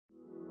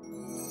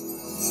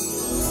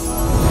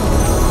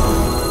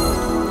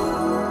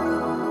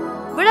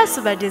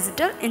Subba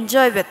Digital.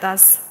 Enjoy with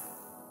us.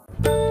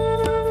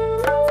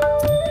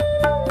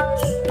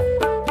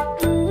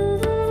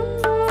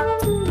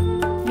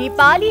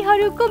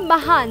 नेपालीहरूको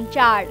महान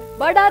चाड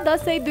बडा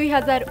दशैं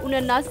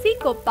 2079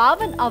 को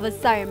पावन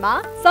अवसरमा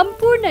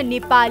सम्पूर्ण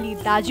नेपाली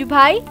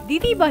दाजुभाइ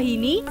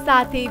दिदीबहिनी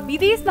साथै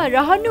विदेशमा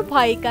रहनु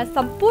भएका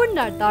सम्पूर्ण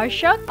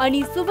दर्शक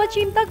अनि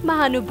शुभचिन्तक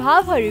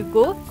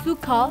महानुभावहरूको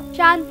सुख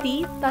शान्ति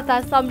तथा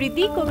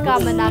समृद्धिको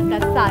कामनाका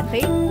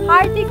साथै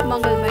हार्दिक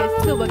मङ्गलमय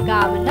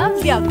शुभकामना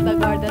व्यक्त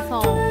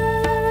गर्दछौँ।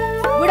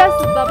 बुढा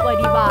सुब्बा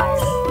परिवार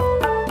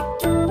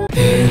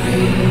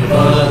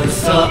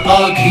वर्ष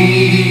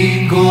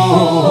अघिको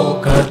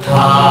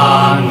कथा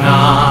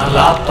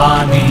नाला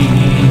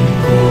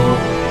पानीको।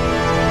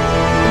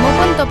 म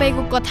पनि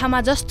तपाईको कथामा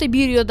जस्तै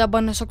वीर योद्धा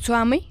बन्न सक्छु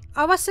आमै?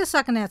 अवश्य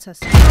सक्ने छस्।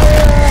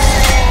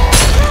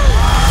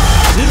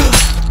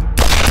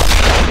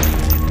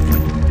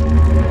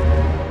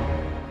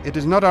 It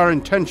is not our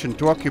intention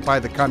to occupy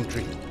the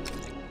country,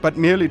 but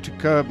merely to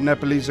curb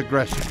Nepalese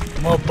aggression.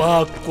 म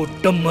बाघको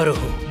डम्बर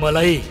हो,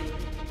 मलाई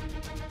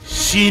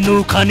सीनू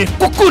खाने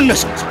कुकुर न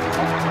समझो।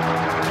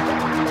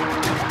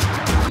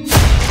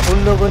 उन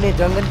लोगों ने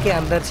जंगल के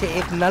अंदर से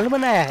एक नल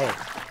बनाया है।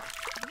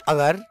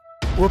 अगर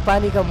वो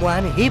पानी का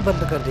मुहान ही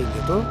बंद कर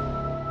देंगे तो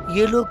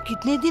ये लोग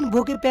कितने दिन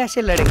भूखे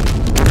प्यासे लड़ेंगे।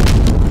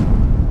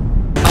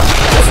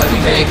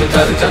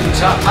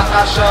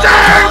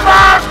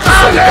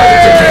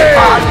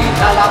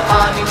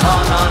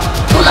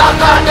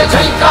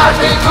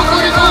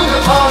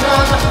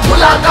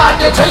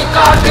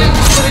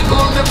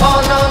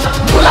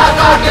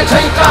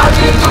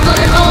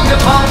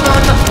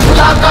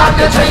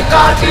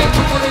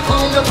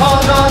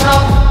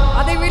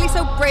 Are they really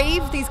so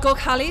brave, these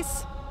Gorkhalis?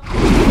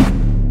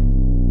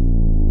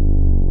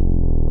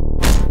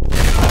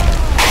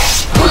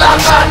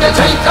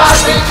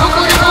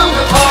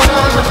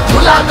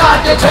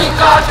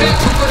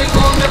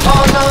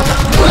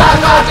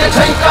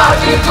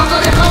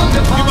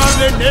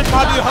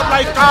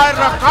 नेपालीहरूलाई कायर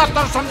र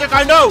कातर सम्झेका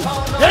हैनौ।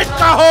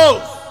 एकता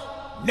होस्।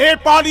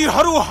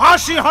 नेपालीहरू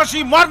हाँसी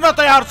हाँसी मर्न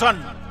तयार छन्,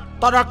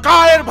 तर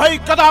कायर भई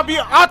कदापि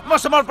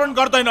आत्मसमर्पण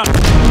गर्दैनन्।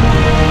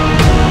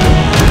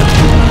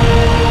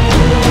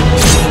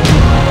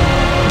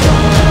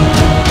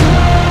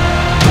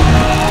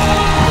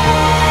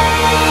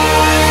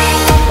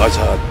 अझ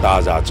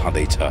ताजा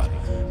छँदैछ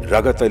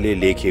रगतले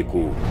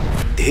लेखेको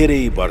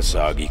धेरै वर्ष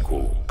अघिको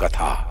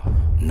कथा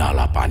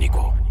नाला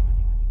पानीको।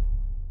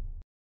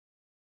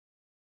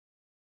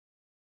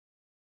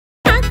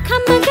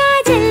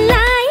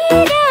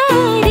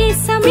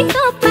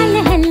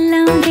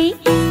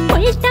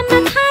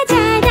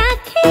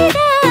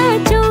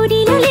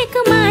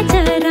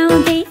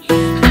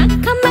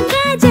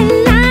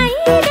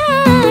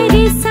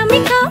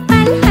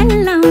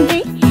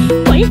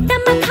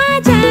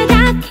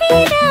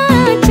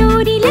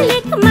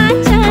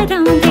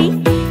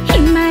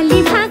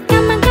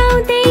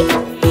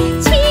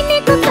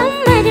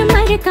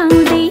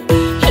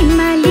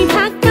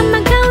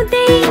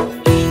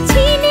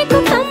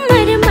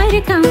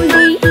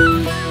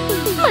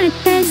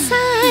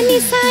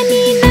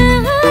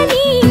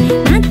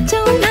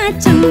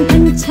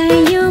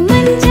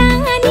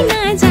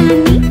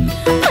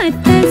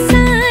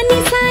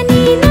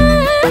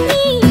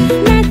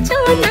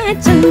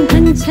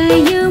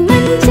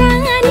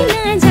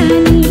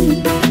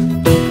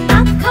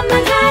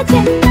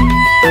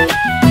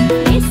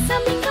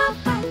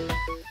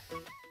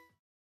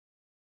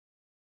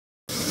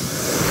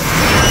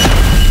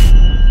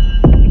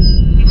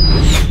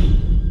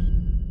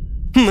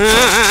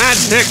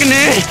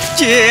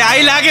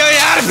 लाग्यो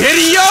यार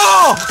फेरि यो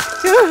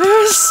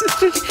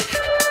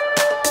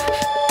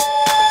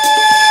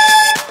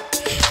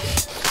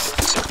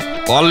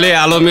कसले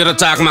हालो मेरो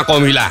चाकमा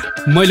कमिला?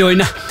 मैले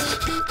होइन।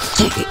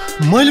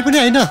 मैले पनि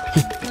होइन।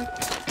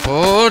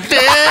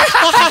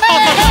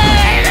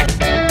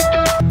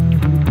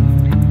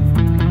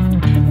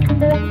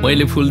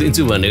 मैले फुल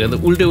दिन्छु भनेको त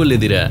उल्टे उल्टे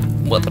दिरा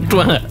म त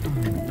ट्वा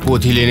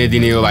पोथीले नै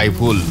दिने हो भाइ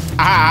फुल।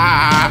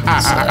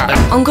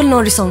 अंकल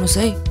नरिसाउनुस्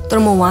है, तर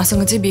म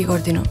उहाँसँग चाहिँ बिहे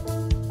गर्दिन।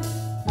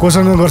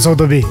 कोसँग गर्छौ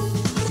त बे?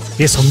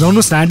 ए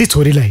सम्झाउनुस् न आन्टी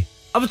छोरीलाई।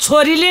 अब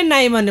छोरीले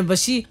नाइ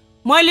भनेपछि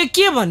मैले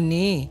के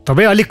भन्ने?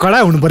 तपाई अलि कडा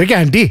हुनु पर्यो के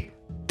आन्टी?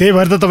 त्यही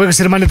भएर त तपाईको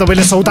श्रीमानले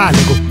तपाईलाई सौता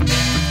हालेको।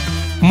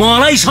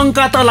 मलाई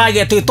शंका त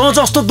लागेको थियो, त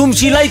जस्तो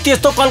दुम्सीलाई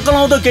त्यस्तो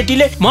कलकलाउँदो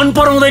केटीले मन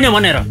पराउँदैन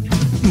भनेर।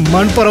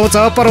 मन पराउँछ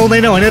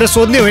पराउँदैन भनेर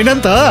सोध्ने होइन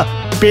नि त,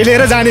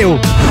 पेलेर जाने हो।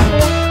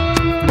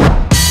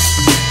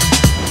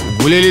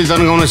 गुलेली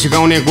तन्काउन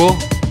सिकाउनेको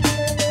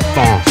त,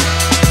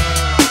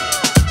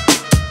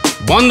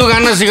 बन्दुक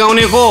हान्न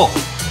सिकाउनेको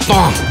त,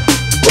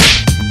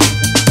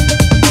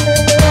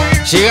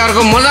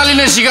 सिगारको मजा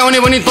लिन सिकाउने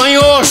पनि तै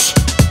होस्।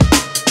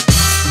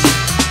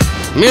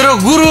 मेरो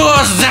गुरु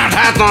होस्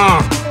जाठा त।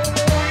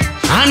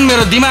 हान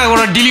मेरो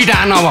दिमागबाट डिलिट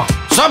हान, अब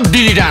सब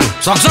डिलिट हान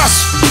सक्छस्।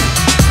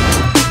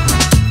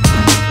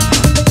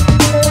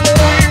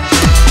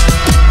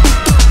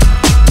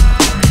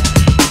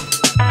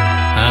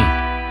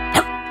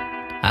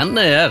 हान न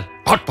यार,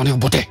 हट भनेको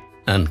बोटे।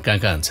 हान कहाँ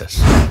हान्छस्?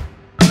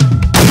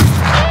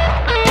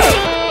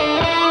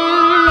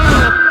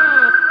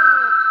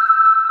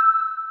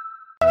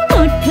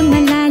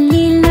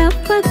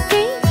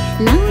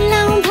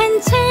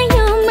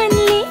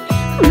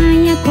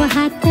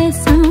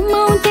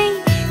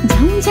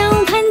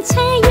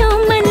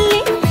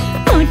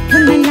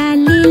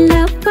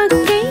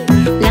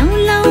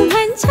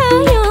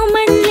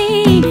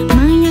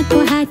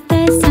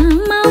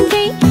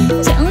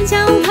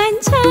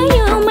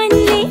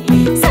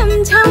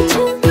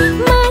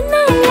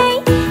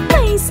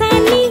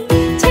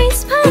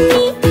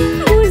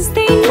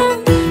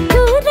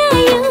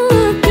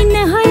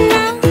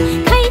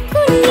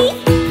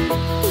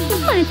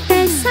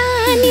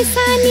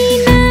 सानी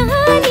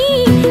नानी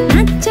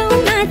नाचौ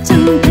नाचौ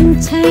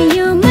भन्छ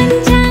यो मन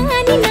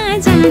जानी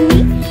नजानी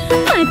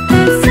म त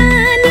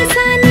सानी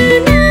सानी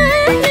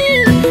नानी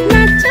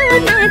नाचौ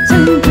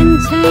नाचौ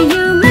भन्छ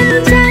यो मन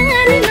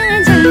जानी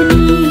नजानी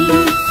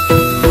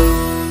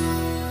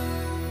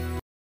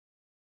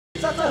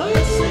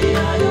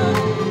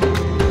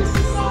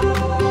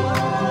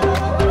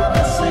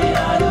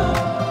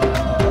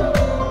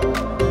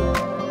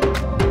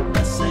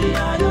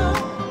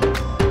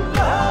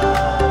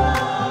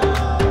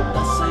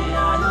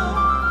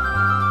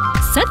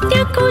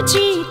सत्यको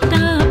जित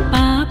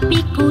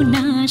पापीको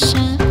नाश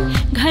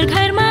घर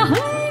घरमा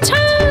हुन्छ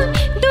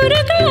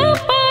दुर्गा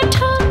पाठ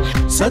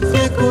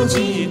सत्यको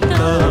जित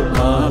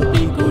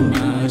पापीको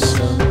नाश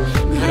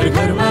घर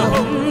घरमा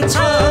हुन्छ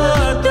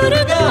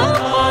दुर्गा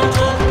पाठ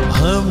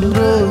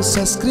हाम्रो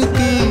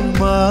संस्कृति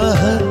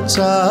महान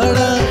चाड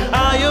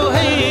आयो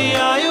है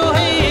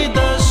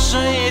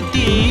दशैं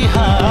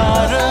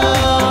तिहार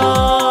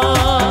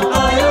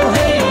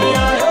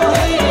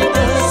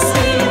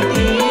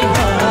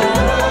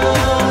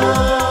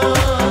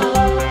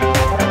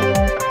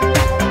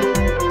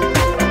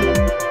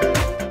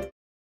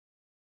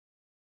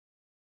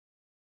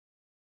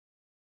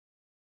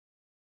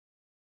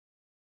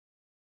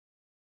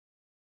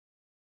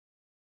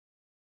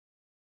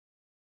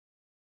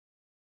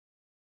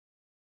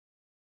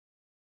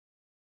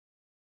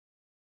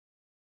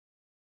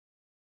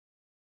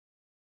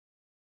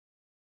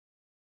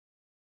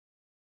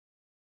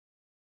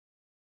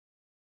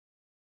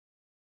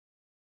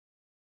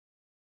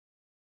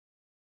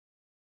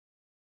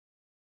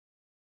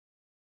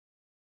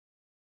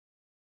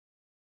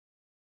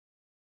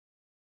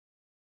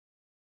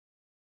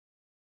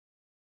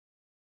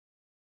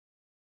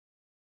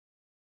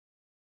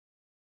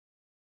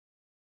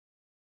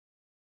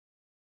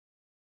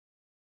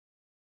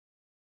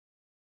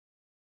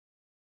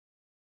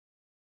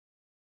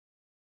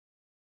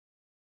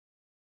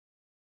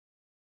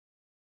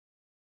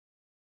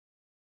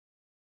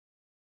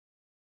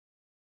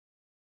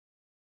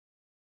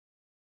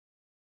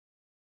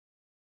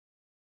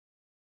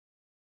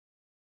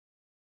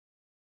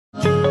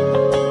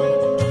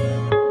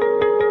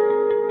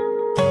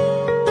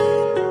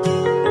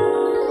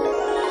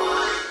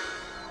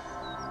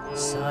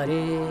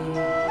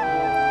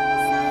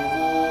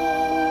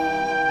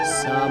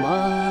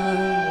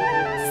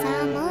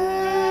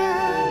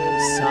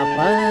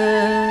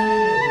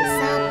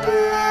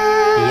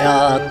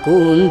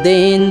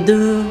कुन्देन्दु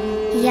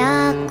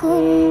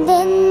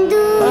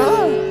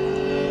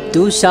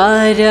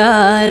तुषार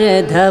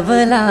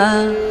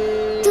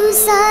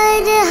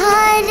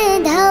हार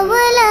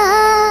धवला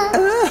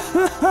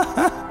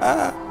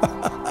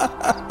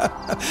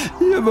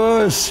यो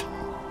बस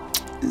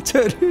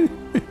छोरी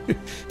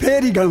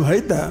फेरि गाउँ है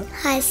त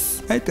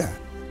है त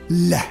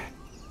ल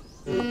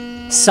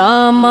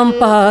सामं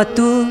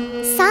पातु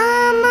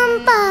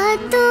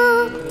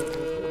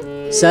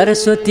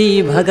सरस्वती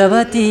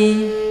भगवती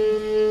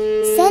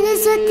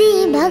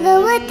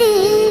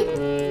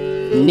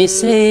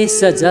निशेष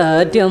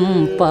जाड्यं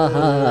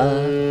पहा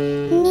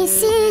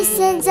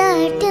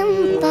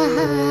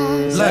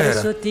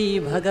सरस्वती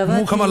भगवती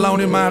मुखमा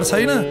लाउने मार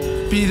छैन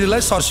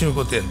पिरीलाई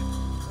सर्स्युको तेल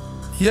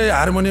यही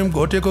हार्मोनियम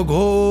घोटेको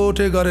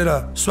घोटे गरेर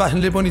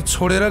स्वास्नीले पनि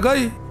छोडेर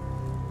गई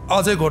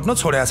अझै घोट्न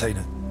छोड्या छैन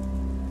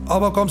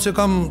अब कमसे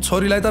कम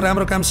छोरीलाई त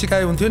राम्रो काम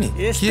सिकाए हुन्थ्यो नि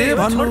के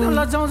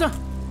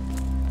भन्नु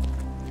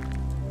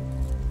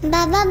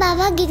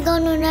बाबा गीत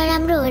गाउनु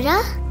नराम्रो हो र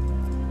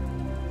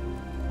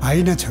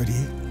होइन छोरी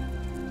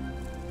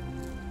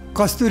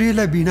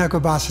कस्तुरीलाई बिनाको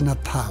वासना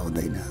थाहा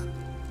हुँदैन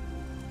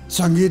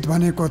संगीत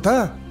भनेको त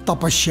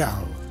तपस्या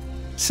हो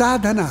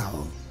साधना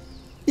हो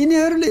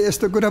यिनीहरूले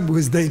यस्तो कुरा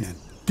बुझ्दैनन्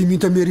तिमी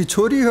त मेरी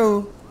छोरी हो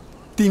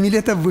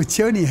तिमीले त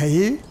बुझ्यौ नि है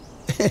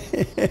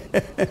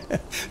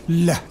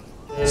ल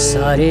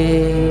सारे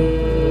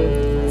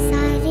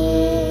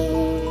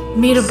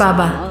मेरो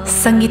बाबा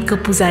संगीतको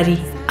पुजारी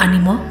अनि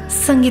म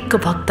संगीतको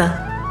भक्त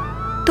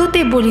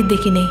तोते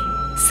बोलीदेखि नै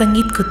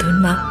संगीतको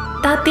धुनमा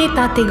ताते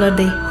ताते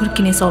गर्दै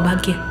हुर्किने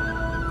सौभाग्य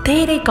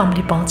धेरै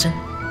कमले पाउँछन्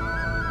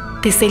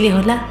त्यसैले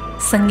होला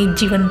संगीत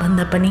जीवन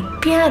भन्दा पनि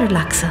प्यारो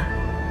लाग्छ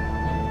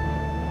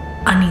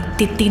अनि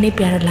त्यति नै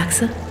प्यारो लाग्छ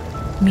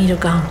मेरो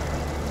गाउँ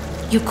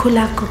यो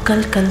खोलाको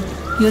कलकल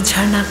यो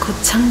झरनाको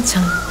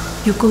छङछङ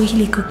यो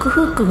कोइलीको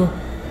कुहु कुहु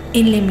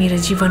यिनले मेरो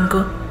जीवनको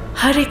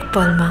हरेक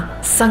पलमा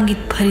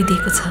संगीत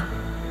भरिदिएको छ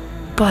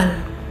पल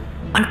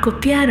अर्को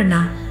प्यारो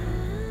नाम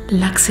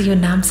लाग्छ यो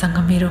नामसँग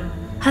मेरो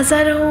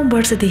हजारौं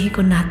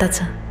वर्षदेखिको नाता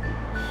छ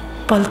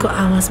पलको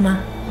आवाजमा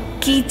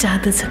के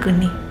जादु छ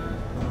कुन्नी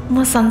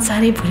म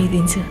संसारै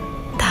भुलिदिन्छु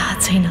थाहा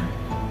छैन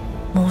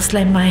म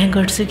उसलाई माया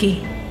गर्छु कि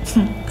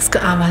उसको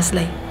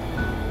आवाजलाई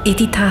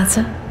यति थाहा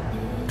छ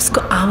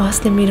उसको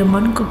आवाजले मेरो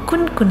मनको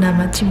कुन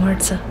कुनामा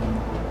चिमड्छ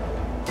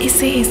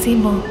यसै यसै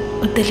म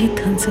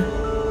उद्दलित हुन्छु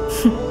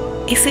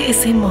यसै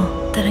यसै म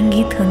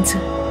तरङ्गित हुन्छु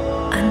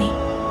अनि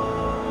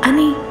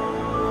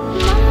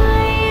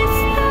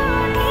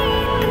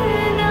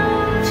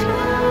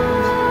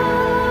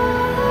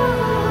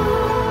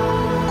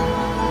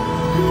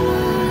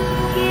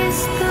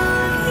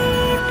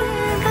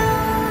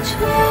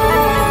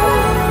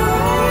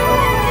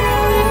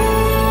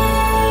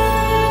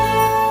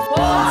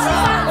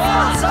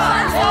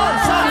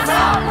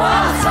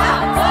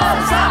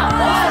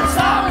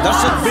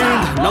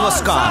दर्शकवृन्द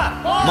नमस्कार,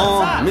 म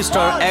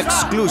मिस्टर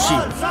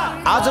एक्सक्लुसिभ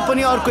आज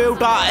पनि अर्को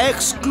एउटा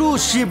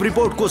एक्सक्लुसिभ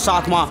रिपोर्टको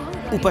साथमा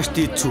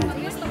उपस्थित छु।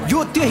 यो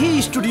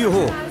त्यही स्टुडियो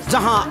हो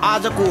जहाँ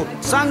आजको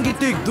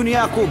साङ्गीतिक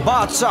दुनियाँको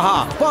बादशाह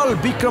पल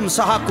विक्रम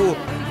शाहको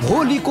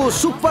भोलिको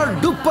सुपर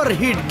डुपर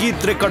हिट गीत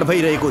रेकर्ड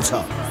भइरहेको छ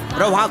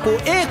र उहाँको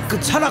एक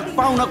झलक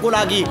पाउनको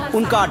लागि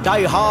उनका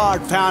डाई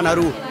हार्ड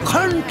फ्यानहरू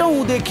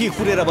घण्टौँदेखि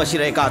कुरेर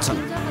बसिरहेका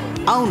छन्।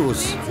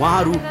 आउनुहोस्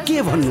उहाँहरू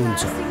के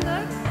भन्नुहुन्छ।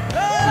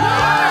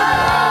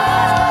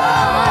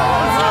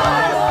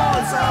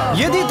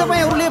 यदि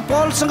तपाईहरूले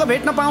पलसँग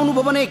भेट्न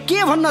पाउनुभयो भने के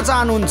भन्न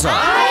चाहनुहुन्छ? I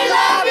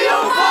love you,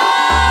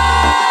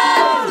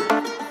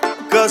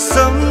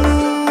 कसम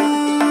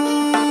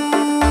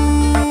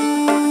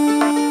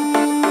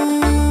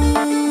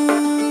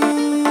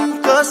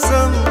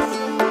कसम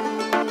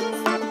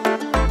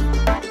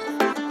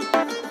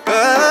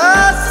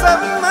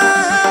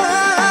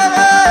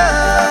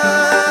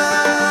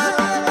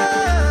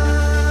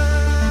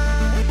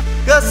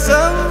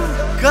कसम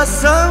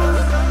कसम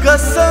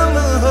कसम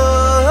हो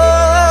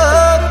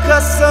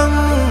कसम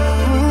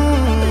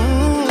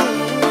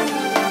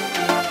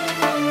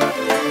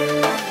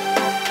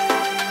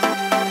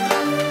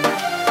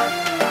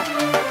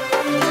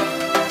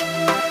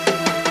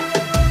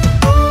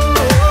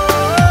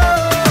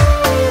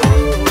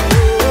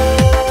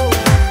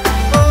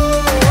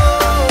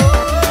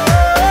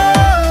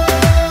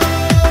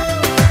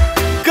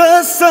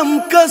कसम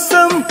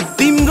कसम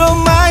तिम्रो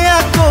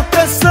मायाको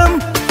कसम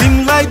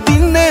तिमीलाई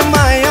दिने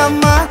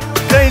मायामा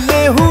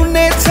कहिले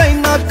हुने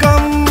छैन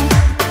कम।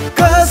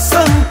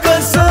 कसम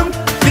कसम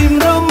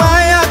तिम्रो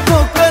मायाको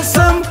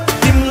कसम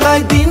तिमीलाई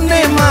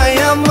दिने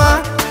मायामा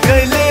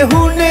कहिले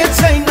हुने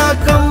छैन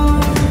कम।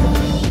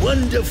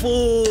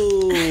 वन्डरफुल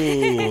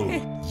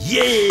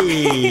ये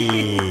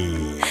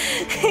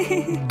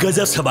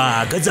गजब छ बा,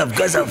 गजब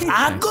गजब।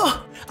 आगो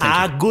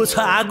आगो छ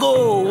आगो।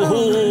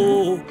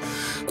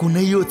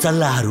 कुनै यो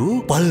चल्लाहरू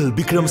पल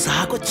विक्रम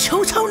शाहको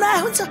छेउछाउ नआए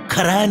हुन्छ,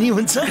 खरानी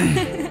हुन्छ।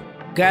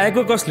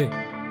 गाएको कसले?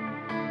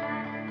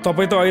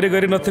 तपाईँ त अहिले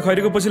गरी नथे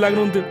खैरीको पछि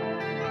लाग्नुहुन्थ्यो।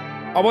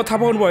 अब थाहा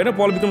पाउनु भएन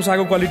पल विक्रम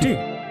शाहको क्वालिटी?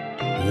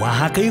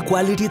 उहाँकै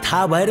क्वालिटी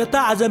थाहा भएर त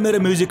आज मेरो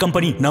म्युजिक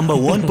कम्पनी नम्बर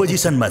 1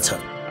 पोजिसनमा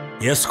छ।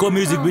 यसको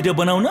म्युजिक भिडियो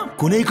बनाउन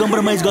कुनै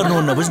कम्प्रोमाइज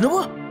गर्नुहुन्न,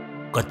 बुझ्नुभयो?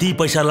 कति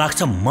पैसा लाग्छ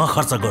म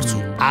खर्च गर्छु।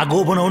 आगो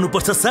बनाउनु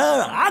पर्छ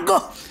सर, आगो।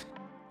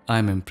 I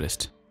am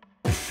impressed.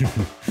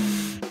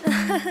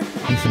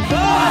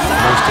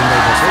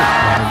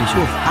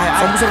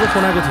 सम्पूसरको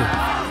फोन आएको थियो,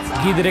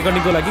 गीत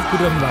रेकर्डिङको लागि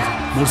कुरिरहनु भएको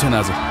छ। मुड छैन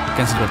आज,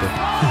 क्यान्सल गरिदियो।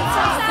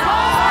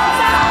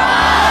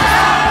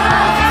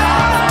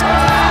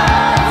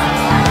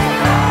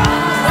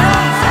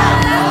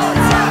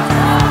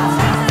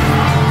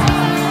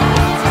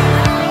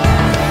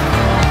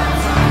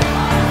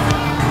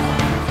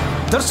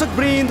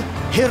 दर्शकवृन्द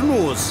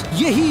हेर्नुहोस्,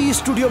 यही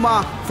स्टुडियोमा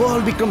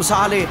पल विक्रम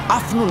शाहले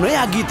आफ्नो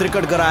नयाँ गीत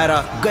रेकर्ड गराएर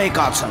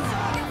गएका छन्।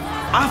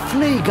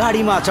 आफ्नै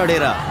गाडीमा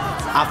चढेर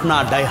आफ्ना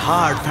डाई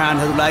हार्ड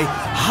फ्यानहरूलाई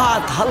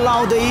हात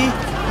हल्लाउँदै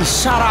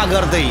इसारा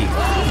गर्दै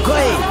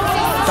गए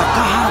त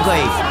कहाँ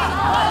गए,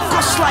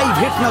 कसलाई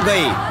भेट्न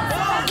गए,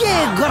 के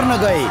गर्न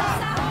गए,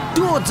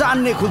 त्यो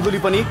जान्ने खुल्दुली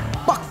पनि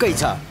पक्कै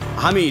छ।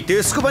 हामी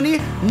त्यसको पनि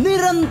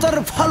निरन्तर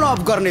फलोअप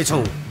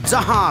गर्नेछौँ।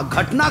 जहाँ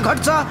घटना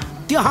घट्छ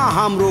त्यहाँ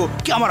हाम्रो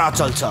क्यामेरा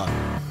चल्छ।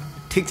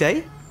 ठिक छ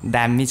है?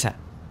 दामी छ।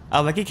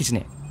 अब के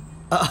खिच्ने?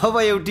 अब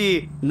एउटी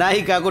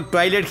नायिकाको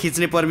टोयलेट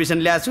खिच्ने पर्मिसन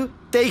ल्याछु,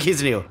 त्यही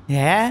खिच्ने हो।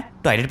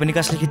 टोयलेट पनि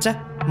कसले खिच्छ?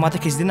 म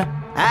त खिच्दिनँ।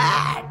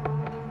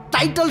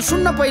 टाइटल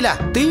सुन्न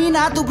पहिला, 3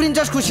 हात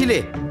उफ्रिन्छस् खुसीले।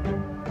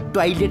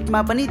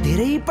 टोयलेटमा पनि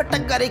धेरै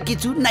पटक गरेकी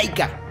छु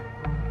नायिका।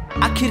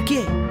 आखिर के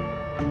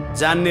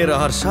जान्ने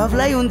रहर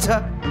सबलाई हुन्छ।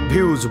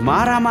 भ्युज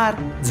मारामार,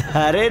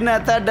 झरेन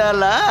त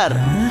डलर।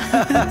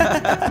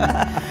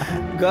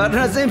 गर्न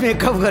चाहिँ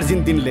मेकअप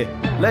गर्छिन् तिनले।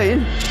 ल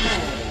हिँड।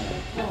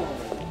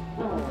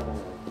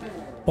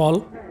 पल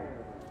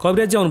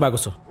कविराज चाहिँ आउनु भएको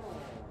छ।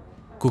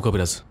 को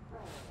कविराज?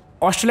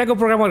 अस्ट्रेलियाको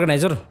प्रोग्राम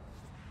अर्गनाइजर।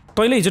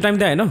 तैँले हिजो टाइम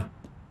दिए होइन?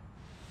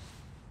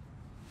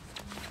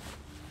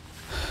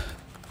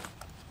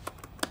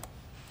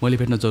 मैले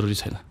भेट्न जरुरी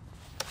छैन,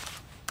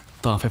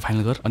 त आफै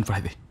फाइनल गर अनि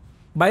पठाइदे।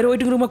 बाहिर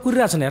वेटिङ रुममा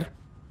कुरिरहेछन् यार।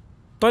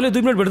 तैँले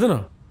 2 मिनट भेट्दैन?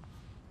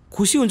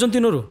 खुसी हुन्छन्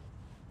तिनीहरू।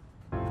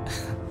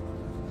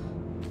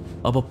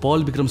 अब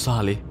पल विक्रम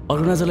शाहले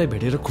अर्गनाइजरलाई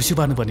भेटेर खुसी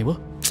पार्नुपर्ने भयो।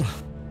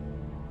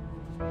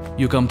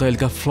 यो काम त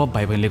अहिलेका फ्लप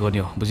भाइ बहिनीले गर्ने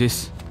हो, बुझिस्?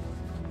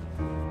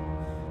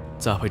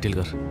 जा आफै डिल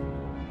गर।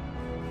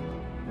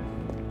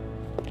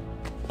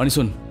 अनि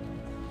सुन,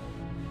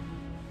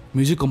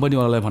 म्युजिक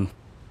कम्पनीवालालाई भन्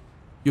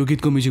यो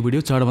गीतको म्युजिक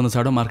भिडियो चाँडोभन्दा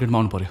चाँडो मार्केटमा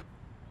आउनु पर्यो।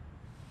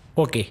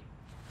 ओके।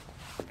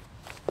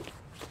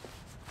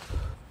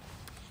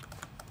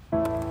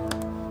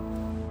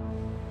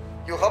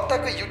 यो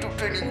हप्ताको युट्युब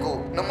ट्रेन्डिङको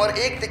नम्बर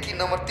 1 देखि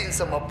नम्बर 3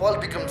 सम्म पल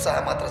विक्रम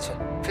शाह मात्र छ।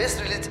 फेस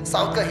रिलिज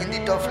साउथका हिन्दी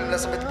टप फिल्मलाई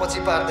समेत पछि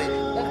पार्दै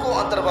उनको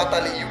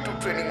अन्तर्वार्ताले युट्युब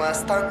ट्रेन्डिङमा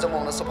स्थान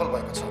जमाउन सफल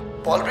भएको छ।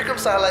 पल विक्रम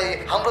शाहलाई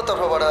हाम्रो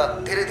तर्फबाट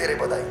धेरै धेरै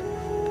बधाई।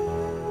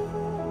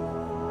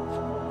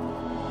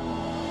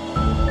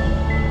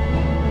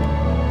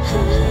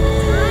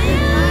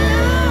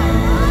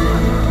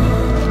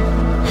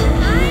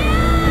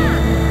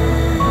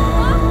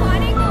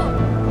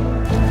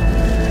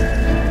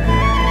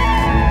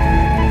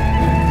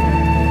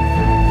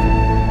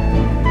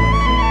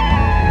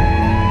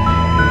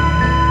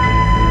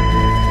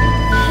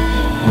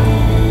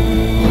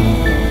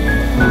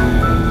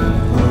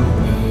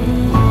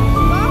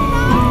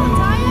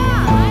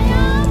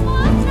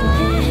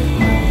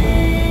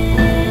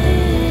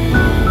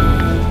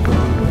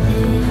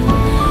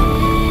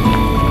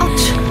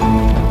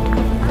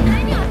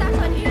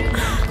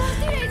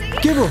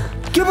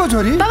 भयो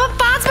छोरी? बाबा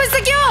 5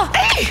 बजिसक्यो।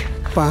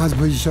 5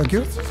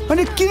 बजिसक्यो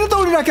अनि किन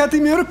दौडिराख्या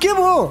तिमीहरू? के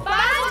भयो?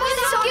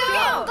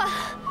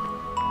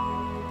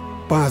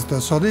 5 त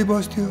सधैँ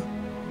बस्थ्यो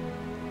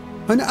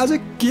अनि आज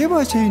के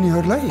भएछ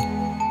यिनीहरूलाई?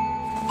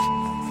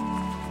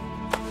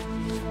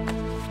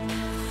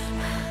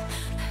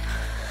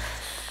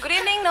 गुड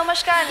इभिनिङ,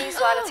 नमस्कार अनि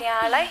स्वागत छ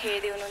यहाँहरूलाई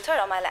हेर्दै हुनुहुन्छ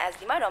रमाइलो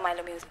एचडीमा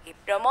रमाइलो म्युजिक गीत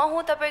र म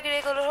हुँ तपाईँको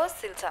रेगुलर होस्ट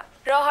सिल्सा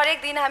र हरेक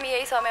दिन हामी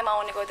यही समयमा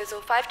आउने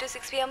गर्दछौँ 5 to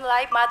 6 PM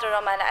लाइभ मात्र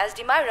रमाइलो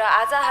एचडीमा र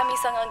आज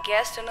हामीसँग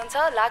गेस्ट हुनुहुन्छ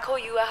लाखौँ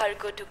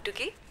युवाहरूको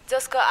टुकटुकी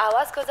जसको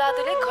आवाजको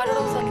जादुले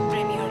करोडौँ सङ्गीत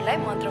प्रेमीहरूलाई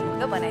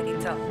मन्त्रमुग्ध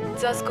बनाइदिन्छ,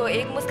 जसको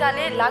एक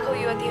मुस्कानले लाखौँ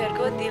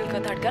युवतीहरूको दिलको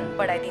धड्कन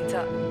बढाइदिन्छ।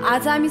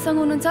 आज हामीसँग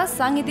हुनुहुन्छ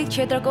साङ्गीतिक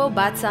क्षेत्रको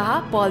बादशाह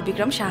पल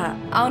विक्रम शाह।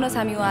 आउनुहोस्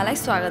हामी उहाँलाई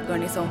स्वागत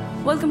गर्नेछौँ।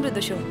 Welcome to the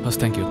show. हस्,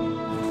 थ्याङ्क यू।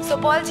 सो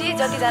पलजी,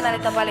 जतिजनाले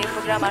तपाईँले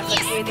प्रोग्राम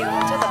मार्फत हेर्दै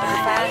हुनुहुन्छ, तपाईँको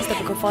फ्यान्स,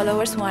 तपाईँको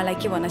फलोवर्स, उहाँलाई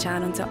के भन्न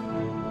चाहनुहुन्छ?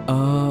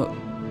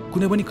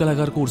 कुनै पनि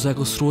कलाकारको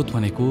ऊर्जाको स्रोत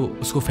भनेको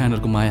उसको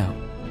फ्यानहरूको माया हो।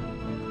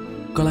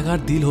 कलाकार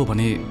दिल हो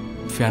भने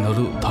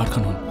फ्यानहरू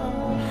धड्कन हुन्।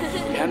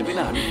 फ्यान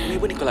बिना हामी कुनै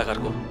पनि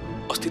कलाकारको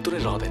अस्तित्व नै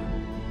रहँदैन।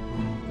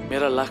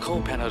 मेरा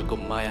लाखौँ फ्यानहरूको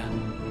माया,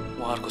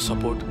 उहाँहरूको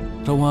सपोर्ट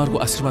र उहाँहरूको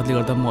आशीर्वादले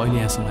गर्दा म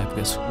अहिले यहाँसम्म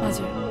आइपुगेको छु।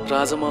 हजुर। र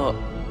आज म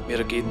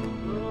मेरो गीत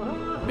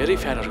मेरै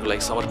फ्यानहरूको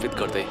लागि समर्पित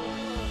गर्दै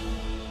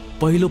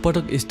पहिलो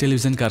पटक यस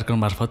टेलिभिजन कार्यक्रम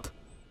मार्फत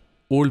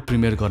वर्ल्ड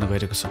प्रिमियर गर्न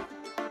गइरहेको छु।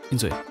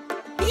 इन्जोय।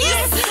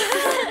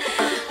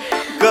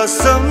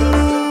 कसम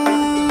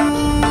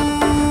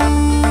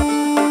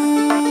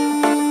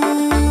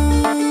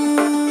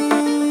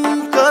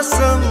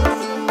कसम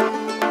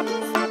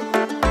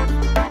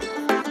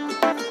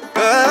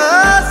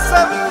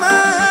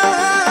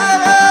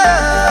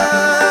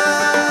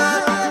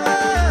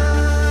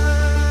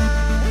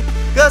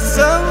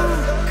कसम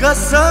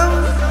कसम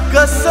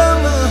कसम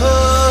हो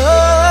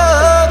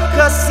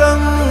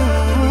कसम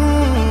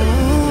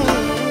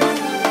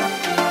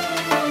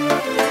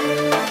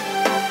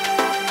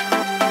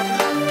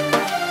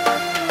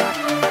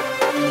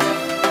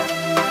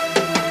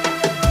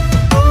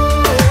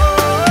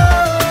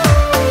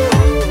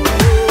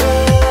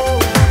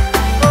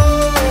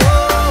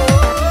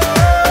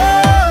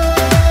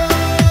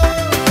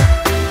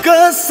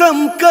कसम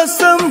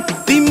कसम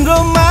तिम्रो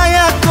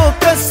मायाको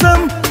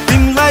कसम,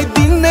 तिमीलाई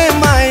दिने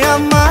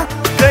मायामा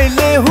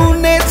कहिले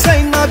हुने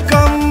छैन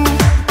कम।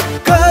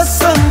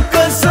 कसम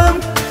कसम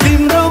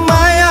तिम्रो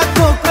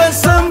मायाको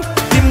कसम,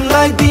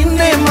 तिमीलाई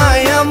दिने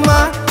मायामा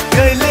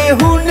कहिले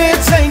हुने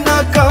छैन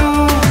कम।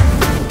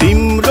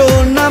 तिम्रो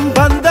नाम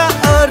भन्दा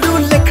अरू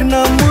लेख्न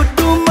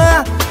मुटुमा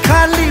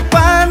खाली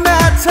पाना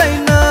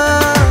छैन।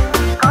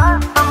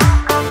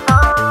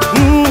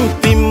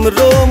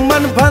 तिम्रो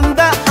मन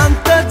भन्दा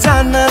अन्त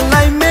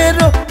जानलाई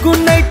मेरो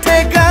कुनै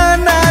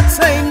ठेगाना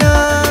छैन।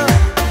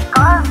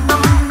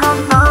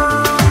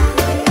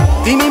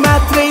 तिमी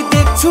मात्रै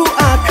देख्छु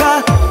आँखा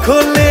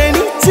खोले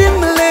नि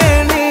चिम्ले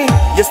नि,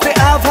 यस्तै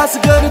आभास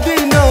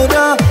गर्दिनौ र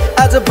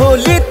आज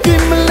भोलि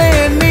तिमीले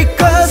नि।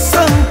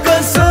 कसम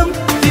कसम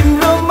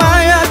तिम्रो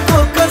मायाको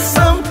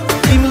कसम,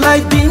 तिमीलाई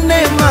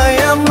दिने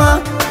मायामा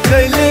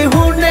कहिले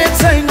हुने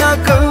छैन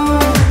कम।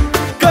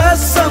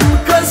 कसम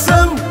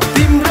कसम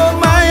तिम्रो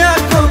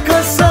मायाको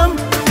कसम,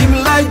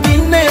 तिमीलाई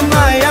दिने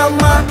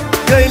मायामा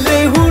कहिले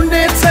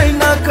हुने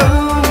छैन कम।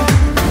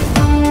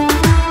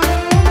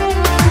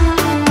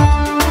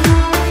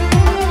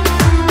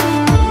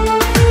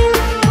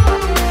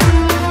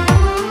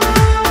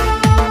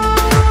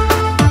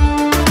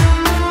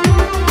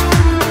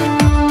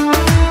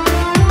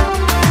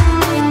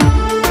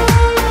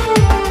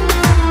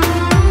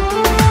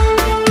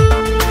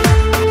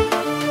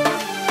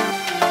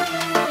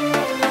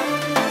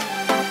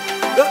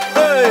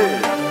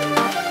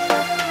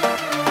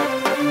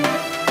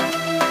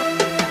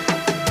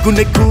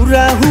 कुनै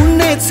कुरा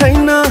हुने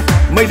छैन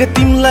मैले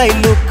तिमीलाई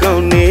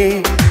लुकाउने,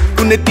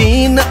 कुनै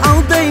दिन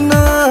आउँदैन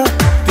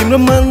तिम्रो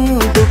मन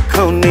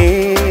दुखाउने।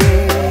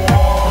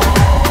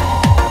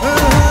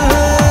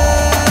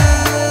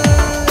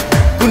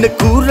 कुनै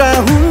कुरा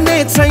हुने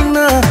छैन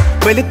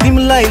मैले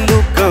तिमीलाई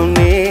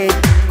लुकाउने,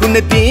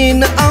 कुनै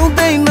दिन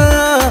आउँदैन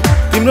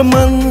तिम्रो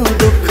मन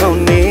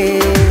दुखाउने।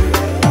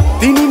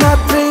 तिमी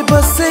मात्रै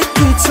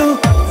बसेकी छौ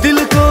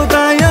दिलको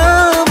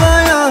दायाँ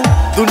बायाँ,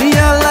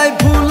 दुनियाँलाई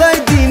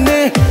भुलाइदिने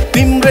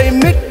तिम्रै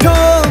मिठो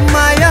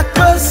माया।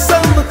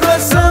 कसम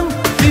कसम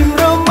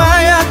तिम्रो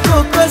मायाको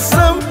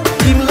कसम,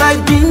 तिमीलाई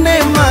दिने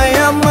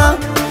मायामा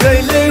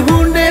कहिले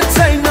हुने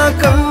छैन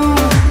कम।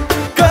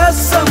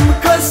 कसम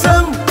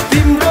कसम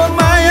तिम्रो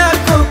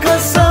मायाको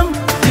कसम,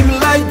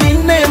 तिमीलाई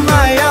दिने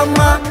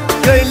मायामा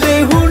कहिले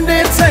हुने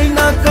छैन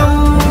कम।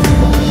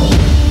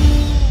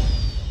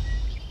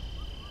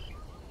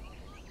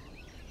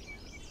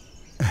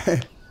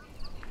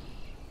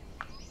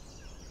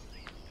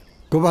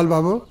 गोपाल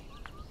बाबु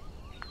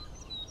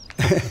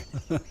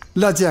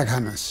ल चिया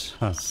खानुहोस्।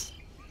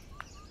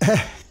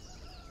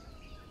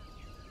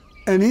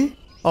 अनि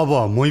अब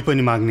मै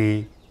पनि माग्ने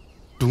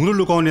ढुङ्ग्रो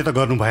लुकाउने त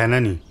गर्नु भएन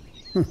नि।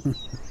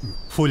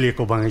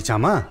 फुलेको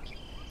बगैँचामा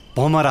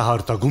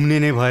भमराहरू त घुम्ने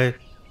नै भए,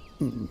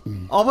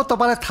 अब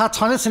तपाईँलाई थाहा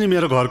छँदैछ नि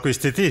मेरो घरको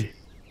स्थिति।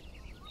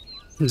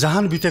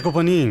 जहान बितेको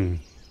पनि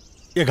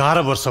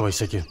 11 वर्ष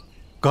भइसक्यो।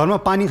 घरमा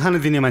पानी खान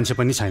दिने मान्छे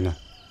पनि छैन।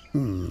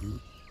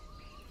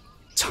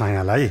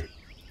 छायालाई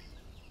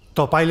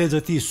तपाईँले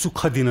जति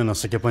सुख दिन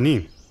नसके पनि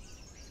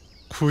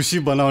खुसी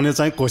बनाउने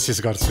चाहिँ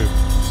कोसिस गर्छु।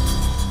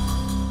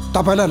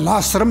 तपाईँलाई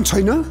लाज शरम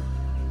छैन?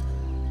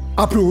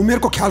 आफ्नो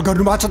उमेरको ख्याल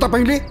गर्नुभएको छ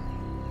तपाईँले?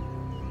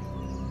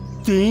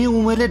 त्यही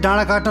उमेरले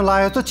डाँडा काट्न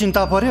लाग्यो त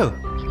चिन्ता पर्यो।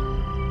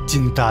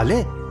 चिन्ताले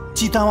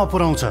चितामा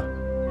पुर्याउँछ।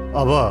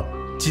 अब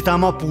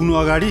चितामा पुग्नु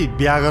अगाडि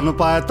बिहा गर्नु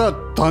पाए त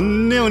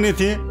धन्य हुने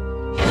थिए।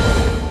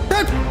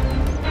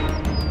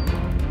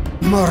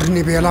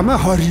 मर्ने बेलामा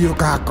हरियो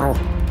काक्रो।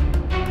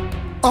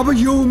 अब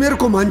यो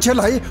उमेरको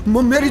मान्छेलाई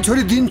म मेरी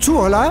छोरी दिन्छु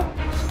होला?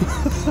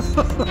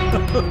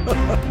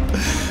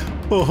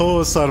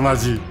 ओहो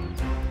शर्माजी,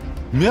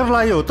 मेरो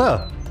लागि हो त?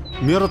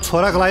 मेरो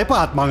छोराको लागि पो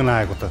हात माग्न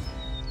आएको त?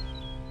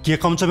 के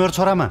कम छ मेरो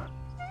छोरामा?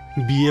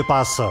 बिए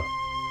पास छ।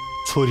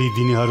 छोरी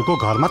दिनेहरूको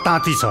घरमा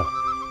ताती छ।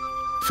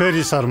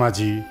 फेरि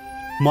शर्माजी,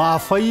 म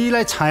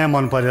आफैलाई छाया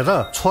मन परेर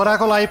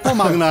छोराको लागि पो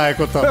माग्न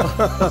आएको त।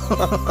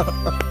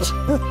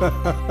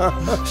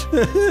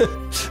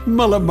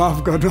 मलाई माफ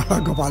गर्नु होला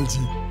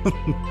गोपालजी।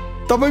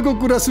 तपाईँको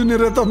कुरा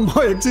सुनेर त म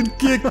एकछिन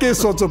के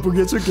सोच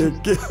पुगेछु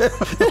के।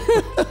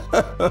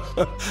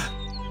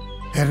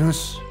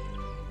 हेर्नुहोस्,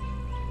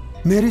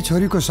 मेरी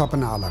छोरीको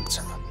सपना अलग छ,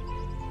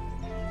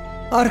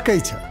 अर्कै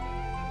छ।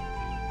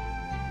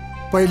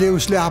 पहिले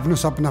उसले आफ्नो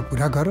सपना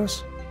पुरा गरोस्,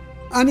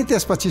 अनि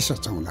त्यसपछि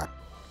सोचौँला।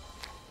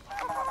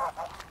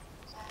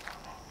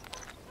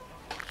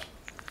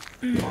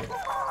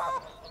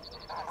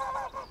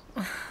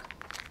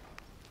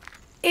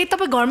 ए,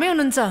 तपाईँ घरमै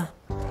हुनुहुन्छ?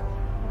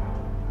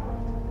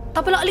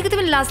 तपाईँलाई अलिकति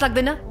पनि लाज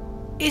लाग्दैन?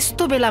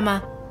 यस्तो बेलामा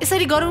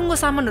यसरी गरुङको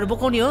सामानहरू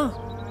बोकाउने हो?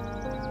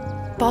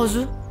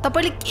 भाउजू,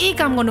 तपाईँले केही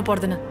काम गर्नु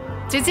पर्दैन।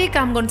 जे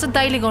काम गर्नुहुन्छ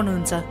दाइले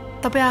गर्नुहुन्छ।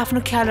 तपाईँ आफ्नो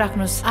ख्याल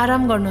राख्नुहोस्,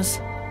 आराम गर्नुहोस्।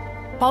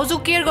 भाउजू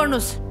केयर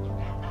गर्नुहोस्।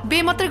 बे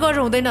मात्रै गरेर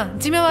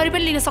हुँदैन, जिम्मेवारी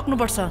पनि लिन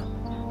सक्नुपर्छ।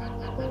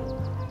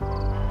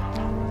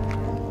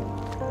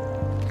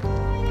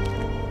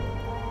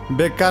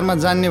 बेकारमा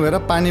जान्ने भएर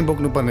पानी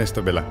बोक्नु पर्ने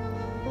यस्तो बेला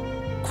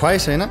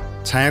ख्वाइस होइन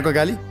छायाको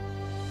गाली।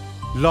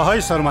 ल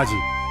है शर्माजी,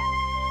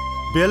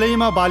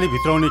 बेलैमा बाली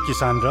भित्राउने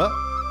किसान र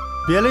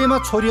बेलैमा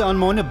छोरी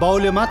अन्माउने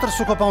बाउले मात्र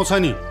सुख पाउँछ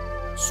नि।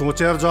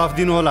 सोचेर जवाफ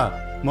दिनु होला।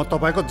 म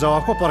तपाईँको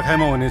जवाफको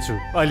पर्खाइमा हुनेछु।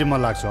 अहिले म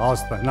लाग्छु।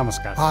 हवस् त,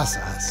 नमस्कार। हस्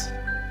हस्।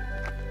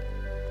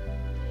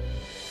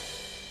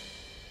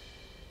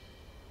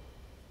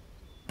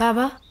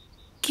 बाबा,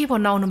 के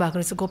भन्न आउनु भएको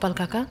रहेछ गोपाल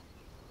काका?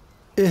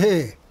 एहे,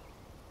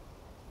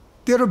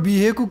 तेरो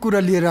बिहेको कुरा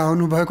लिएर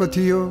आउनु भएको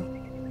थियो।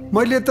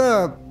 मैले त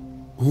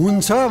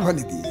हुन्छ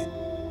भनिदिएँ।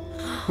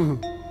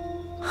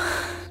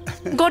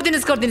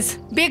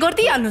 गरिदिनुहोस्, बे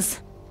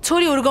गरिदिइहाल्नुहोस्।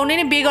 छोरी हुर्काउने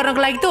नै बे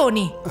गर्नको लागि त हो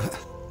नि।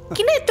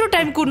 किन यत्रो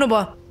टाइम कुर्नु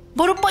भयो?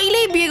 बरु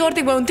पहिल्यै बिहे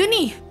गर्दै भए हुन्थ्यो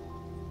नि।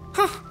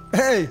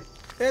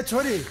 ए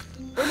छोरी,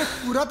 अहिले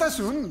कुरा त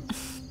सुन।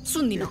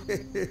 सुन्दिन।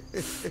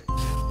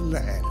 ल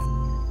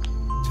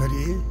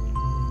छोरी,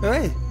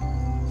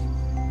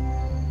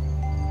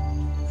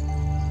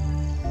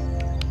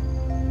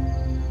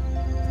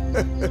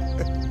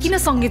 किन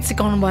सङ्गीत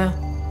सिकाउनु भयो?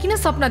 किन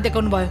सपना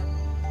देखाउनु भयो?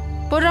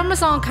 बरु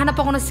राम्रोसँग खाना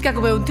पकाउन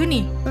सिकाएको भए हुन्थ्यो नि।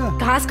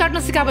 घाँस काट्न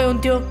सिकाएको भए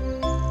हुन्थ्यो।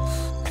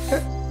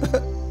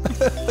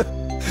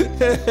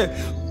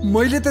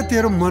 मैले त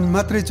तेरो मन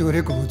मात्रै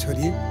चोरेको हुँ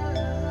छोरी।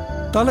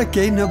 तँलाई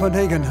केही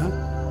नबनाइकन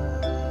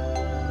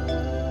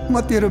म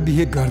तेरो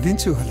बिहे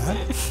गरिदिन्छु होला।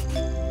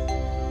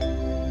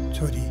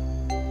 छोरी,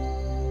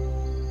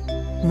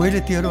 मैले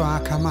तेरो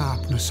आँखामा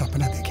आफ्नो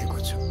सपना देखेको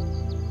छु।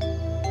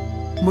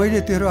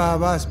 मैले तेरो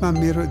आवाजमा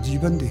मेरो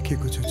जीवन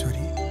देखेको छु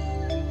छोरी।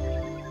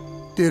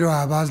 तेरो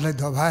आवाजलाई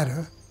दबाएर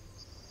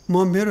म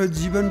मेरो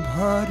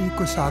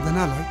जीवनभरिको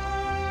साधनालाई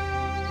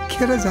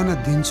खेर जान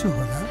दिन्छु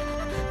होला।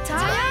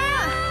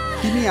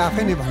 तिमी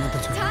आफै नै भन त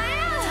छोरी।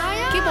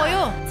 के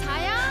भयो?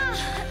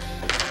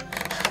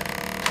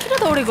 किन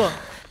दौडेको?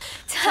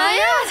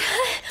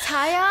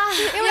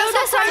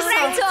 एउटा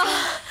सरप्राइज छ।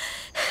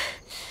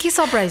 के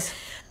सरप्राइज?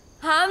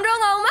 हाम्रो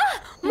गाउँमा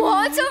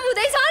महोत्सव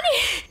हुँदैछ नि।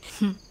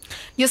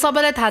 यो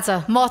सबैलाई थाहा छ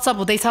महोत्सव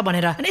हुँदैछ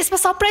भनेर। अनि यसमा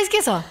सरप्राइज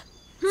के छ?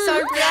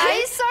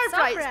 सरप्राइज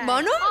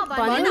भनौँ?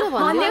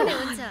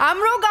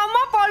 हाम्रो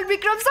गाउँमा पल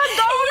विक्रम सर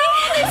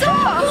गाउनुहुँदैछ।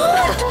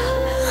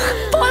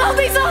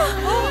 पलाउँदैछ।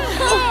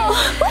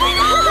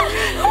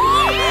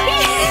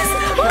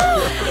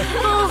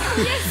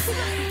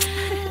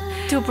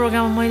 त्यो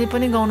प्रोग्राममा मैले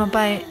पनि गाउन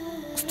पाएँ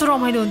कस्तो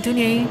रमाइलो हुन्थ्यो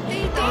नि है।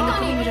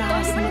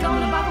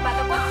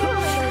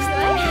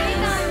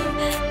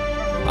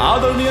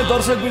 आदरणीय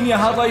दर्शकवृन्द,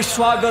 यहाँलाई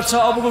स्वागत छ।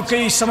 अबको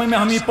केही समयमा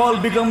हामी पल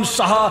विक्रम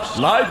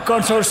शाह लाइभ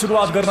कन्सर्ट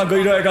सुरुवात गर्न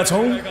गइरहेका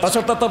छौँ।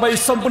 तसर्थ तपाईँ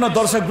सम्पूर्ण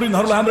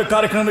दर्शकवृन्दहरूलाई हाम्रो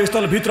कार्यक्रम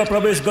स्थलभित्र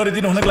प्रवेश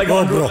गरिदिनु हुनको लागि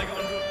अनुरोध।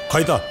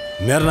 खै त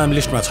मेरो नाम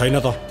लिस्टमा छैन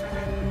त।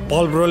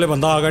 पल ब्रोले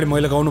भन्दा अगाडि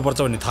मैले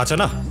गाउनुपर्छ भन्ने थाहा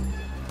छैन?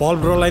 पल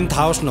ब्रोलाई पनि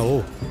थाहा होस् न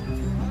हो,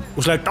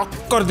 उसलाई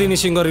टक्कर दिने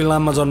सिङ्गर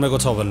इलाममा जन्मेको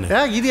छ भन्ने।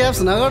 गिदी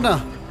एप्स नगर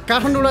न।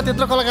 काठमाडौँबाट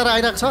त्यत्रो कलाकार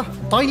आइरहेको छ,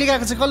 तैँले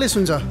गाएको चाहिँ कसले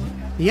सुन्छ?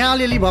 यहाँ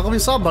अलिअलि भएको पनि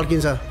सब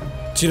भड्किन्छ।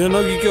 चिन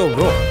नगि के हो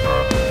ब्रो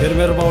फेरि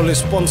मेरो बाउले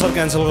स्पोन्सर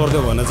क्यान्सल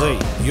गरिदियो भने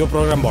चाहिँ यो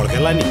प्रोग्राम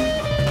भड्केला नि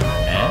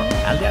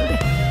हाल्दे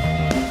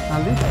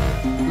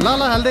ल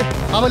हाल्दे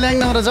अब ल्याङ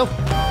नम्बर जाऊ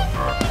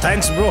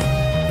थ्याङ्क्स ब्रो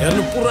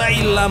हेर्नु पुरा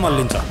इल्लाम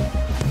हल्लिन्छ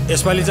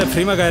यसपालि चाहिँ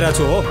फ्रीमा गाइरहेको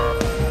छु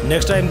हो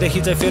नेक्स्ट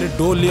टाइमदेखि चाहिँ फेरि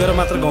डोल लिएर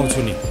मात्र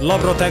गाउँछु नि ल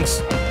ब्रो थ्याङ्क्स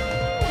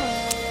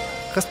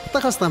कस्ता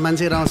कस्ता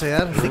मान्छेहरू आउँछ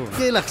यार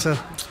दिक्कै लाग्छ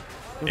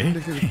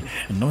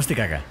नमस्ते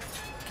काका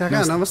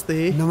काका नमस्ते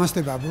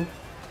नमस्ते बाबु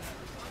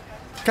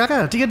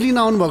काका टिकट लिन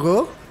आउनुभएको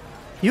हो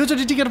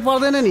योचोटि टिकट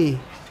पर्दैन नि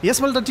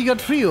यसपल्ट टिकट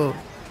फ्री हो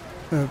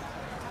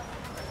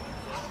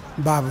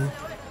बाबु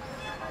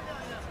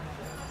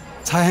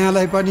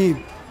छायालाई पनि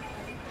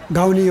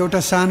गाउने एउटा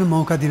सानो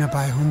मौका दिन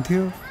पाए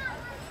हुन्थ्यो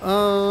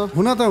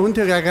हुन त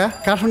हुन्थ्यो काका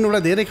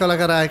काठमाडौँबाट धेरै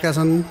कलाकार आएका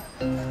छन्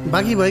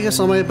बाँकी भएको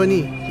समय पनि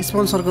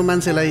स्पोन्सरको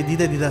मान्छेलाई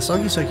दिँदा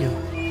सकिसक्यो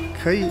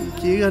खै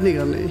के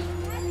गर्ने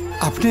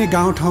आफ्नै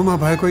गाउँठाउँमा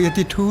भएको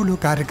यति ठुलो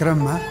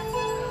कार्यक्रममा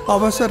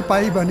अवसर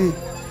पाइ भने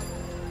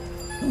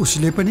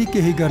उसले पनि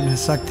केही गर्न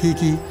सक्थे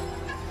कि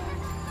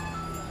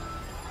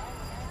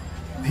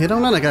हेरौँ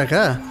न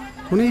काका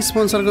कुनै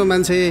स्पोन्सरको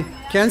मान्छे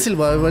क्यान्सल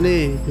भयो भने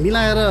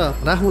मिलाएर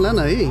राखौँला न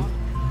है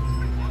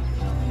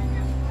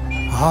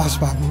हस्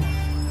बाबु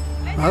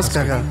हस्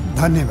काका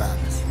धन्यवाद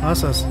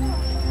हस्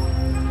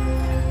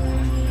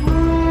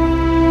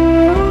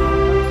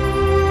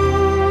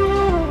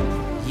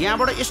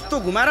यहाँबाट यस्तो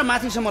घुमाएर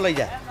माथिसम्म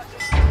लैजा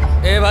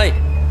ए भाइ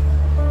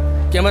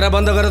क्यामेरा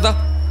बन्द गर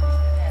त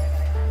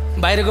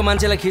बाहिरको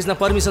मान्छेलाई खिच्न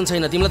पर्मिसन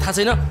छैन तिमीलाई थाहा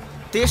छैन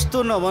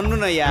त्यस्तो नभन्नु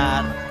न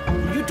यार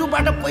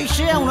युट्युबबाट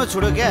पैसै आउन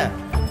छोड्यो क्या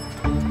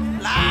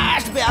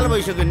लास्ट बेहाल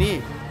भइसक्यो नि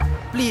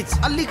प्लिज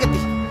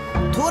अलिकति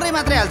थोरै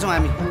मात्रै हाल्छौँ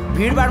हामी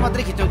भिडभाड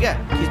मात्रै खिच्छौँ क्या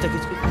खिच्छ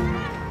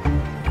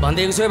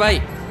भनिदिएको छु है भाइ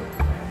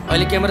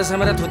अहिले क्यामेरा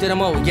स्यामेरा थुतेर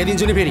म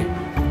हेरिदिन्छु नि फेरि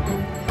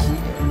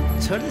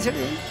छोडी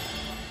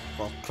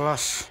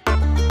क्लास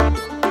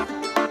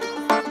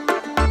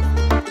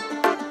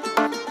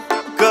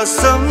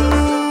कसम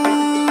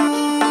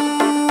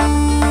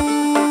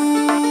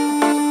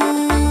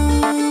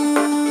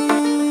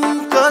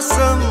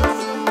कसम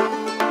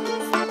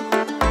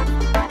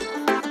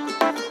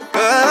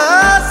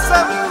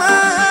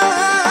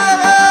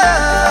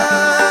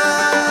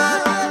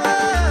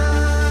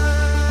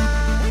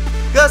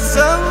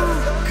कसम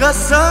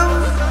कसम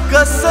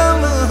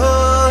कसम हो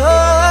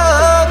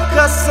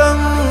कसम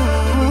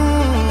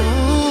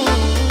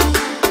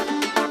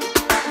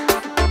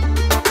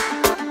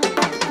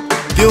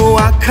त्यो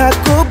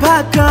आँखाको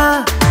भाका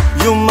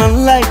यो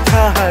मनलाई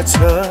थाहा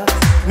छ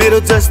मेरो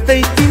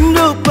जस्तै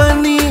तिम्रो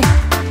पनि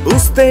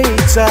उस्तै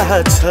चाह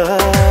छ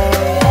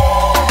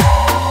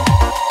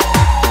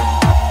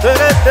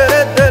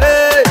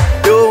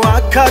त्यो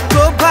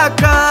आँखाको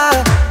भाका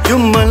यो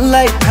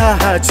मनलाई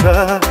थाहा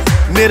छ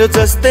मेरो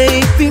जस्तै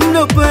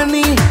तिम्रो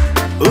पनि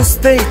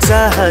उस्तै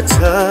चाह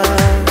छ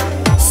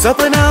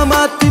सपनामा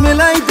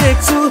तिमीलाई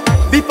देख्छु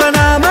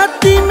विपनामा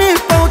तिमी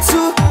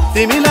पाउँछु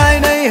तिमीलाई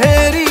नै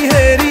हेरी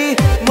हेरी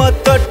म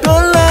त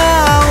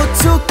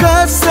टोलाउँछु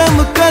कसम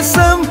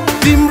कसम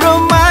तिम्रो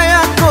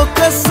मायाको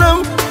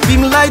कसम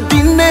तिमीलाई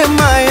दिने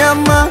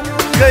मायामा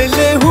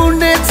कहिले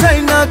हुने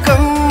छैन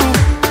कम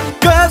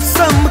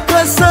कसम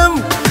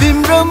कसम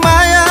तिम्रो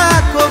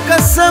मायाको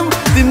कसम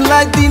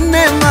तिमीलाई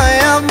दिने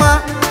मायामा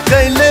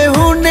कहिले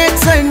हुने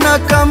छैन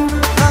कम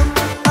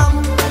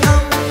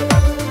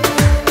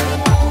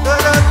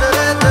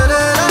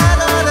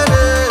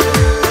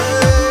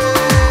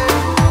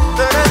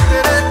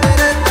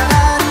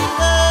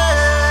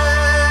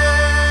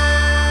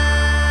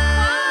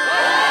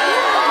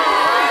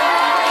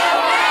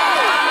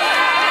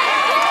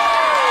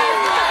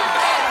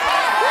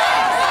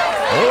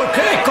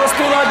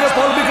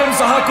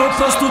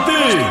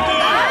प्रस्तुति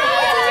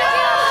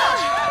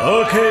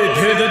ओके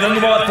धेरै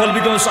धन्यवाद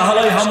पलविक्रम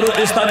शाहलाई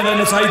हाम्रो स्थानीय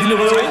नचाइदिनु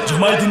भयो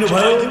झुमाइदिनु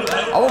भयो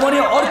अब भने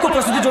अर्को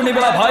प्रस्तुति जोड्ने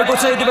बेला भएको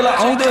छ यति बेला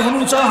आउँदै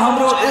हुनुहुन्छ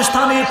हाम्रो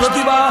स्थानीय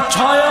प्रतिभा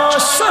छाया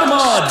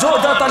शर्मा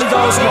जोरदार ताली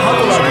जाओस्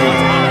उहाँको लागि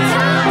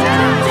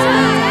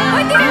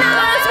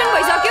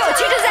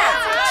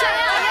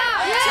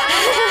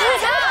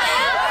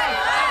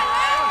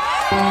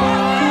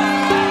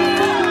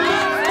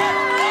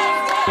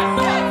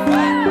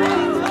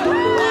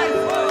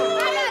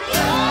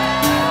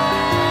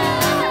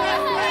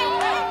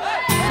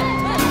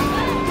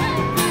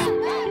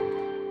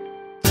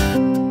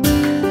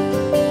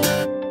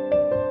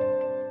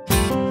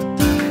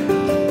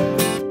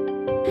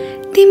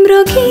तिम्रो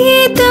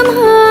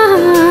गीतमा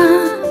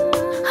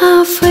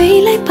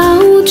आफैलाई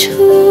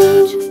पाउँछु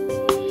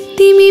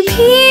तिमी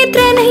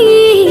भित्र नै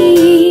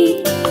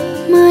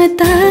म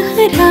त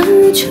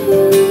हराउँछु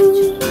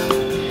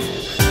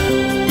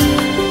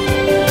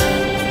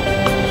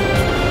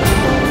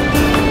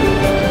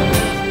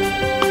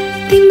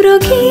तिम्रो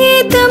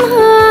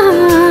गीतमा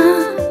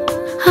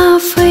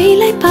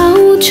आफैलाई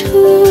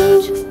पाउँछु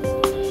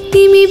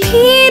तिमी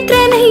भित्र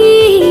नै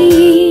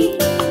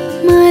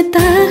म त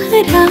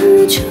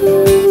हराउँछु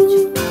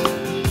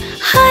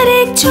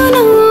हरेक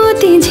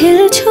चुनौती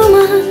झेल्छु म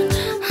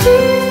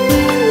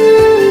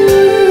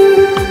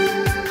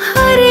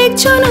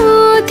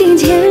चुनौती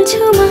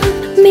झेल्छु म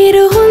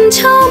मेरो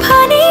हुन्छौ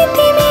भने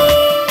तिमी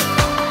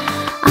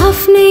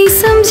आफ्नै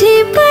सम्झे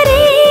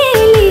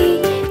परेले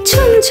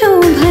छुन्छौ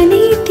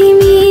भने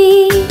तिमी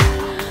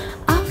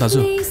दाजु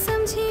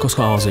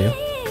कसको आवाज हो यो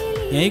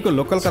यहीँको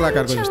लोकल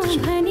कलाकारको जस्तो छ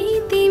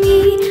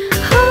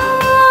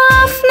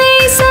आफ्नै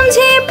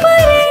सम्झे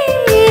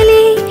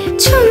परेले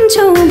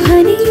छुन्छौ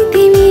भने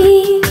तिमी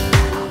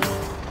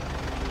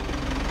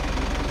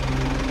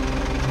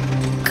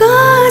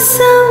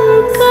कसम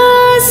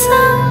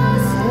कसम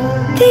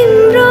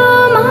तिम्रो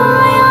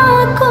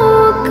मायाको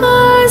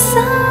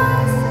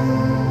कसम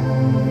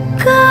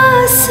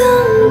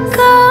कसम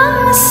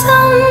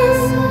कसम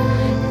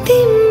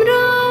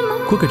तिम्रो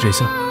को केटी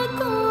रहेछ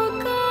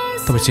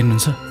तपाईँ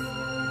चिन्नुहुन्छ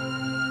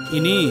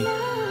यिनी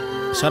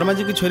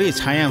शर्माजीकी छोरी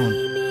छाया हुन्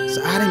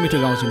साह्रै मिठो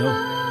गाउँछिन् हो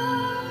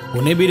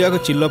हुने बिरुवाको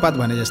चिल्लोपात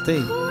भने जस्तै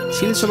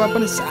शिल स्वभाव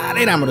पनि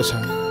साह्रै राम्रो छ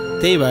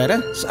त्यही भएर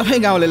सबै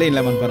गाउँलेले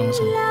यिनलाई मन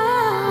पराउँछन्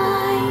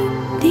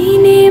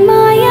दिने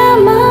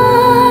मायामा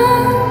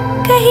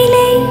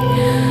कहिल्यै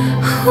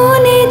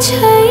हुने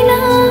छैन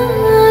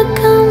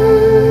कम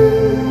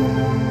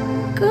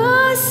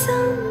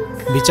कसम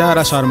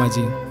बिचारा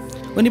शर्माजी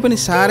उनी पनि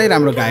साह्रै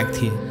राम्रो गायक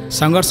थिए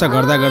सङ्घर्ष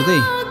गर्दा गर्दै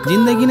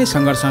जिन्दगी नै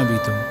सङ्घर्षमा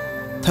बित्यो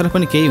तर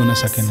पनि केही हुन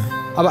सकेन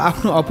अब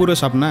आफ्नो अपुरो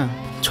सपना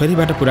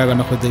छोरीबाट पुरा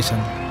गर्न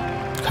खोज्दैछन्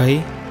खै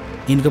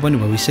यिनको पनि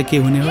भविष्य के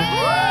हुने हो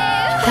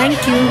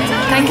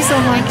थ्याङ्क यू सो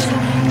मच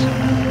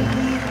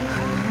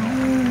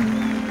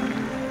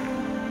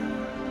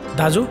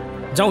दाजु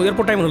जाउँ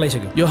एयरपोर्ट टाइम हुन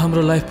लागिसक्यो यो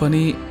हाम्रो लाइफ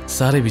पनि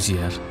साह्रै बिजी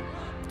यार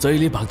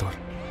जहिले भागदौड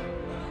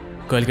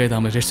कहिलेकाहीँ त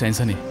हामीलाई रेस्ट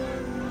चाहिन्छ नि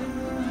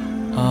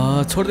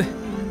छोड दे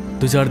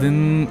 2-4 दिन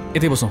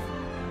यतै बसौँ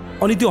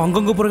अनि त्यो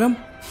हङकङको प्रोग्राम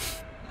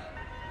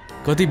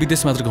कति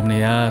विदेश मात्र घुम्ने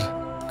यार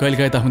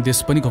कहिलेकाहीँ त आफ्नो देश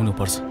पनि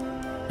घुम्नुपर्छ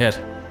यार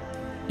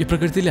यो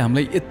प्रकृतिले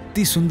हामीलाई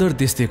यति सुन्दर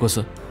देश दिएको छ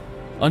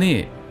अनि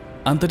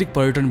आन्तरिक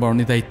पर्यटन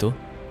बढाउने दायित्व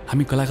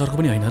हामी कलाकारको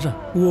पनि होइन र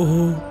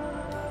ओहो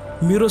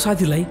मेरो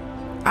साथीलाई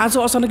आज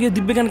अचानक यो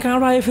दिव्यज्ञान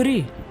कहाँबाट आयो फेरि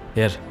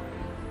यार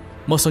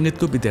म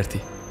सङ्गीतको विद्यार्थी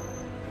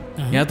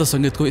यहाँ त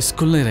सङ्गीतको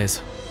स्कुल नै रहेछ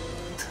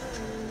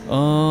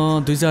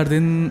 2-4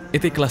 दिन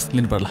यतै क्लास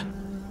लिनु पर्ला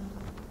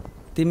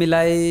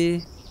तिमीलाई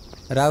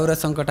राहु र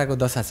सङ्कटाको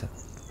दशा छ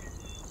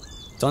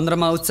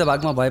चन्द्रमा उच्च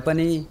भागमा भए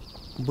पनि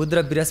बुध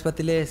र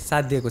बृहस्पतिले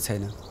साथ दिएको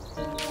छैन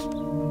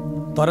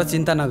तर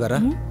चिन्ता नगर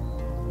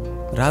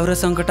राहु र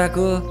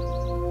सङ्कटाको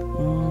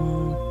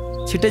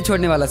छिट्टै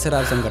छोड्नेवाला छ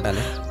राहु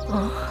सङ्कटाले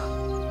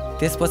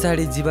त्यस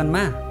पछाडि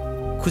जीवनमा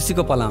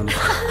खुसीको पल आउने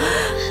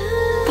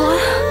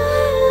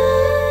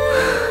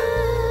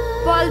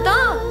पल त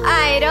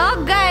आएर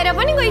गाएर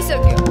पनि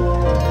गइसक्यो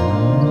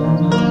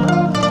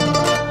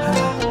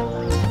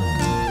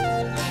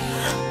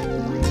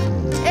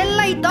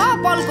यसलाई त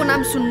पलको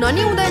नाम सुन्न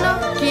नि हुँदैन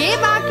के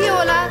बाँकी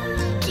होला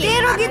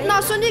तेरो गीत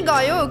नसुनि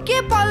गयो के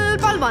पल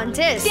पल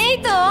भन्छेस् त्यही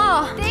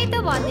त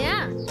भन्या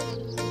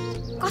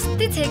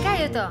कस्तै छेका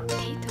यो त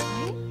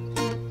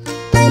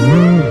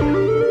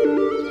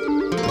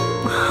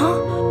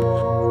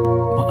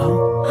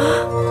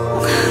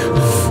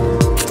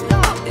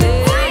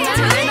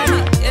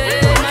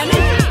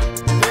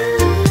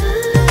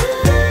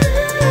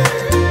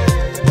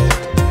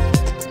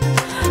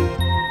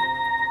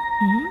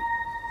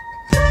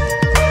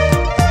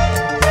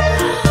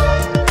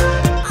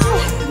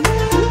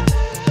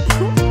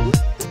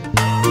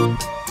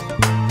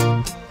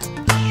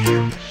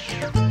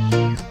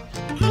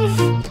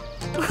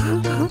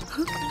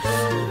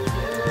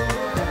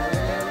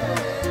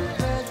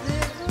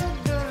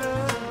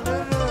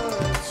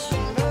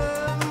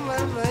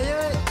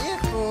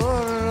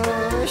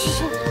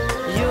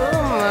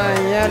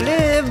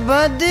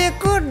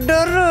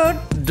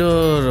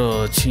डरो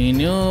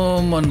छिन्यो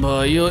मन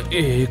भयो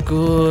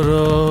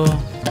एकरो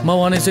म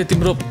भने चाहिँ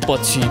तिम्रो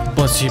पछि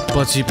पछि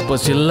पछि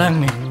पछि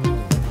लाग्ने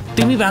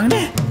तिमी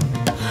भाग्ने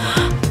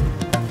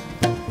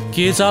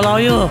के चाला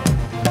यो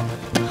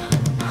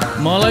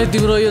मलाई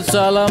तिम्रो यो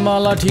चाला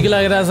माला ठिक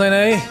लागिरहेको छैन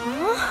है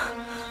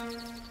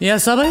यहाँ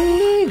सबै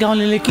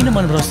गाउँलेले किन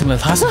मन पराउँछ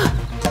तिमीलाई थाहा छ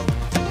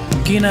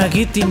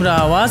किनकि तिम्रो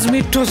आवाज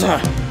मिठो छ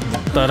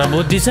तर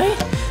बुद्धि चाहिँ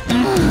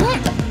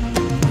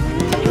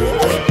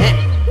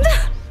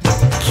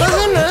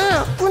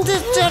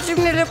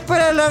तिमीले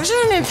पुरा लाग्छ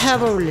नि थाहा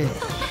बाउले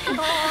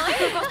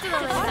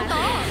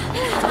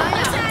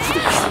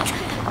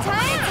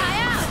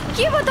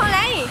के भयो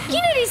तँलाई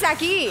किन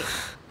रिसाकी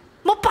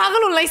म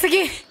पागल हुन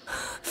लागिसकेँ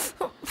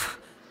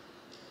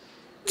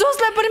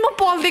जसलाई पनि म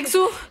पल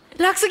देख्छु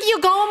लाग्छ कि यो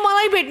गाउँमा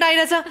मलाई भेट्न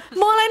आइरहेछ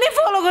मलाई नै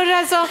फलो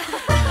गरिरहेछ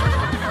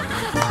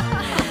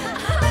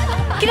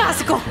किन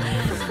हाँसेको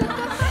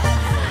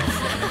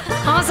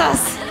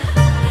हाँस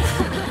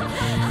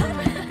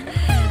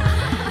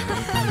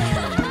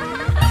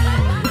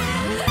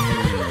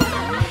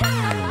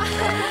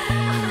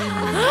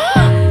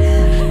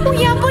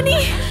यहाँ पनि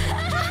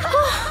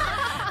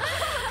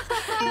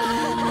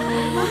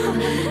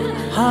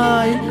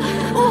हाई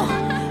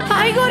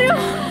हाई गर्यो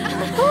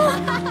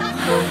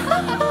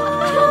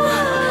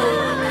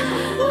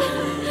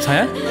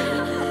छाया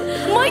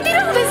मैतिर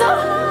हुँदैछ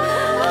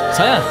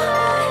छाया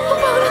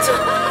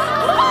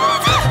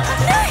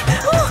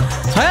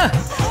छाया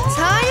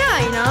छाया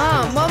होइन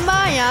म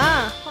माया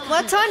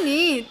म छ नि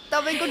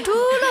तपाईँको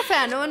ठुलो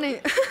फ्यान हो नि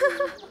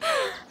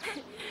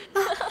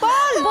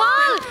बल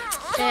बल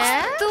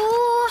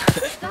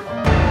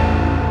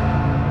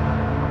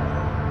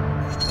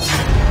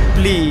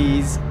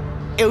प्लिज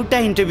एउटा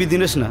इन्टरभ्यू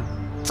दिनुहोस् न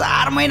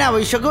 4 महिना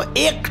भइसक्यो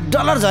 $1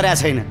 झरेको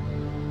छैन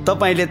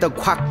तपाईँले त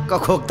ख्वाक्क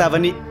खोक्ता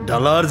पनि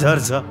डलर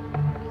झर्छ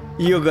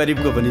यो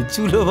गरिबको पनि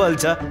चुलो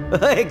बल्छ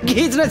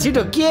खिच्न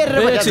छिटो के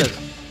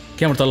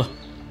क्यामरा तल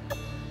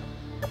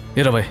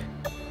हेर भाइ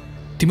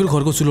तिम्रो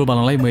घरको चुलो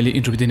बाल्नलाई मैले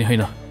इन्टरभ्यू दिने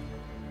होइन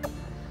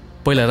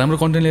पहिला राम्रो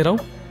कन्टेन्ट लिएर आऊ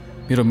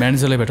मेरो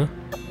म्यानेजरलाई भेट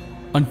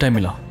अनि टाइम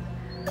मिलाऊ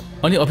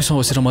अनि अफिसमा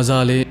बसेर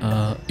मजाले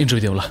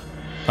इन्टरभ्यू दिउँला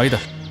है त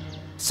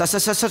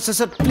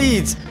सर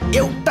प्लिज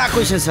एउटा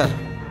क्वेसन सर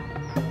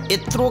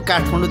यत्रो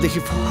काठमाडौँदेखि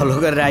फलो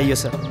गरेर आइयो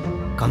सर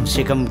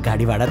कमसेकम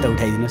गाडी भाडा त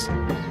उठाइदिनुहोस्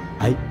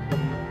है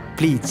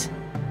प्लिज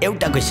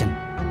एउटा क्वेसन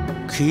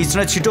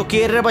खिच्न छिटो के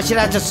हेरेर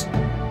बसिरहेछस्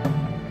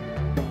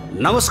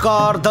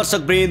नमस्कार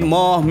दर्शकवृन्द म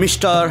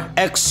मिस्टर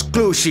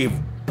एक्सक्लुसिभ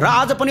र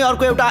आज पनि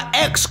अर्को एउटा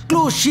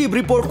एक्सक्लुसिभ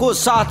रिपोर्टको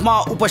साथमा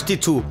उपस्थित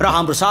छु र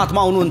हाम्रो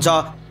साथमा हुनुहुन्छ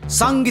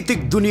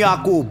साङ्गीतिक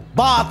दुनियाँको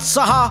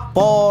बादशाह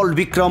पल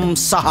विक्रम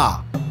शाह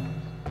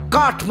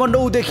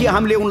काठमाडौँदेखि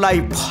हामीले उनलाई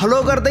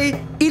फलो गर्दै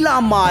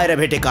इलाममा आएर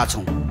भेटेका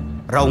छौँ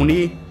र उनी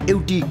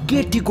एउटी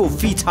केटीको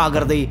पिछा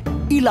गर्दै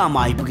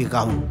इलाममा आइपुगेका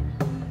हुन्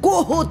को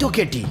हो त्यो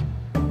केटी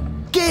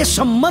के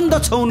सम्बन्ध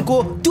छ उनको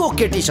त्यो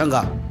केटीसँग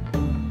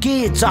के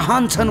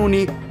चाहन्छन्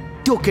उनी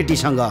त्यो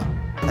केटीसँग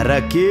र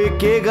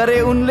के गरे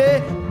उनले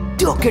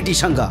त्यो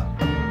केटीसँग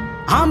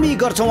हामी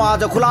गर्छौँ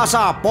आज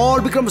खुलासा पल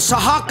विक्रम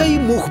शाहकै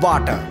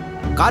मुखबाट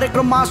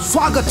कार्यक्रममा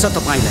स्वागत छ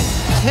तपाईलाई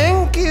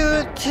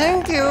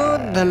थैंक यू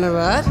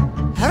धन्यवाद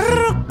हर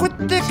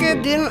कुत्ते के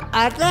दिन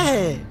आता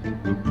है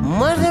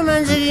मर्द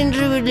मान्छे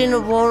इन्टरभ्यू दिनु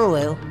पाउनु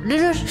भयो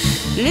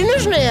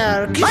लिनुहोस् न यार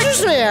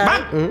खिच्नुहोस् न यार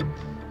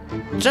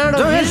चाँडो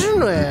खिच्नु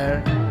न यार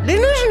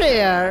लिनुहोस् न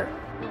यार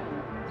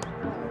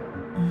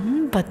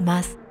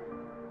बदमास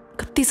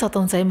कति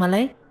सताउँछ है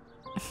मलाई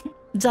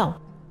जाऊ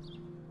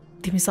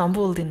तिमीसँग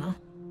बोल्दिन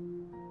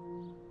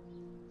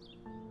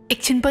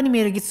एकछिन पनि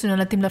मेरो गीत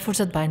सुन्नलाई तिमीलाई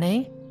फुर्सद भएन है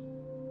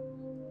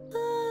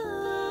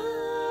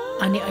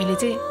अनि अहिले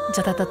चाहिँ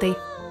जताततै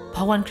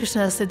भगवान् कृष्ण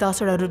जस्तै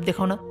 10 वटा रूप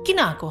देखाउन किन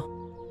आएको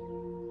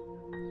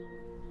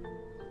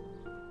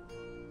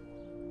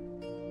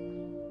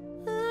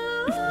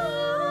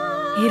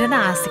हेर न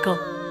हाँसेको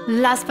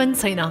लाज पनि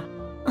छैन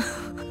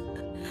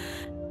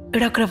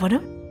एउटा कुरा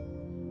भनौँ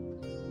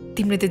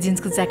तिमीले त्यो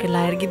जिन्सको ज्याकेट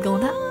लगाएर गीत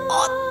गाउँदा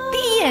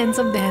अति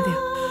ह्यान्डसम देखाइदियो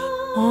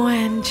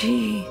ओएमजी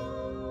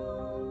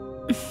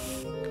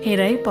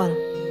हेर है पल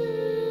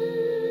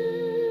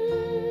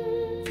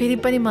फेरि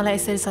पनि मलाई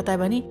यसरी सतायो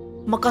भने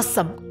म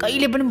कसम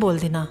कहिले पनि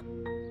बोल्दिनँ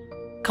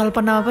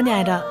कल्पनामा पनि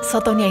आएर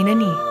सताउने होइन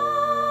नि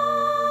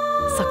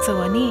सक्छौ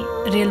भने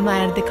रेलमा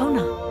आएर देखाउ न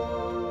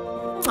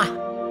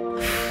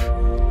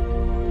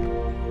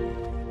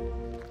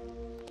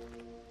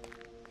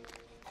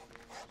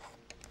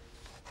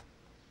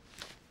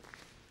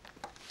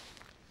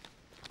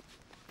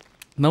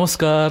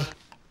नमस्कार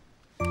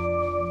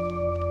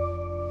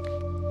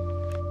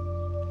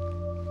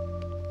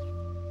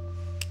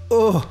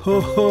ओहो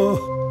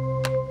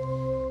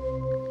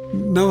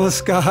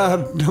नमस्कार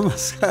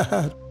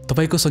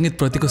तपाईको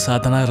सङ्गीतप्रतिको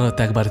साधना र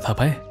त्यागबारे थाहा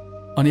पाएँ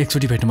अनि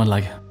एकचोटि भेट्न मन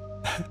लाग्यो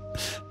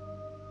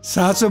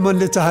साँचो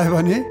मनले चाह्यो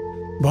भने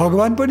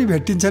भगवान पनि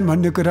भेटिन्छन्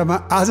भन्ने कुरामा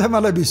आज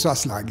मलाई विश्वास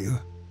लाग्यो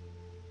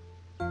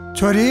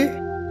छोरी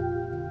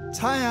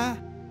छाया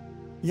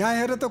यहाँ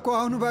हेर त को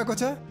आउनु भएको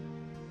छ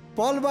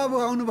पल बाबु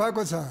आउनु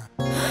भएको छ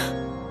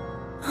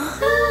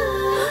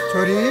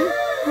छोरी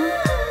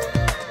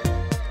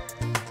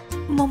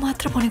म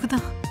मात्र भनेको त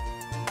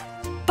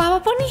बाबा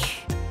पनि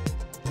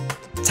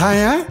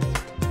छाया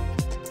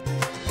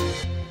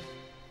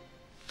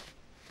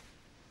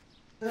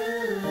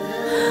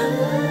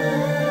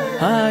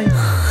हाय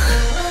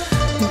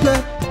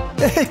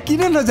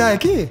किन नजाए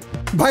कि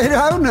बाहिर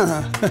आऊ न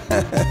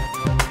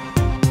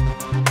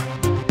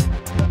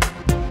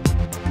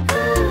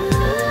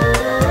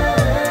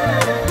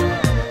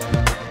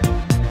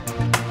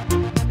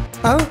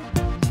आऊ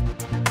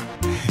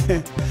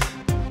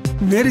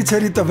मेरी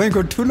छोरी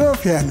तपाईँको ठुलो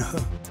फ्यान हो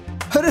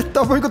अरे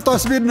तपाईँको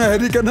तस्बिर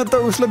नहेरिकन त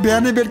उसलाई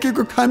बिहानै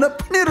बेलुकीको खाना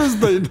पनि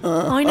रुच्दैन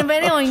होइन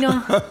बेरै होइन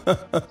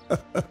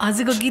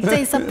हजुरको गीत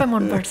चाहिँ सबै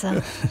मनपर्छ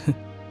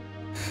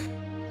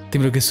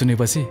तिम्रो गीत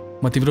सुनेपछि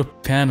म तिम्रो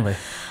फ्यान भएँ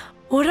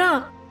हो र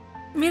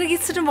मेरो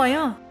गीत सुन्नु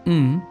भयो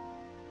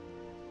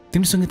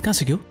तिम्रो सङ्गीत कहाँ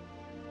सिक्यौ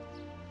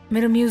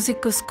मेरो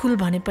म्युजिकको स्कुल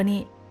भने पनि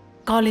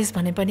कलेज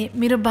भने पनि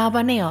मेरो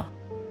बाबा नै हो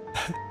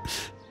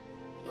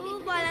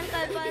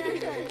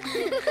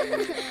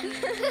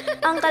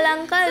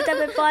अंकल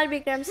तपाईँ पल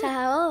विक्रम शाह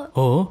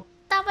हो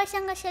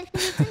तपाईसँग सेल्फी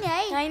लिन्छु नि है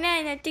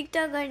हैन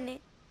टिकटक गर्ने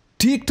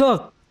टिकटक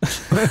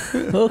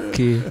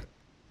ओके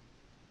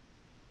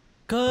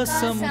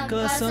कसम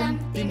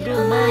तिम्रो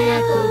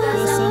मायाको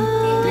कसम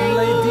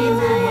तिमीलाई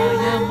दिनु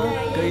मायामा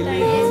कहिले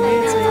हुने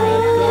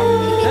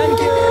छैन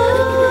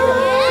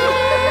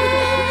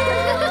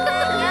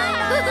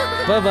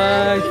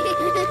भाइ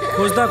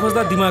खोज्दा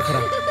खोज्दा दिमाग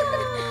खराब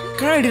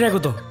कहाँ हिँडिरहेको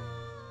त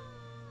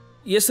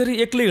यसरी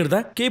एक्लै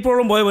हिँड्दा केही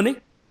प्रब्लम भयो भने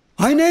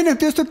होइन होइन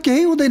त्यस्तो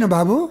केही हुँदैन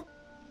बाबु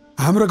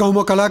हाम्रो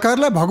गाउँमा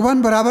कलाकारलाई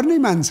भगवान बराबर नै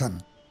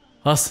मान्छन्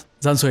हस्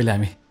जान्छु अहिले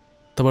हामी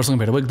तपाईँहरूसँग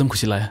भेट भयो एकदम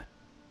खुसी लाग्यो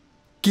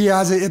कि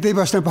आज यतै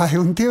बस्न पाए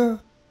हुन्थ्यो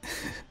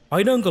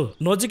होइन अङ्कल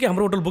नजिकै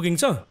हाम्रो होटल बुकिङ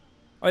छ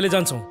अहिले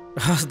जान्छौँ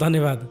हस्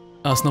धन्यवाद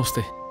हस्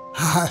नमस्ते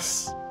हस्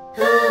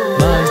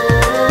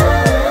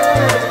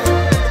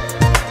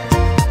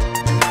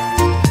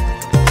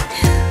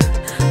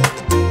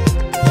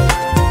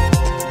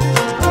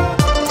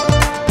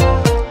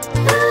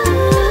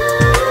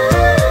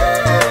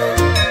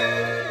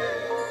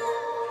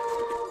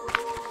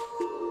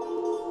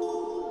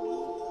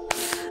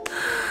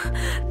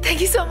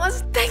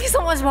थ्याङ्क यू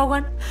सो मच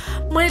भगवान्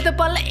मैले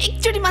तपाईँलाई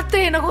एकचोटि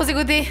मात्रै हेर्न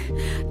खोजेको थिएँ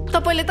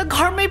तपाईँले त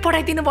घरमै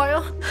पठाइदिनु भयो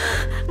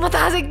म त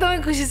आज एकदमै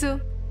खुसी छु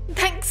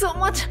थ्याङ्क सो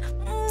मच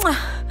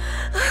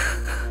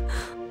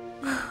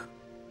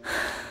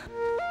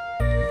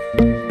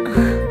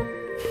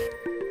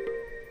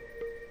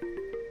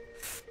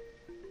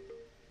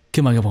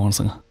के माग्यो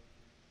भगवान्सँग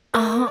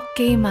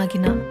केही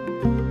मागिन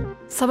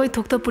सबै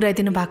थोक त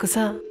पुऱ्याइदिनु भएको छ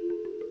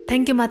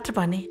थ्याङ्क यू मात्र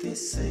भने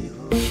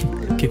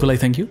के को लागि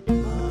थ्याङ्क यू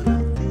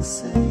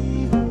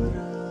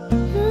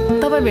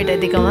तपाईँ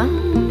भेटाइदिएकोमा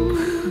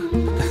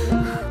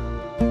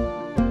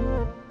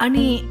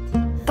अनि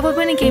तपाईँ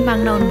पनि केही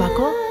माग्न आउनु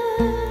भएको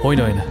होइन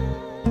होइन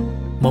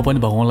म पनि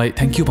भगवान्लाई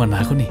थ्याङ्क यू भन्न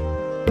आएको नि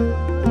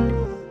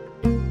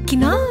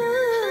किन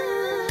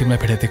तिमीलाई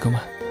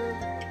भेटाइदिएकोमा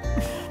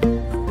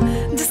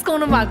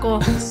जिस्काउनु भएको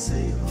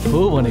हो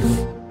भनेको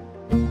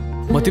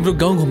म तिम्रो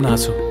गाउँ घुम्न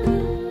आएको छु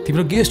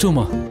तिम्रो गेस्ट हो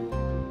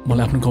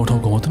मलाई आफ्नो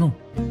गाउँठाउँ घुमाउँदैनौ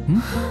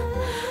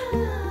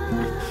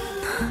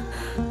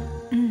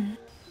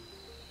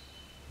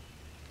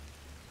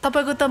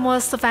तपाईँको त म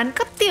जस्तो फ्यान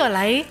कति होला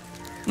है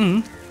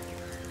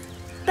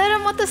तर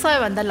म त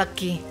सबैभन्दा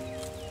लक्की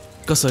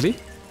कसरी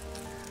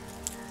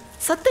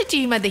सधैँ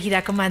टिभीमा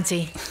देखिरहेको मान्छे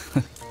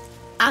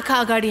आँखा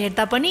अगाडि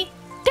हेर्दा पनि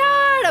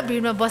टाढा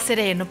भिडमा बसेर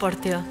हेर्नु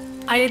पर्थ्यो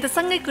अहिले त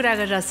सँगै कुरा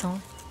गरिरहेछौँ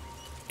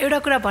एउटा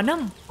कुरा भनौँ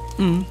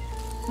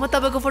म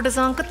तपाईँको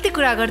फोटोसँग कति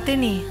कुरा गर्थेँ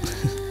नि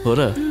हो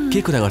र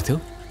के कुरा गर्थ्यौ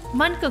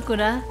मनको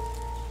कुरा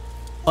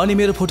अनि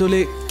मेरो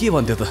फोटोले के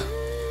भन्थ्यो त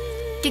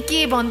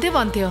के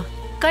भन्थ्यो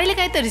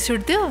कहिलेकाहीँ त रिस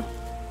उठ्थ्यो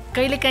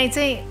कहिलेकाहीँ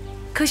चाहिँ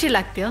खुसी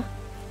लाग्थ्यो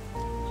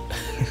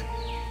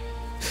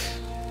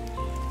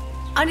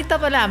अनि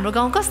तपाईँलाई हाम्रो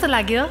गाउँ कस्तो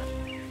लाग्यो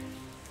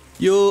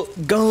यो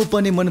गाउँ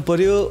पनि मन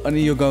पर्यो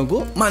अनि यो गाउँको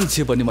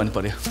मान्छे पनि मन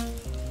पर्यो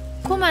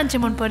को मान्छे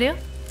मन पर्यो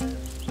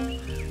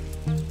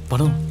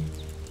भनौँ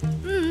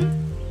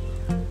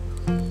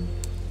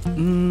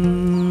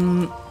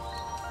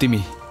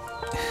तिमी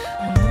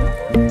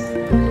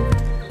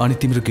अनि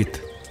तिम्रो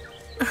गीत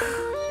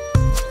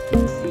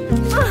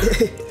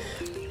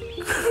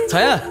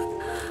छाया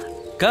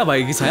कहाँ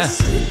भयो कि छाया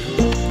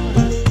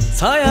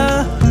छाया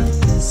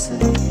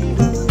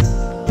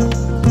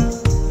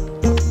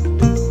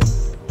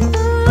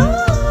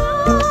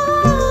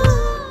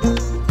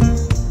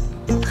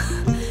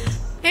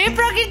हे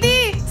प्रकृति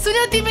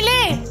सुन्यौ तिमीले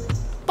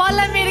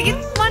पल्ला मेरो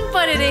गीत मन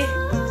पर्यो रे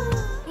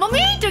म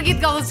मिठो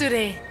गीत गाउँछु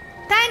रे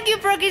थ्याङ्क यू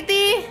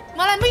प्रकृति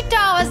मलाई मिठो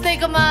आवाज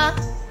दिएकोमा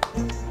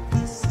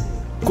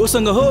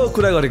कोसँग हो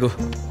कुरा गरेको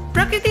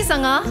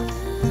प्रकृतिसँग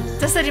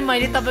जसरी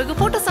मैले तपाईँको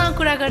फोटोसँग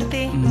कुरा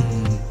गर्थेँ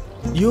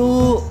यो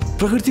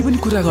प्रकृति पनि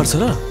कुरा गर्छ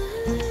र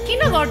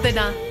किन गर्दैन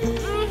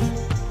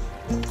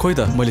खोइ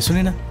त मैले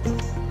सुनेन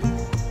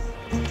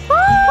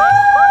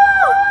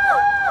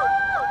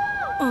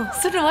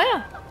सुन्नुभयो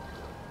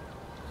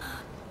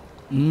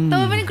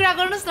तपाईँ पनि कुरा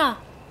गर्नुहोस् न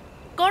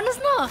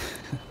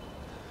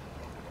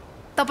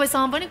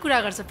तपाईँसँग पनि कुरा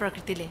गर्छ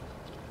प्रकृतिले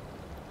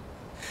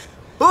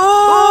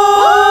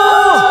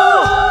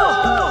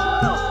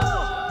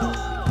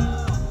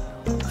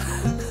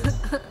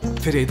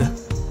फेरि है त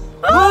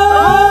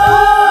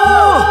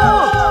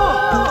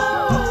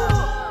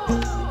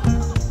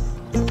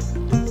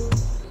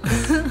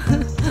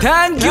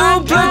थ्याङ्क यू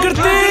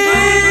प्रकृति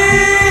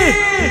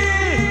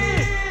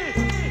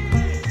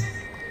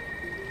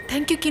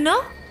थ्याङ्क यू किन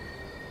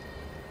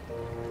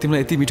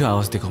तिमीलाई यति मिठो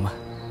आवाज दिएकोमा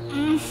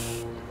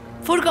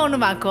फुर्काउनु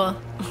भएको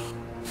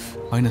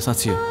होइन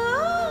साँच्ची हो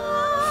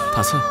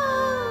थाहा छ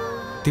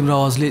तिम्रो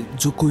आवाजले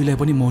जो कोहीलाई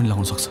पनि मोहन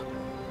लगाउन सक्छ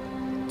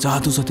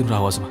जादु छ तिम्रो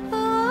आवाजमा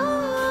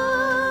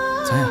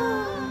छाया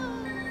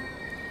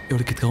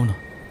एउटा गीत गाउन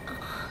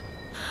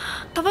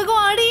तपाईँको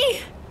अडी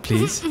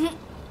प्लिज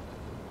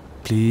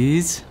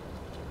प्लिज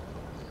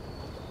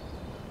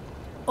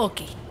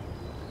ओके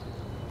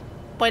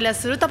पहिला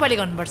सुरु तपाईँले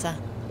गर्नुपर्छ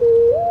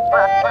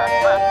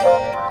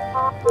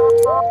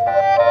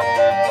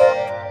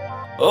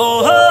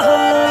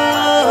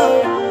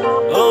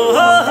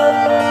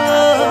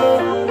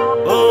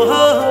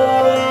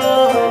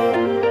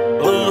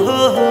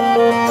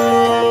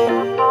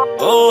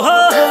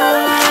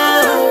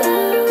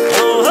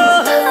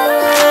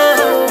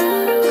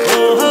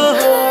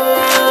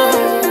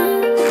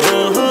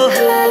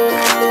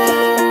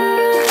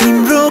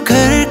तिम्रो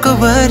घरको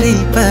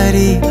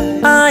वरिपरि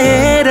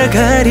आए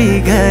घरी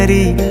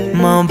घरी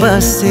म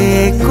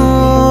बसेको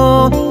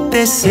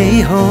त्यसै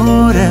हो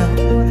र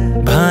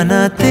भन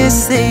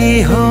त्यसै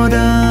हो र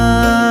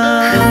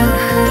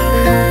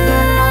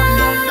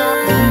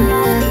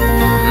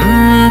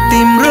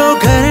तिम्रो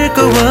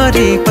घरको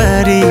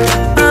वरिपरि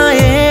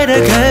आएर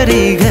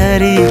घरी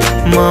घरी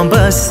म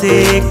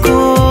बसेको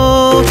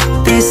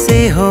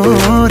त्यसै हो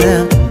र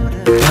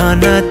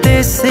भन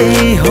त्यसै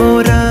हो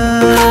र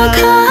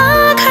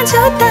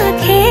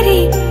जोत्दाखेरि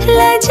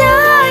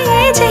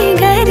लजाए जै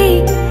गरी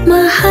म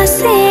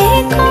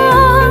हाँसेको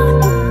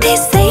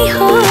त्यसै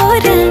हो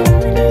र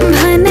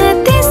भन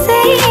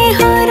त्यसै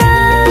हो र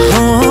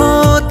हो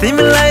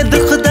तिमीलाई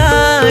दुख्दा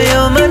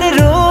यो मन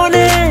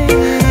रोने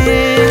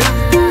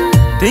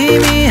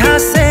तिमी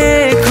हाँसे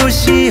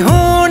खुसी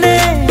हुने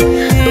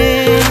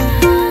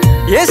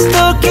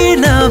यस्तो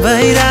किन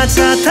भइरहेछ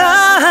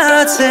थाहा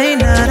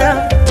छैन र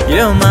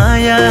यो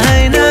माया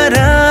हैन र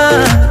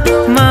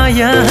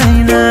माया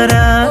हैन र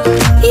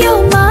यो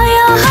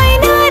माया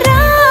हैन र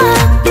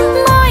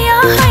माया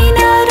हैन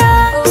र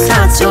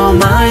साँचो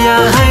माया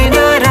हैन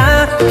र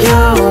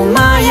यो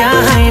माया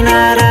हैन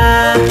र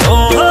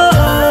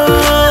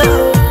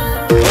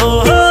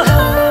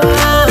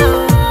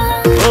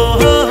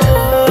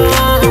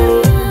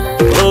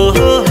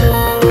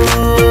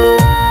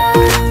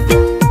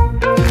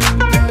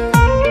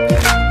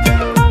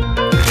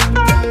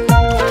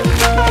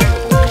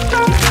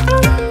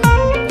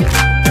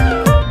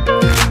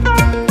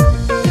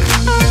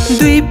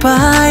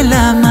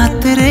पाइला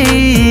मात्रै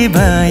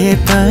भए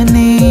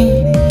पनि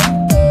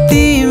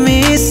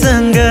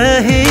तिमीसँग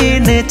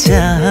हिँड्ने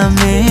चाह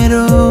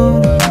मेरो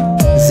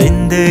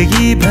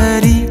जिन्दगी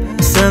भरि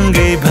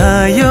सँगै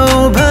भयो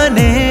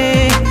भने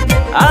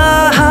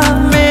आहा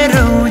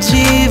मेरो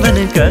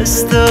जीवन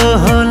कस्तो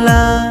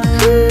होला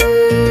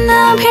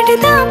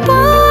भेट्दा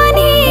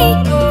पनि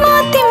म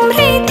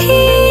तिम्रै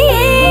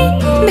थिएँ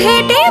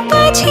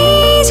भेटेपछि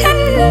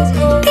झन्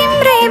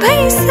तिम्रै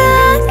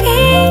भइसके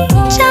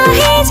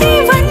चाहे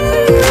जीवन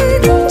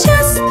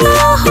जस्तो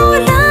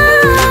होला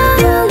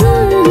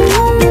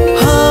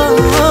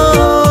हो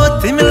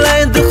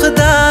तिमीलाई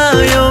दुख्दा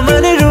यो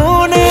मन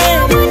रोने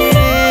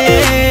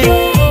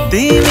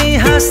तिमी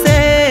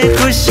हाँस्दै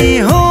खुसी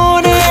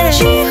हुने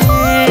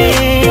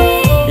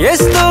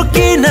यस्तो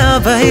किन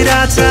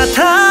भइरहेछ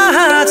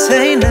थाहा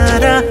छैन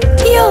र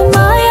यो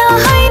माया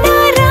हैन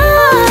र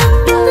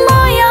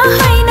माया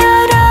हैन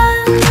र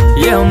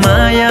यो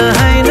माया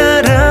हैन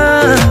र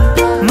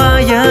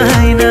माया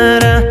हैन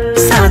र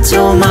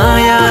साँचो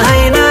माया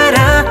हैन र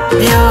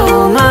यो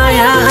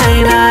माया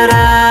हैन र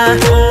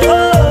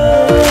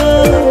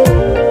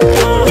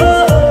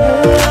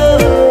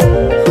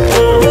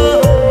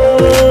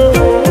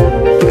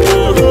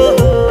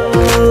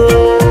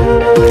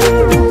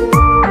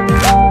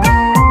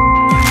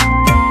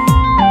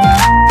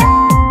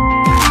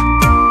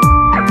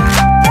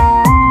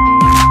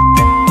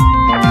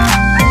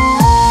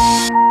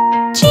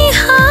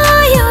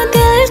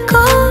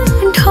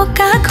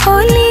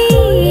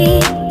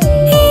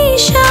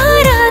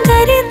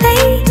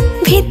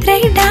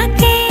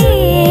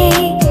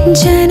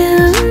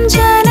जनम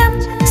जनम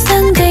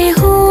सँगै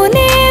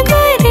हुने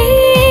गरे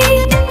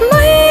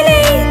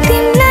मैले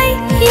तिमीलाई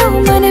यो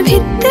मन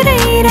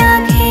भित्रै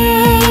राखे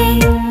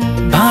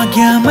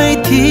भाग्यमै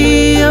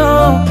थियो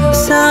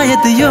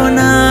सायद यो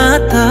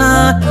नाता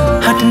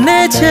हट्ने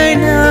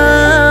छैन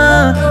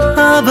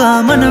अब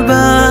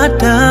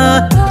मनबाट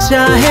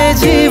चाहे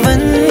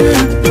जीवन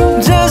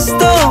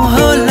जस्तो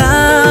होला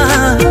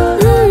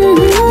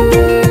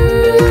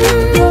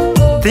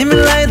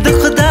तिमीलाई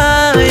दुख्दा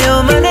यो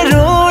मन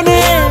रोने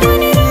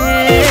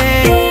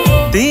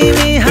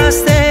तिमी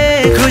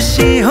हाँस्दै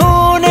खुसी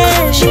हुने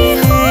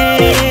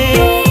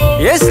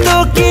यस्तो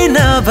किन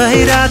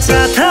भइरहेछ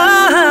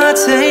थाहा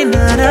छैन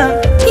र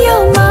यो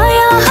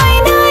माया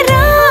हैन र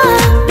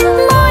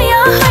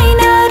माया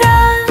हैन र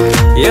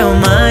यो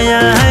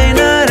माया हैन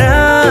र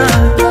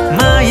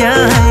माया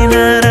हैन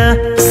र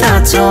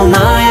साँचो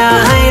माया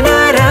हैन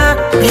र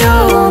यो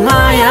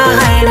माया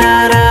हैन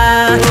र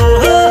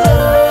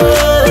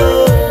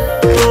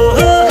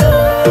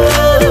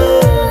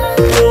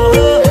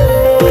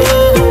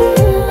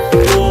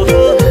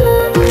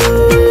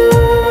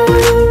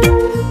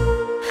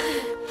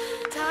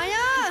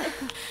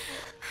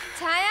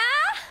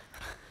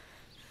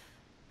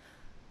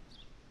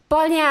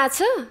पल यहाँ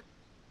छ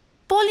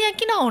पल यहाँ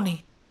किन आउने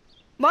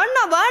भन् न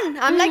भन्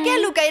हामीलाई के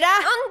लुकाइरा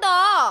अन्त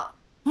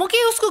म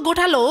के उसको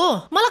गोठालो हो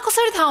मलाई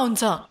कसरी थाहा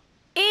हुन्छ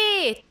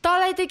ए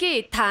तँलाई त के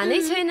थाहा नै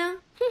छैन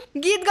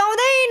गीत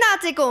गाउँदै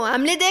नाचेको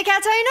हामीले देखा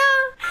छैन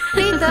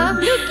त्यही त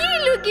लुकी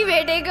लुकी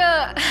भेटेको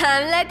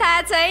हामीलाई थाहा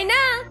छैन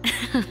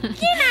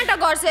के नाटक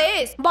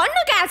गर्छेस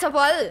भन्नु कहाँ छ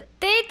पल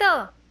त्यही त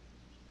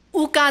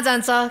ऊ कहाँ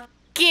जान्छ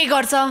के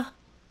गर्छ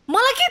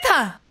मलाई के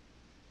थाहा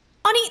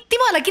अनि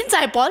तिमीहरूलाई किन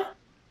चाहियो पल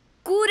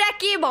कुरा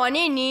के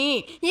भने नि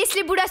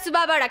यसले बुढा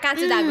सुब्बाबाट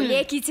काँचो धागो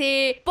ल्याएकी छे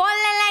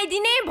पल्लाई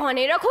लगाइदिने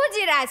भनेर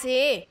खोजिरहेछे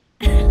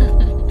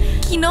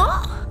किन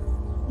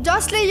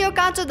जसले यो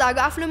काँचो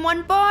धागो आफ्नो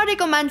मन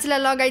परेको मान्छेलाई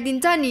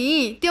लगाइदिन्छ नि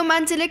त्यो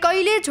मान्छेले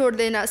कहिले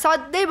छोड्दैन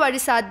सधैँभरि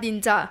साथ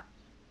दिन्छ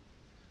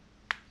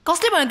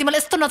कसले भन्यो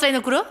तिमीलाई यस्तो नचाहिने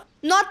कुरो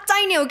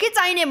नचाहिने हो कि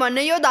चाहिने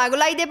भन्ने यो धागो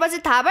लगाइदिएपछि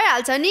थाहा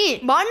भइहाल्छ नि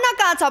भन्न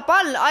कहाँ छ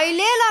पल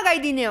अहिले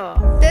लगाइदिने हो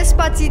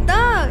त्यसपछि त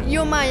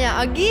यो माया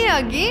अघि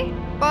अघि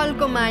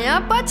पलको माया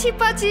पछि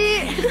पछि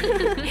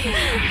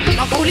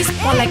पुलिस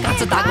पललाई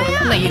काँचो धागो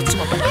ल हेर्छु म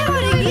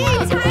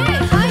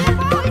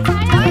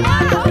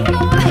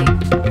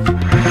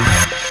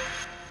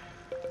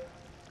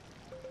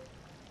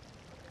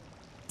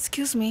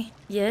एक्सक्युज मी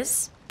यस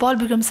पल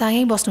विक्रम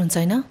सँगै बस्नुहुन्छ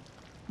हैन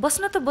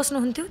बस्न त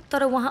बस्नुहुन्थ्यो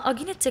तर उहाँ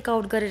अघि नै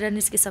चेकआउट गरेर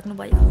निस्किसक्नु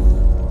भयो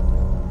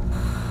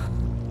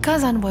कहाँ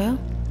जानुभयो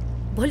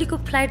भोलिको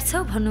फ्लाइट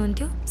छ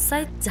भन्नुहुन्थ्यो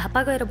सायद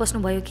झापा गएर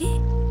बस्नुभयो कि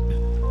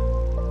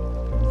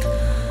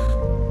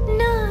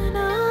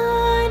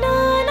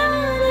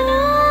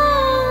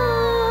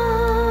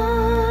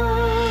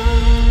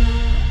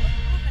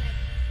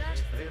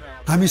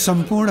हामी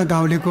सम्पूर्ण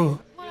गाउँलेको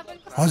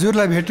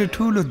हजुरलाई भेटे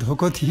ठुलो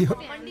धोको थियो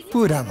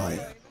पुरा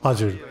भयो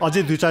हजुर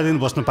अझै 2-4 दिन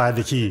बस्नु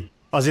पाएदेखि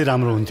अझै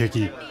राम्रो हुन्थ्यो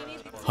कि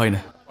होइन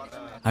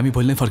हामी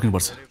भोलि नै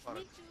फर्किनुपर्छ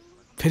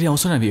फेरि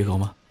आउँछ नि हामी यो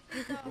गाउँमा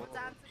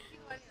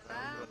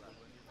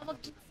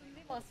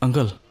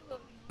अङ्कल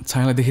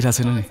छायालाई देखिरहेको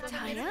छैन नि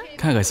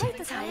कहाँ गएछ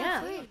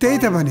त्यही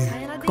त भने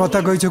कता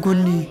गएछ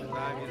कुन्नी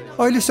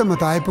अहिलेसम्म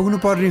त आइपुग्नु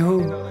पर्ने हो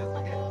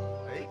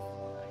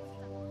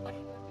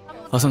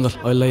हस् अङ्कल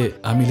अहिले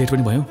हामी लेट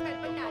पनि भयौँ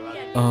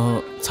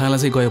छायालाई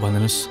चाहिँ गयो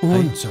भनिदिनुहोस्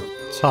हुन्छ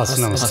हस्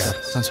नमस्कार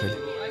जान्छु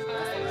अहिले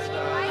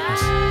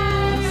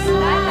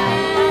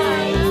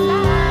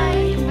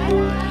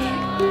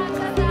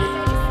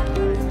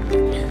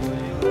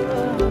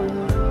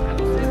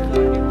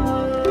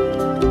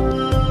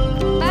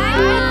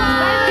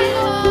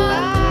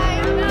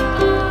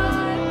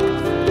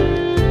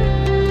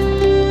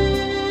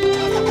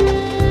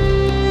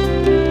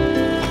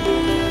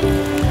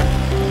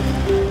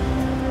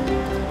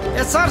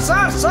सर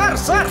सर सर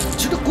सर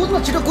छिटो कुद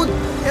न छिटो कुद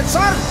ए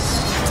सर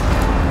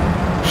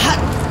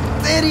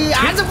तेरी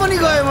आज पनि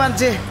गयो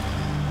मान्छे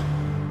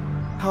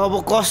अब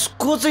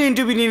कसको चाहिँ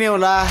इन्टरभ्यू लिने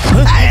होला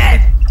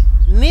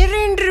मेरो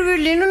इन्टरभ्यू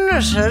लिनु न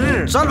सर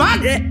चल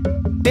भाग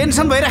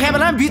टेन्सन भइराखेको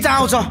बेला बिच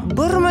आउँछ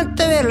बरु म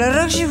तपाईँहरूलाई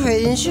रक्सी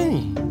खुवाइदिन्छु नि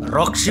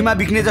रक्सीमा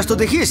बिक्ने जस्तो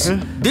देखिस्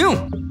दिउँ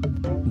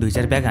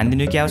 2-4 प्याक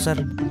हानिदिनु क्या हो सर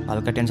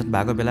हल्का टेन्सन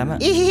भएको बेलामा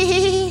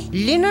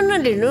लिनु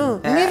न लिनु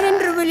मेरो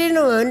इन्टरभ्यू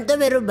लिनु हो भने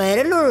तपाईँहरू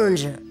भाइरल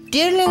हुनुहुन्छ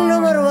टेलिङ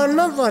नम्बर 1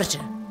 मा पर्छ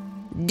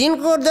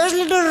दिनको 10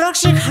 लिटर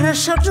रक्सी खान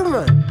सक्छु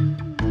म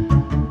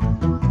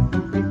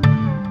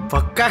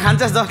पक्का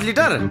खान्छस् 10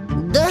 लिटर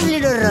 10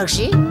 लिटर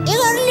रक्सी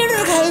 11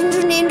 लिटर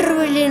खाइदिन्छु नि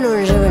इन्टरभ्यू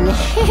लिनुहुन्छ भने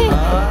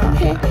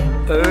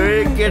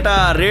ए केटा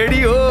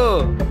रेडी हो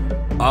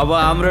अब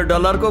हाम्रो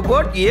डलरको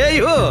बोट यही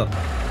हो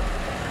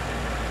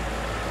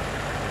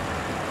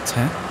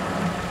छाया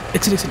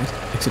एकछिन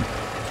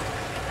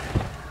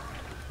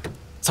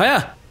छाया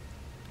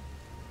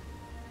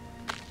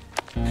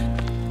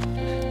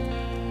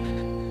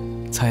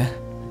छाया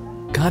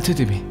कहाँ थियो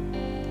तिमी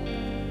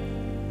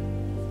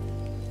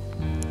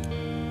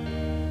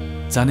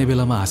जाने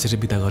बेलामा हाँसेर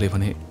बिदा गऱ्यो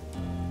भने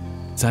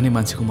जाने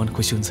मान्छेको मन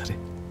खुसी हुन्छ अरे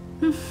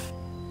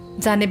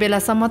जाने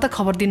बेलासम्म त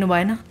खबर दिनु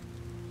भएन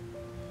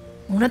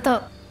हुन त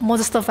म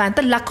जस्तो फ्यान त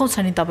लाखौँ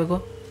छ नि तपाईँको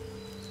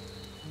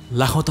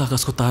लाखौँ त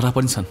आकाशको तारा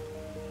पनि छन्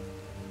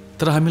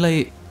तर हामीलाई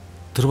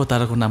ध्रुव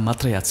ताराको नाम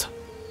मात्र याद छ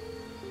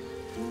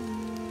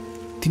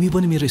तिमी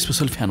पनि मेरो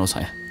स्पेसल फ्यान हो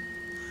छाया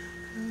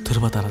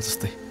ध्रुव तारा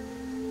जस्तै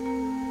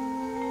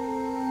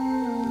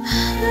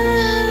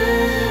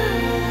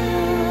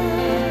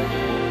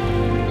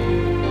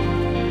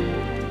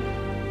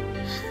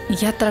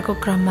यात्राको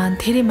क्रममा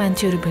धेरै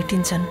मान्छेहरू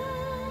भेटिन्छन्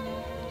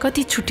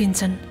कति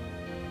छुटिन्छन्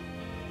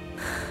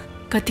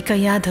कतिका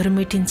यादहरू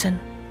मेटिन्छन्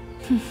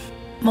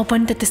म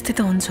पनि त त्यस्तै त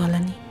हुन्छु होला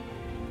नि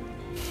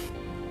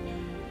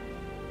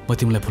म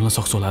तिमीलाई भुल्न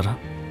सक्छु होला र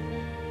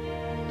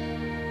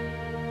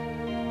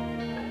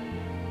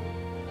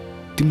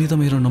तिमीले त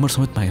मेरो नम्बर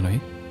समेत मागेन है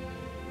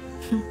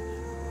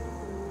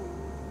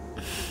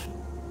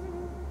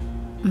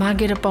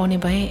मागेर पाउने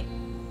भए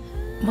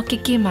म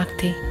के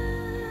माग्थे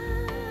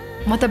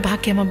म त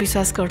भाग्यमा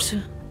विश्वास गर्छु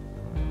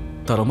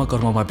तर म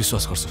कर्ममा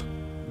विश्वास गर्छु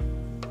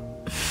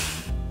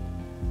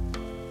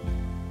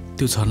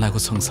त्यो झरनाको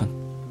सँगसँग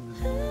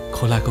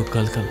खोलाको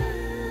कलकल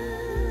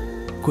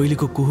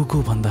कोइलीको कुहुकु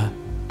भन्दा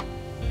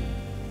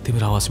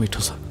तिम्रो आवाज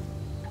मिठो छ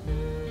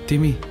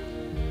तिमी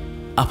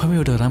आफैमा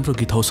एउटा राम्रो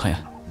गीत हौ छाया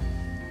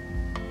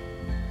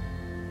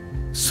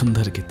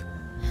सुन्दर गीत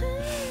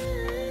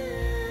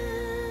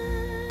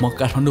म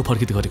काठमाडौँ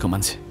फर्कित गरेको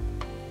मान्छे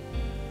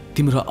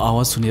तिम्रो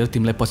आवाज सुनेर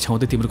तिमीलाई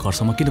पछ्याउँदै तिम्रो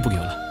घरसम्म किन पुग्यो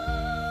होला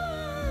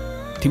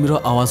तिम्रो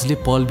आवाजले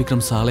पल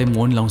विक्रम शाहलाई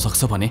मोन लाउन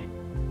सक्छ भने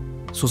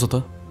सोच त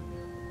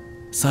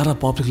सारा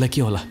पब्लिकलाई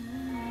के होला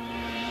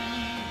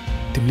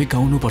तिमीले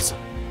गाउनुपर्छ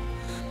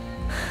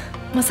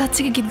म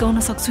साँच्चै गीत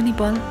गाउन सक्छु नि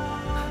पल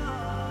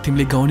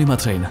तिमीले गाउने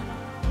मात्र होइन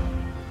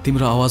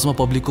तिम्रो आवाजमा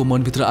पब्लिकको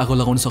मनभित्र आगो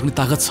लगाउन सक्ने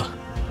तागत छ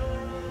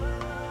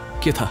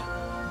के थाहा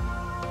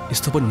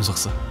यस्तो पनि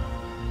हुनसक्छ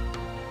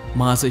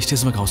म आज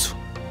स्टेजमा गाउँछु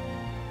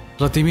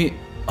र तिमी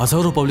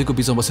हजारौँ पब्लिकको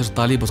बिचमा बसेर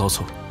ताली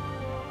बजाउँछौ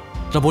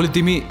र भोलि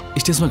तिमी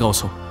स्टेजमा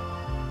गाउँछौ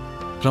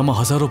र म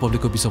हजारौँ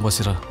पब्लिकको बिचमा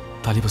बसेर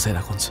ताली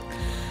बजाइरहेको हुन्छु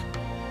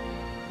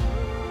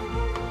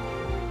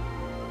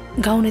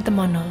गाउने त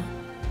मन हो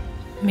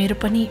मेरो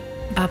पनि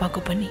बाबाको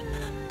पनि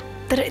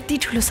तर यति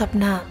ठुलो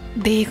सपना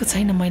देखेको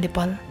छैन मैले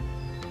पल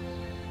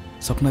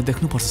सपना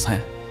देख्नुपर्छ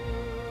छाया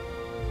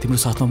तिम्रो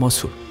साथमा म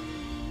छु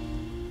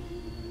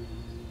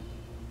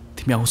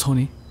तिमी आउँछौ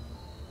नि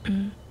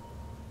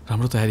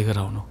राम्रो तयारी गरेर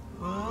आउनु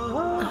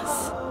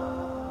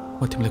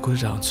म तिमीलाई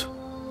कुरिरहेको हुन्छु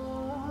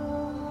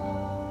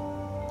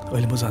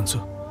अहिले म जान्छु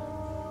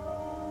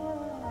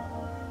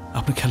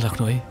आफ्नो ख्याल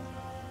राख्नु है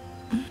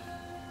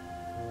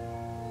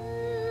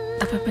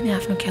तपाईँ पनि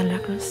आफ्नो ख्याल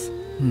राख्नुहोस्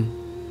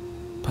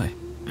बाई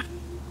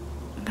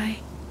बाई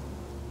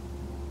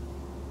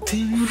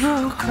तिम्रो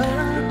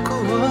घरको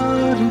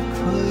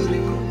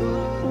वरिपरि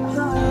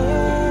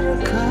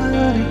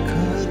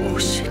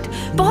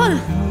पल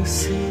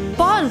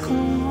पल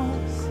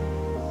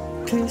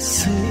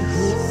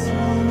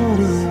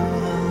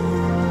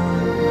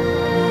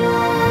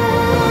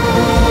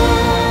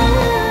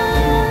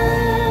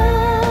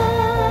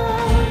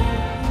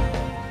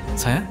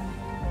छाया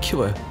के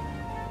भयो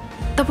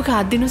तपाईँको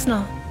हात दिनुहोस् न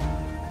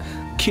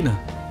किन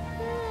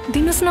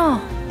दिनुहोस् न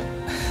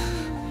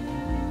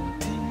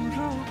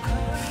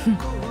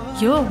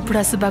यो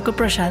बुढा सुब्बाको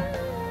प्रसाद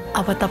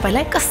अब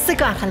तपाईँलाई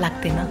कसैको आँखा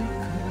लाग्दैन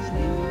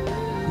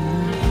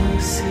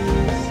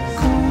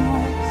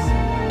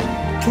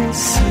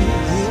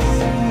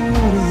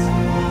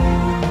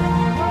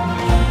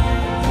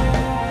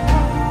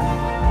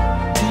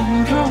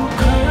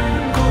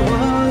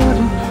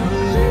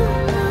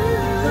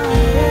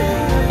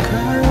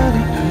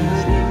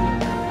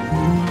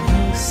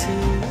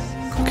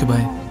ओके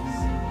बाई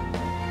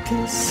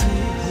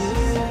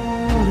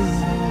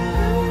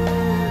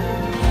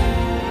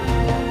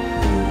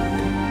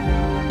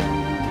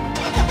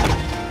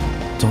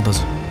जाउँ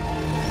दाजु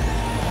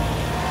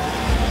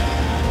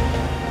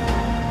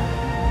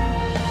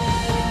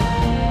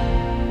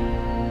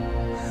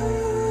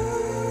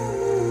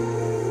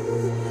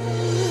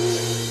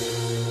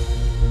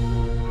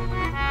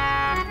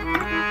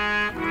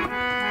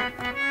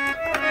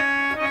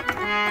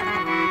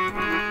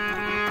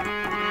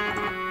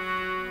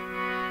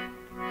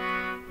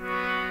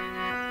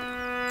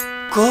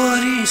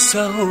कोरी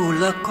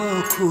साउलाको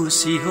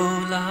खुसी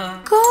होला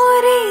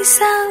कोरी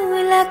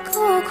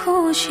साउलाको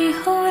खुसी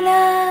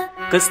होला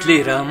कसले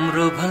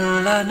राम्रो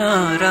भल्ला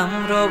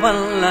नराम्रो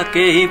भल्ला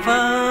केही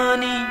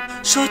पनि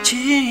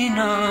सोचिन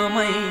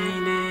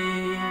मैले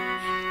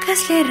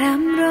कसले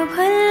राम्रो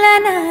भल्ला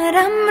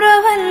नराम्रो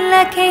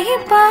भल्ला केही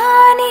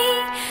पनि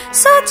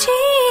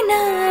सोचिन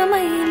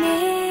मैले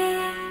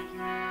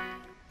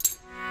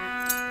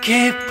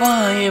के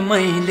पाए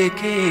मैले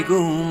के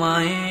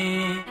गुमाए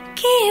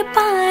के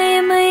पाए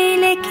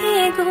मैले के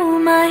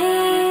गुमाए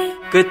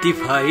कति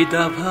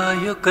फाइदा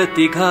भयो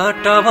कति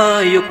घाटा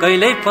भयो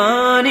कहिल्यै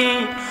पनि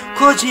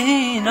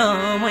खोजिन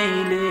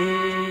मैले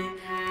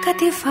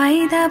कति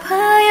फाइदा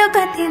भयो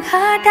कति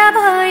घाटा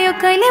भयो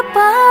कहिले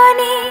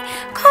पनि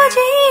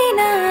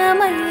खोजिन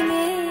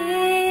मैले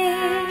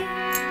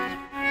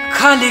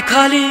खाली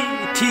खाली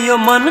थियो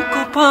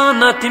मनको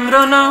पाना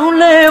तिम्रो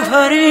नाउँले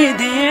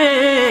भरिदिए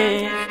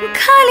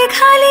खाली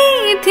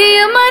खाली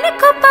थियो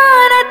मनको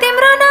पाना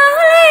तिम्रो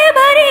नाउँले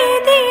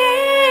भरिदिए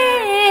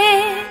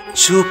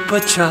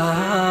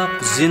चुपचाप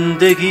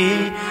जिन्दगी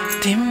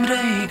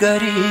तिम्रै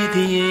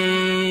गरिदिए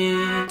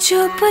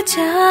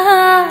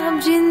चुपचाप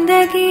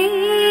जिन्दगी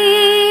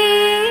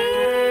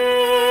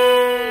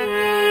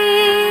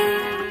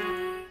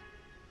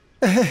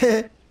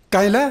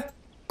काइला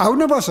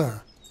आउन बस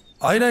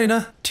होइन होइन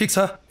ठिक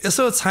छ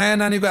यसो छाया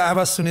नानीको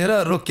आवाज सुनेर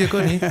रोकिएको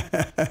नि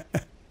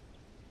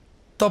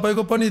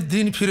तपाईँको पनि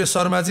दिन फिरे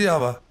शर्माजी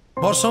अब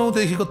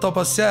वर्षौंदेखिको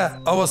तपस्या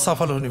अब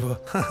सफल हुने भयो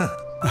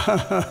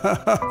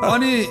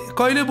अनि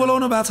कहिले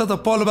बोलाउनु भएको छ त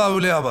पल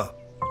बाबुले अब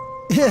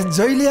ए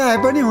जहिले आए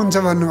पनि हुन्छ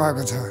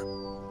भन्नुभएको छ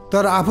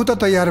तर आफू त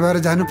तयार भएर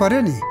जानु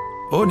पर्यो नि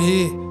हो नि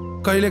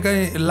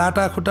कहिलेकाहीँ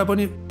लाटा खुट्टा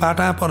पनि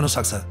पाटा पर्न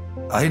सक्छ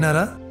होइन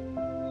र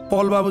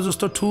पल बाबु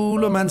जस्तो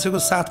ठुलो मान्छेको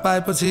साथ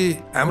पाएपछि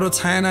हाम्रो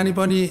छाया नानी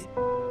पनि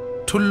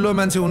ठुलो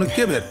मान्छे हुनु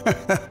के भेट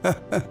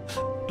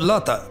ल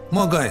त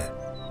म गएँ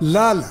ल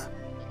ल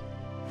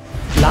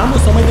लामो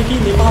समयदेखि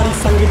नेपाली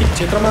साङ्गीतिक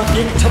क्षेत्रमा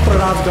एक छत्र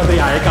राज गर्दै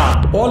आएका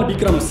पल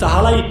विक्रम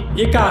शाहलाई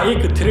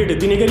एकाएक थ्रेड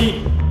दिने गरी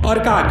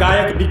अर्का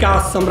गायक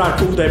विकास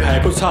सम्राटको उदय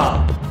भएको छ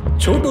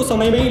छोटो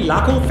समयमै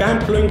लाखौं फ्यान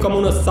फलोइङ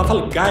कमाउन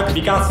सफल गायक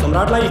विकास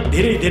सम्राटलाई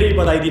धेरै धेरै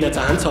बधाई दिन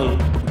चाहन्छौँ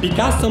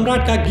विकास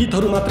सम्राटका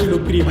गीतहरू मात्रै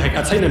लोकप्रिय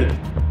भएका छैनन्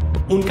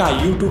उनका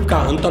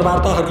युट्युबका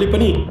अन्तर्वार्ताहरूले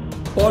पनि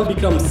पल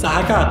विक्रम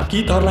शाहका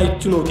गीतहरूलाई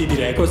चुनौती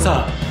दिइरहेको छ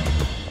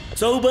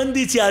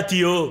चौबन्दी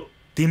च्यातियो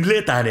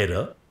तिमीले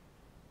तानेर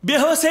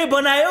बेहोसै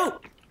बनायो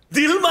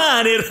दिलमा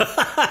हानेर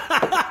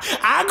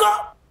आगो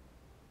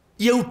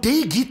एउटै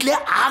गीतले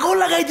आगो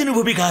लगाइदिनु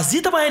भयो विकासजी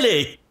तपाईँले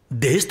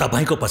देश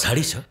तपाईँको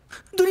पछाडि छ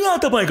दुनियाँ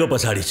तपाईँको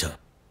पछाडि छ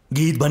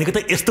गीत भनेको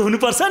त यस्तो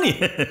हुनुपर्छ नि।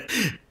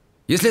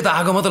 यसले त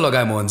आगो मात्र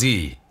लगायो मोहनजी,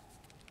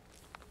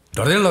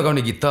 डरले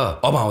लगाउने गीत त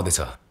अब आउँदैछ।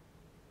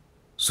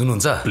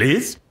 सुन्नुहुन्छ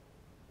प्लिज।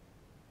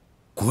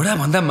 घोडा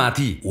भन्दा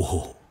माथि, ओहो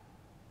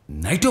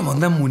नाइटो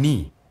भन्दा मुनि,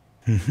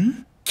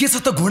 के छ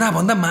त घोडा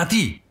भन्दा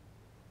माथि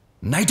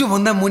नाइटो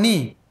भन्दा मुनि,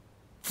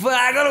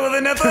 पागल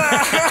हुँदैन त?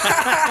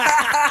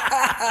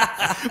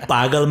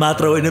 पागल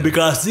मात्र होइन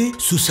विकासजी,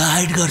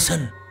 सुसाइड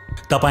गर्छन्।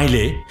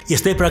 तपाईले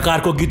यस्तै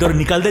प्रकारको गीतहरू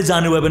निकाल्दै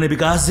जानुभयो भने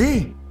विकासजी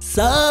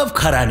सब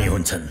खरानी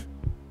हुन्छन्।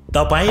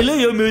 तपाईले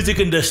यो म्युजिक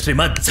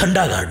इन्डस्ट्रीमा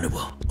झन्डा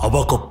गाड्नुभयो।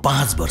 अबको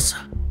 5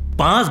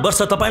 वर्ष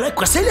तपाईलाई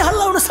कसैले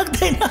हल्लाउन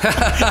सक्दैन।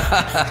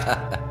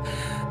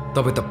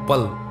 तपाईँ त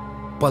पल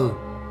पल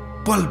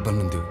पल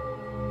भन्नुहुन्थ्यो,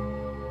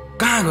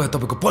 कहाँ गयो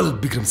तपाईँको पल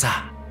विक्रम शाह?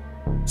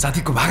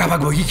 साथीको भागाभाग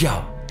भयो कि क्या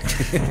हो?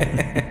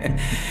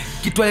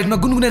 कि टोयलेटमा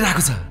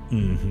गुनगुनाइरहेको छ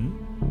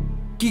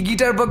कि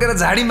गिटार बोकेर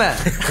झाडीमा?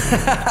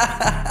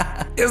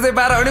 यस्तै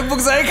पारा हुने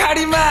पुग्छ है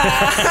खाडीमा।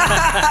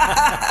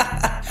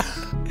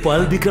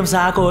 पल विक्रम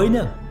शाहको होइन,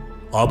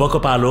 अबको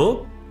पालो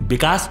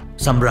विकास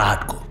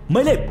सम्राटको।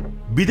 मैले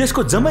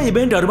विदेशको जम्मै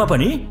इभेन्टहरूमा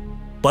पनि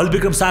पल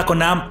विक्रम शाहको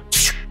नाम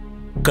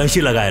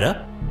कैँची लगाएर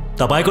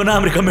तपाईँको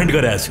नाम रिकमेन्ड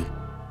गरेको छु।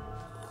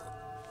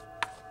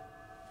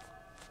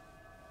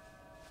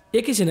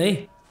 एकैछिन है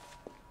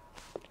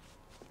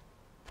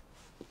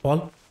पल,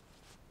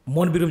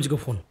 मोहन विक्रमजीको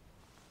फोन।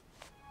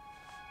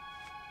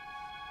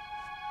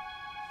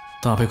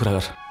 तपाईँ कुरा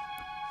गर,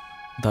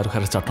 दारू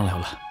खाएर चट्नलाई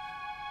होला।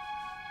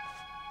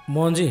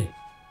 मोहनजी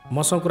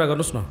मसँग कुरा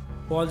गर्नुहोस् न,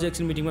 पलजी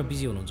एकछिन मिटिङमा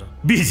बिजी हुनुहुन्छ।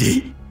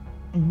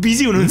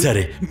 बिजी हुनुहुन्छ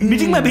अरे?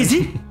 मिटिङमा बिजी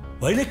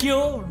होइन? के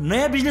हो,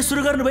 नयाँ बिजनेस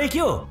सुरु गर्नुभयो के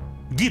हो?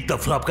 गीत त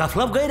फ्लपका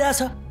फ्लप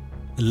गइरहेछ।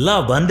 ल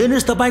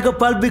भनिदिनुहोस् तपाईँको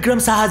पल विक्रम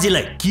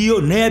शाहजीलाई कि यो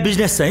नयाँ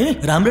बिजनेस चाहिँ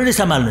राम्ररी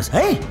सम्हाल्नुहोस्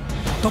है।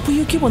 तपाईँ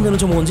यो के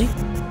भन्दैनुहुन्छ मोहनजी?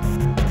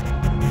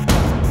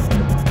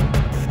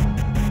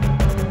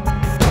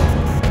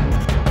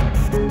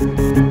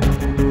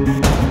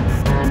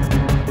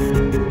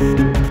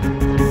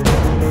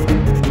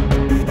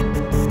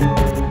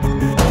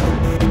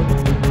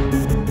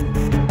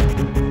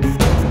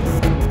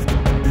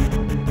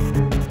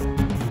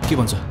 के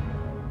भन्छ?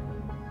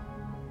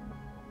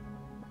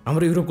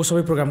 हाम्रो युरोपको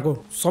सबै प्रोग्रामको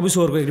सबै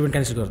सोहरूको एग्रिमेन्ट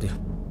क्यान्सल गरिदियो।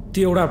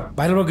 त्यो एउटा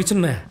भाइरल गीत छ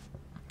नि नयाँ,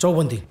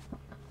 चौबन्दी,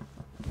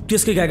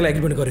 त्यसकै गायकलाई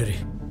एग्रिमेन्ट गर्यो अरे।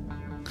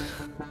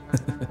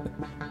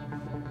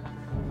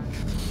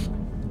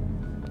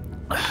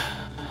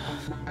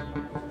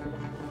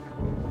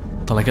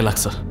 तँलाई के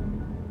लाग्छ,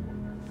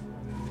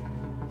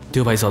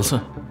 त्यो भाइ चल्छ?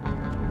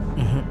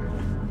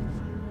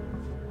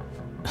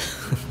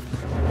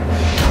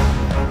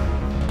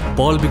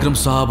 पल विक्रम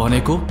शाह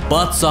भनेको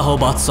बादशाह हो,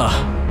 बादशाह।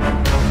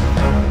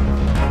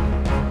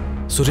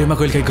 सूर्यमा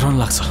कहिले काहीँ ग्रहण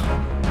लाग्छ,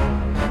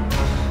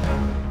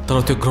 तर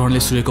त्यो ग्रहणले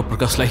सूर्यको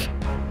प्रकाशलाई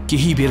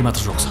केही बेर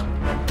मात्र रोक्छ।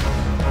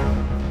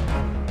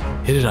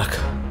 हेरिराख,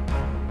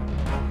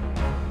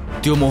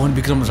 त्यो मोहन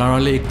विक्रम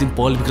राणाले एक दिन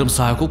पल विक्रम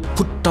शाहको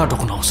खुट्टा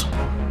टोक्नाउँछ।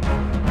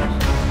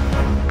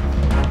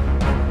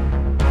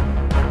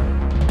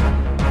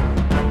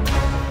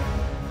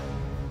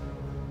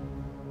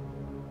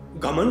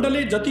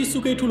 घमण्डले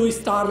जतिसुकै ठुलो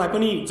स्टारलाई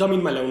पनि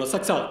जमिनमा ल्याउन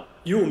सक्छ।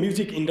 यो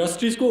म्युजिक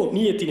इन्डस्ट्रिजको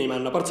नियति नै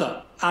मान्नुपर्छ।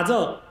 आज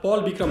पल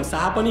विक्रम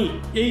शाह पनि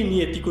यही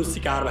नियतिको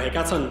शिकार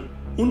भएका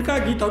छन्। उनका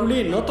गीतहरूले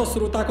न त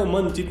श्रोताको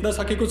मन जित्न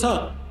सकेको छ,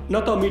 न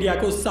त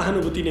मिडियाको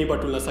सहानुभूति नै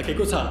बटुल्न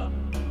सकेको छ।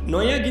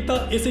 नयाँ गीत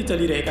यसै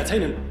चलिरहेका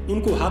छैनन्।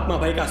 उनको हातमा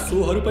भएका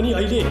सोहरू पनि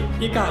अहिले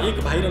एकाएक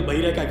भाइरल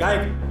भइरहेका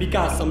गायक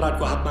विकास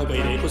सम्राटको हातमा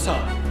गइरहेको छ।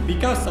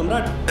 विकास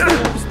सम्राट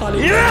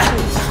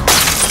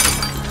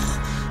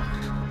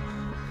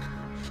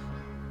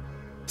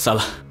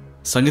साला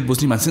सङ्गीत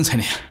बुझ्ने मान्छे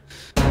छैन।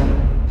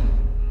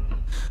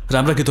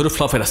 राम्रा गीतहरू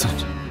फ्लप भइरहेछन्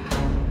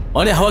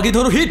अनि हावा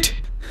गीतहरू हिट।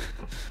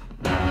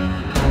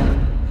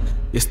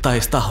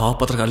 यस्ता हावा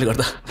पत्रकारले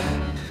गर्दा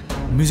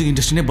म्युजिक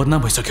इन्डस्ट्री नै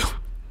बदनाम भइसक्यो।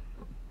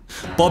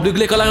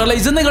 पब्लिकले कलाकारलाई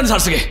इज्जत नै गर्न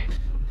छाड्सके।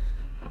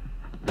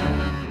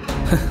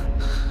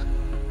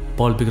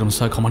 पल विक्रम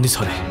शाह घमण्डी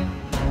छ अरे?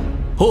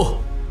 हो,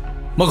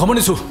 म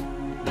घमण्डी छु।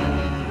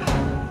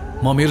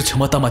 म मेरो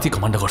क्षमतामाथि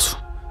घमण्ड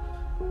गर्छु।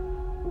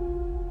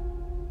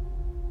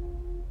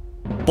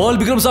 पल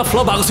विक्रम शाह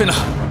फ्लप भएको छैन,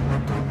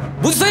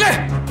 बुझ्छ तैँले?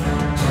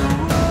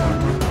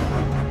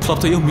 फ्लप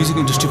त यो म्युजिक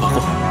इन्डस्ट्री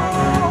भएको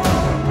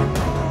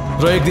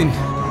र एक दिन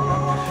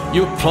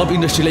यो फ्लप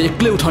इन्डस्ट्रीलाई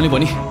एक्लै उठाउने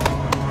भने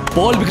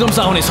पल विक्रम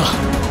शाह हुनेछ।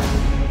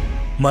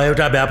 म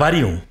एउटा व्यापारी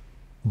हुँ,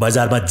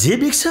 बजारमा जे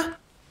बिक्छ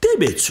त्यही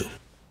बेच्छु।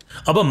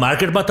 अब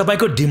मार्केटमा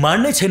तपाईँको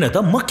डिमान्ड नै छैन त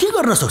म के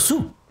गर्न सक्छु?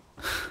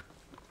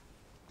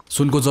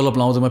 सुनको जलप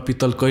लाउँदैमा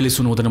पित्तल कहिले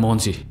सुन हुँदैन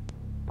मोहनजी।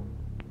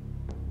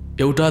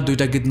 एउटा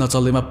दुईटा गीत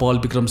नचल्दैमा पल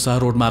विक्रम शाह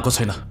रोडमा आएको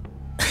छैन।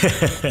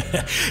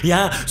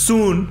 यहाँ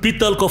सुन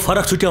पित्तलको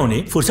फरक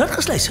छुट्याउने फुर्सद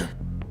कसलाई छ?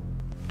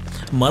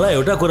 मलाई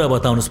एउटा कुरा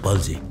बताउनुहोस्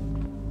पलजी,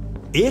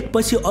 एक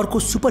पछि अर्को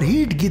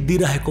सुपरहिट गीत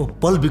दिइरहेको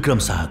पल विक्रम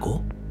शाहको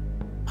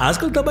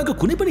आजकल तपाईँको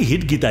कुनै पनि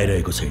हिट गीत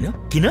आइरहेको छैन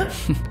किन?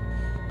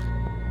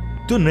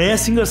 त्यो नयाँ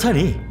सिङ्गर छ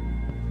नि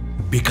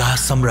विकास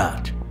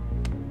सम्राट,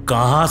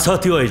 कहाँ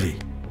छ त्यो अहिले?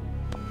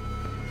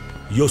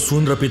 यो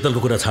सुन र पित्तलको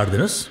कुरा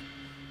छाड्दिनुहोस्,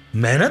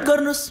 मेहनत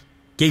गर्नुहोस्,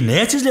 केही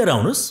नयाँ चिज लिएर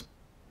आउनुहोस्।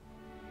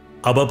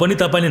 अब पनि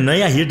तपाईँले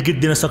नयाँ हिट गीत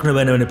दिन सक्नु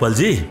भएन भने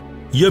पलजी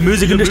यो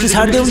म्युजिक इन्डस्ट्री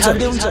छाड्दै हुन्छ।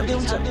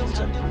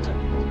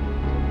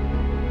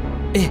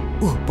 ए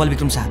पल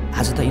विक्रम शाह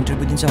आज त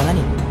इन्टरभ्यू दिन्छ होला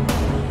नि।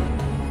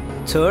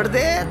 छोड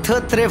दे,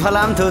 थोत्रे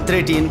फलाम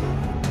थोत्रे टिन,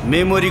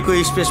 मेमोरीको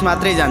स्पेस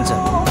मात्रै जान्छ,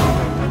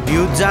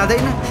 भ्युज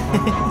जाँदैन।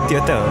 त्यो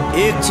त हो।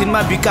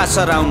 एकछिनमा विकास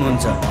सर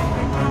आउनुहुन्छ,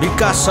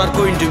 विकास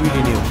सरको इन्टरभ्यू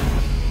लिने हो।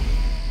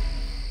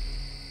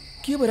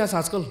 के भइरहेछ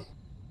आजकल?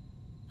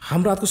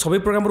 हाम्रो रातको सबै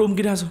प्रोग्रामहरू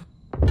उम्किरहेछ,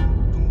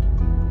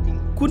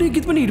 कुनै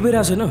गीत पनि हिट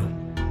भइरहेको छैन।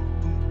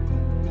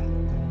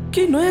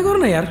 केही नयाँ गर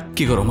न यार।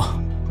 के गरौँ म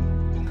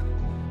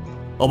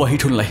अब?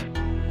 हिट हुनलाई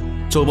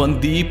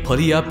चौबन्दी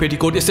फरिया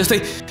पेटिकोट यस्तै यस्तै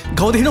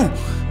गाउँदैनौ।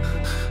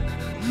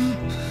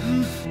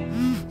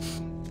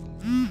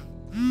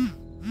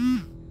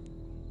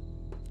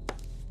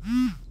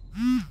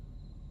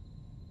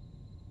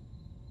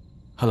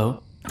 हेलो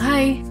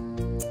हाई,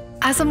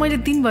 आज मैले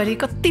दिनभरि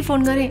कति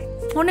फोन गरेँ,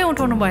 फोनै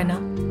उठाउनु भएन।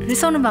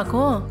 रिसाउनु भएको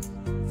हो?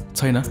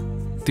 छैन,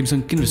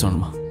 तिमीसँग किन रिसाउनु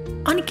म?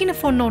 अनि किन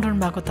फोन नउठाउनु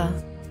भएको त?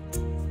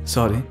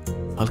 सरी,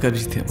 हल्का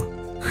बिजी थिएँ म।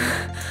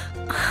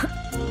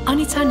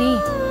 अनि छ नि,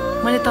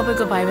 मैले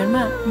तपाईँको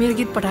भाइबरमा मेरो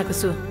गीत पठाएको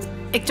छु,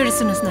 एकचोटि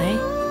सुन्नुहोस् न है।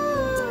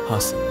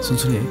 हस्,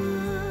 सुन्छु नि है।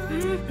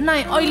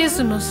 नाइ, अहिले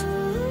सुन्नुहोस्,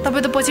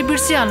 तपाईँ त पछि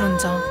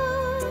बिर्सिहाल्नुहुन्छ।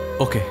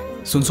 ओके,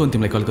 सुन्छु अनि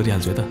तिमीलाई कल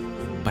गरिहाल्छु है त।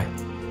 बाई।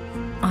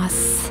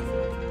 हस्।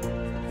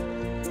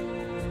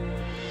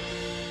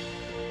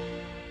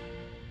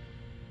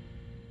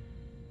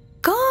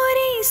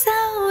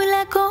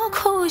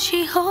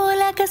 खुसी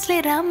होला कसले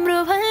राम्रो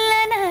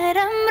भल्ला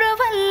नराम्रो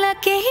भल्ला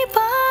केही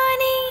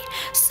पनि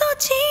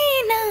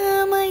सोचिन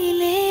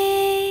मैले,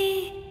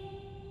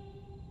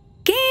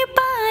 के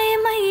पाएँ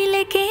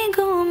मैले के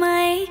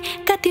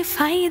गुमाएँ, कति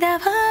फाइदा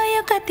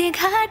भयो कति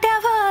घाटा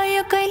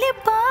भयो, कहिले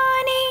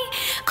पनि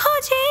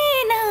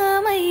खोजिन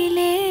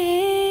मैले।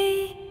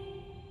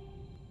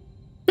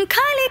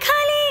 खाली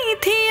खाली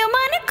थियो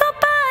मनको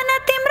पाना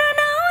तिम्रो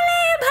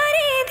नाउँले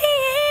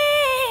भरिदिए,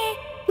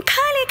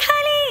 खाली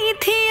खाली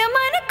थियो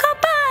मनको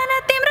पाना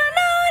तिम्रो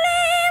नाउँले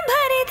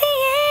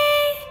भरिदिए।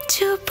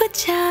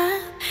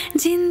 चुपचाप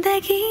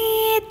जिन्दगी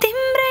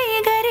तिम्रै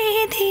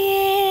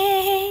गरिदिए,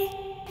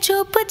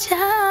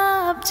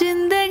 चुपचाप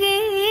जिन्दगी।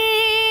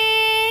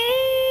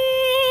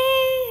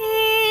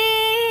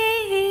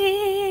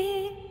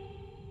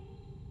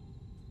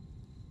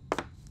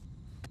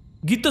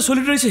 गीत त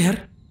सोलिड रहेछ यार,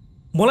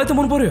 मलाई त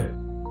मन पर्यो।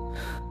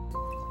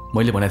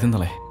 मैले भनेको थिएँ नि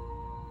तँलाई,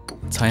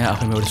 छाया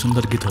आफैमा एउटा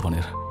सुन्दर गीत हो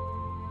भनेर।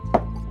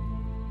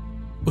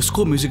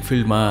 उसको म्युजिक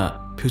फिल्डमा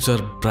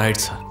फ्युचर ब्राइट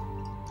छ।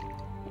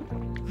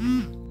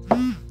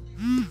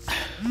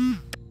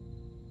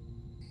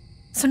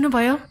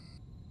 सुन्नुभयो?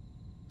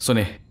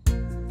 सुने,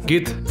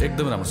 गीत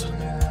एकदम राम्रो छ।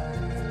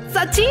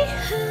 साँच्ची?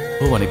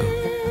 हो भनेको,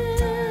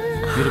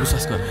 मेरो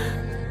विश्वास गर।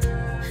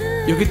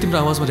 यो गीत तिम्रो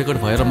आवाजमा रेकर्ड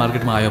भएर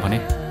मार्केटमा आयो भने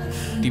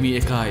तिमी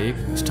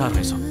एकाएक स्टार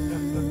भएछौ।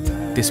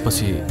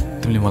 त्यसपछि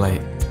तिमीले मलाई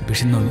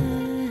बिर्सिन्नौ नि।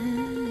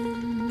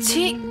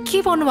 छी,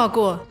 के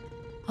भन्नुभएको?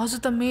 हजुर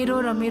त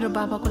मेरो र मेरो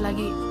बाबाको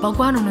लागि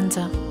भगवान हुनुहुन्छ,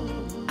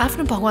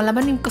 आफ्नो भगवानलाई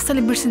पनि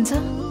कसैले बिर्सिन्छ?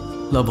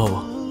 ल बाबा,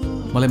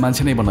 मलाई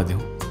मान्छे नै बन्न दिऊ,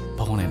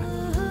 भगवान होइन।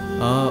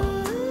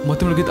 म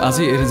तिम्रो गीत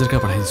आजै एरेन्जर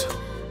कहाँ पठाइदिन्छु।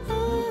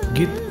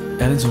 गीत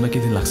एरेन्ज हुन के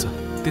दिन लाग्छ,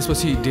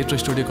 त्यसपछि डेट र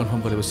स्टुडियो कन्फर्म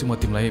गरेपछि म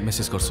तिमीलाई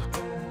मेसेज गर्छु।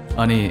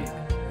 अनि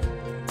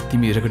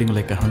तिमी रेकर्डिङको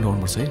लागि काठमाडौँ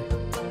आउनुपर्छ है।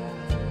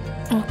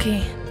 ओके,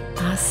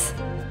 हस्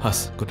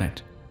हस्, गुड नाइट।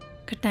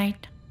 Good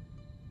night.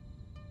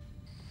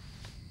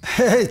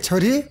 हे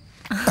छोरी,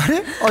 अरे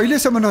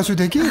अहिलेसम्म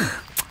नसुते कि?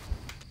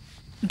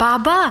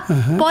 बाबा,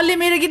 पलले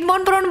मेरो गीत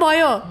मन पराउनु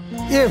भयो।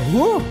 ए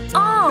हो?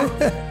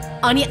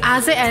 अनि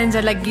आजै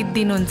एरेन्जरलाई गीत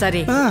दिनुहुन्छ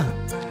अरे।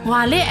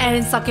 उहाँले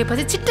एरेन्ज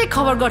सकेपछि छिट्टै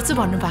खबर गर्छु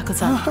भन्नुभएको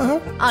छ।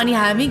 अनि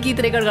हामी गीत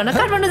रेकर्ड गर्न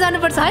काठमाडौँ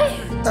जानुपर्छ है।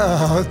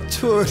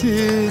 छोरी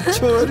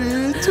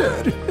छोरी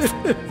छोरी,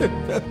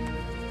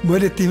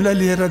 मैले तिमीलाई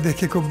लिएर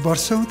देखेको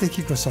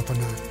वर्षौँदेखिको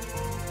सपना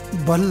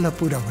बल्ल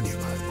पुरा हुने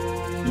भयो।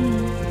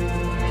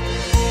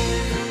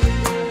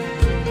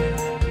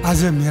 आज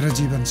मेरो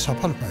जीवन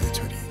सफल भयो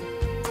छोरी।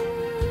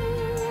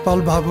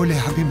 पल बाबुले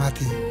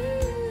हामीमाथि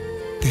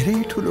धेरै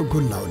ठुलो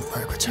गुण लाउनु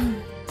भएको छ।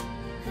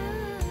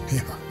 हे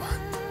भगवान,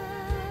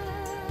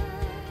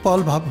 पल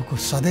बाबुको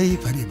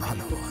सधैँभरि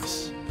भालो होस्।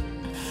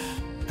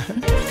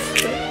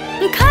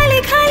 खाली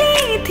खाली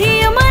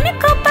थियो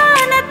मनको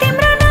पाना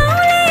तिम्रो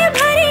नाउँले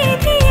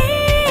भरिदिए,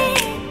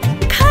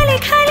 खाली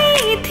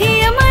खाली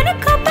थियो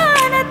मनको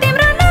पाना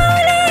तिम्रो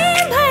नाउँले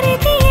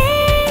भरिदिए।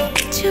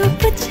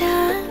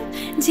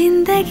 चुपचाप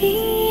जिन्दगी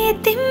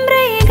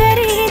तिम्रै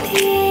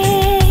गरिदिए,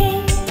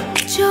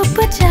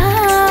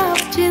 चुपचाप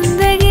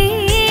जिन्दगी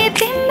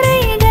तिम्रै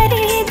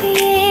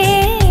गरिदिए,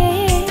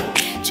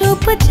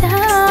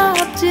 चुपचाप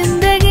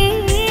जिन्दगी।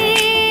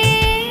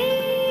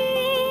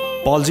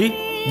 पलजी,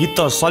 गीत त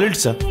सलिड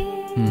छ,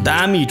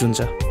 दामी हिट हुन्छ।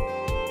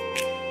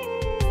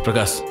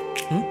 प्रकाश,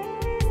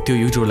 त्यो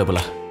युट्युबरलाई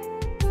बोला,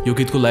 यो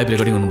गीतको लाइभ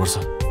रेकर्डिङ हुनुपर्छ।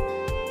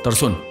 तर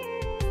सुन,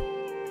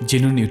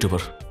 जेन्युन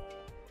युट्युबर।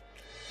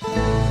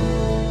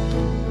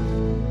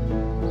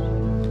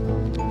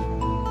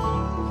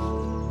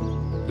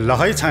 ल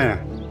है छाया,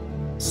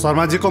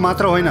 शर्माजीको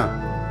मात्र होइन,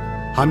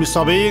 हामी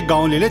सबै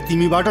गाउँलेले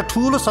तिमीबाट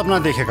ठुलो सपना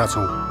देखेका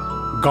छौँ।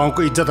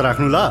 गाउँको इज्जत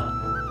राख्नु ल।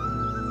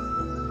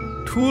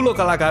 ठुलो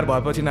कलाकार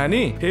भएपछि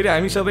नानी फेरि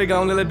हामी सबै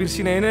गाउँलेलाई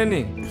बिर्सिने होइन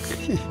नि।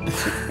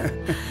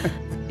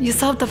 यो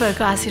सब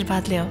तपाईँहरूको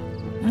आशीर्वादले हो,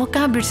 म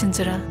कहाँ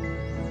बिर्सिन्छु र।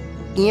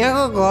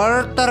 यहाँको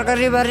घर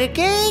तरकारी बारे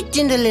केही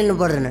चिन्ता लिनु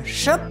पर्दैन,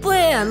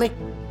 सबै हामी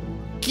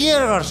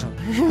केयर गर्छौँ।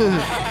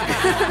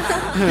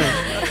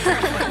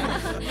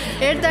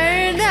 हेर्दा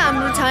हेर्दै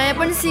हाम्रो छाया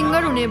पनि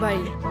सिङ्गर हुने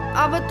भयो।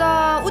 अब त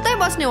उतै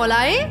बस्ने होला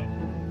है।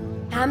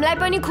 हामीलाई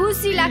पनि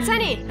खुसी लाग्छ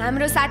नि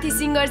हाम्रो साथी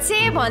सिङ्गर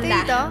छे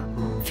भन्दा।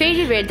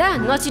 फेरि भेट्दा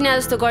नचिना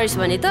जस्तो गरिस्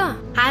भने त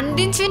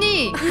हानिदिन्छु नि।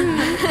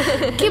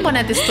 के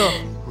बना त्यस्तो?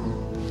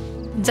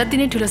 जति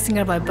नै ठुलो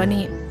सिङ्गर भए पनि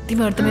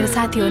तिमीहरू त मेरो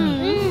साथी हो नि।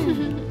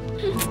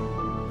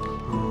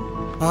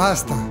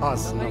 हस् त,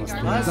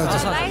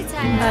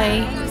 बाई।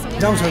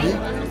 जाउँ छोरी,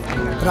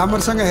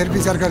 राम्रोसँग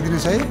हेरविचार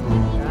गरिदिनुहोस् है।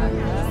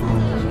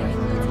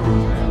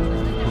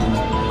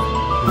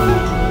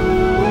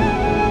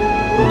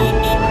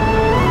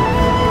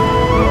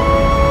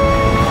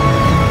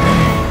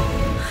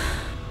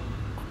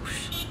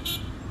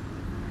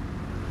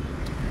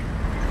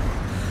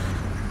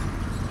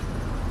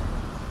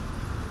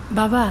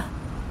 बाबा,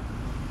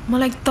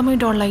 मलाई एकदमै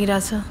डर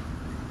लागिरहेछ।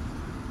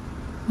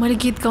 मैले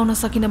गीत गाउन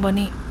सकिनँ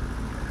भने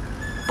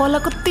पल्ला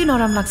कति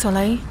नराम्रो लाग्छ होला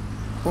है।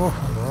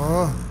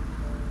 ओहो,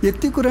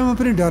 यति कुरामा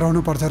पनि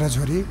डराउनु पर्छ र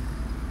छोरी?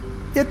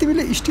 यति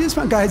बेला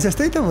स्टेजमा गाए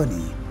जस्तै त हो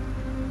नि।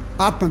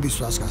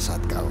 आत्मविश्वासका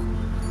साथ गाऊ।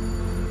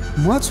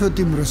 म छु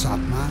तिम्रो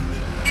साथमा,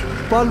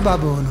 पल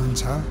बाबु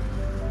हुनुहुन्छ।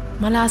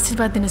 मलाई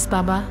आशीर्वाद दिनुहोस्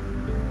बाबा।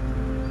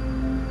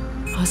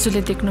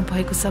 हजुरले देख्नु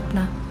भएको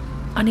सपना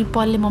अनि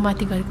पलले म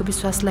माथि गरेको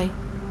विश्वासलाई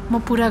म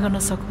पुरा गर्न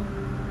सकु।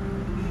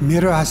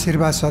 मेरो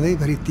आशीर्वाद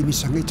सधैँभरि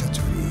तिमीसँगै छ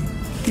छोरी,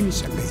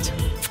 तिमीसँगै छ।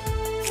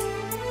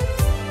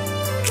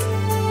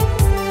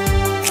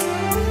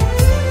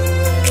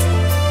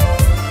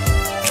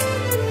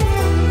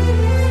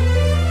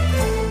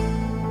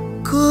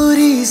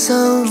 कोरी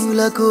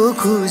साउलाको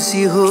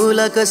खुसी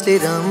होला कसले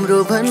राम्रो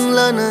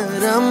भन्ला न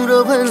राम्रो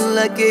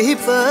भन्ला केही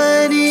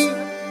पनि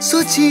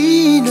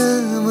सोचिन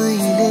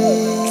मैले।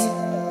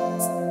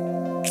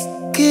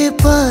 के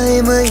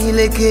पाए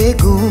मैले के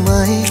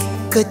गुमाए,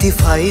 कति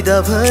फाइदा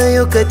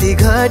भयो कति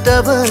घाटा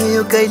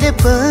भयो कहिले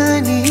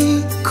पनि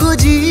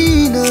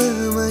खोजिन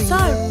मैले।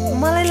 सर,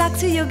 मलाई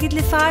लाग्छ यो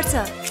गीतले फाड्छ।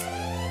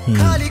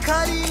 खाली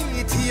खाली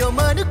थियो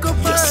मनको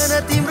पाना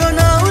तिम्रो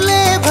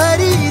नाउँले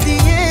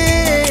भरिदिए।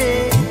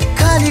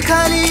 खाली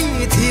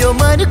खाली थियो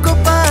मनको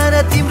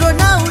पाना तिम्रो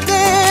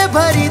नाउँले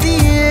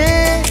भरिदिए।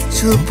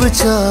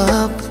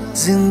 चुपचाप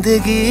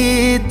जिन्दगी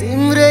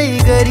तिम्रै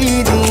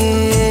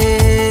गरिदिए।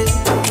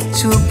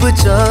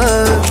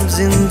 चुपचाप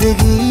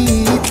जिन्दगी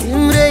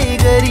तिम्रै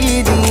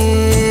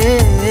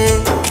गरिदिए।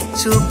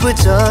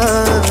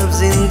 चुपचाप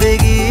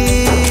जिन्दगी।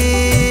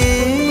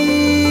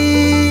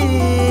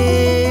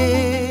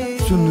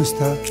 सुन्नुहोस्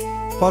त,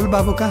 पल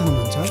बाबु कहाँ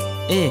हुनुहुन्छ?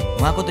 ए,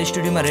 उहाँको त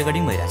स्टुडियोमा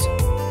रेकर्डिङ भइरहेछ।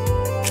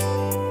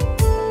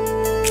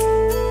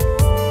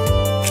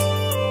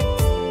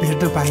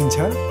 भेट्न पाइन्छ?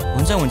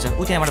 हुन्छ हुन्छ,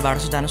 उ त्यहाँबाट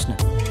बाटो जानुहोस् न।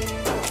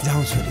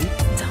 जाउँ छोरी।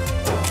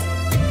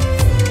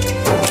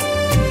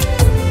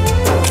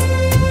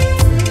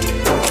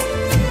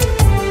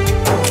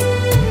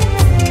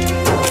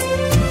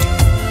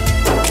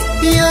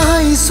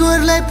 यहाँ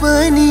ईश्वरलाई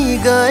पनि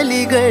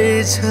गाली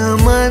गर्छ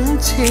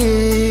मान्छे।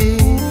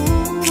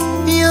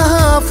 यहाँ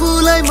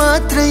आफूलाई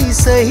मात्रै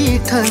सही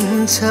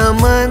ठान्छ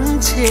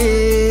मान्छे।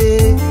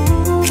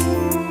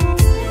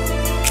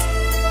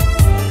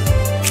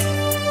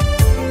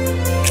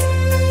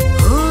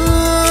 हो,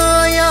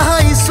 यहाँ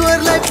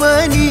ईश्वरलाई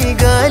पनि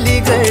गाली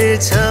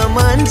गर्छ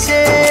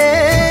मान्छे।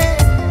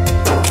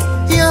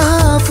 यहाँ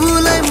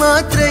आफूलाई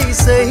मात्रै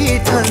सही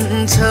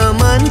ठान्छ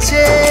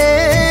मान्छे।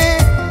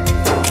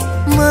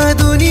 म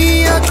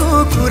दुनियाँको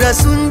कुरा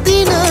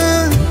सुन्दिन,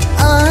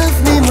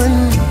 आफ्नै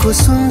मनको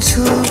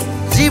सुन्छु।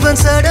 जीवन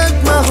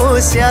सडकमा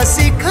होस् या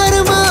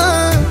शिखरमा,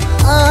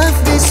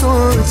 आफ्नै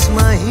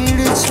सोचमा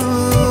हिँड्छु।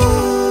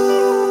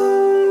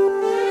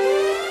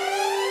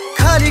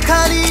 खाली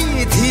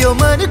खाली थियो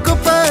मनको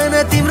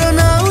पाना तिम्रो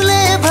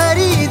नाउँले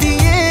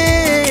भरिदिए।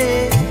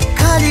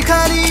 खाली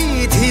खाली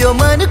थियो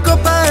मनको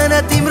पाना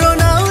तिम्रो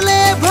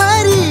नाउँले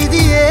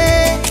भरिदिए।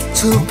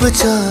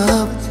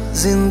 चुपचाप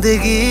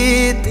जिन्दगी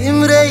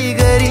तिम्रै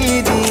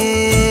गरिदिए।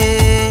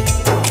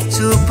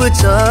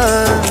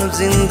 चुपचाप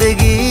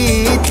जिन्दगी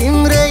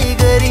तिम्रै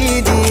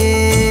गरिदिए।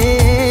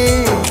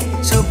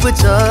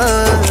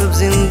 चुपचाप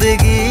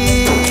जिन्दगी।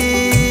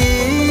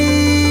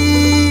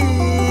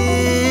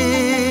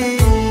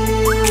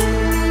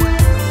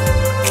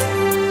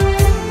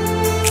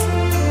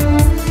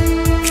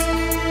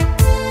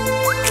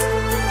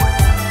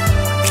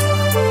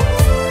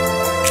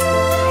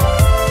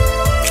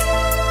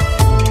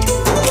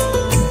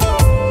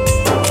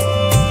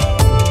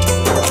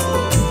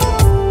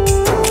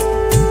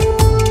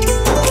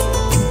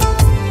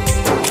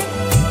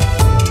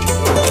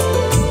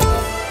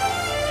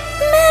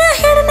 मेरो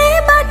हिँड्ने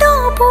बाटो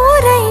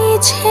पुरै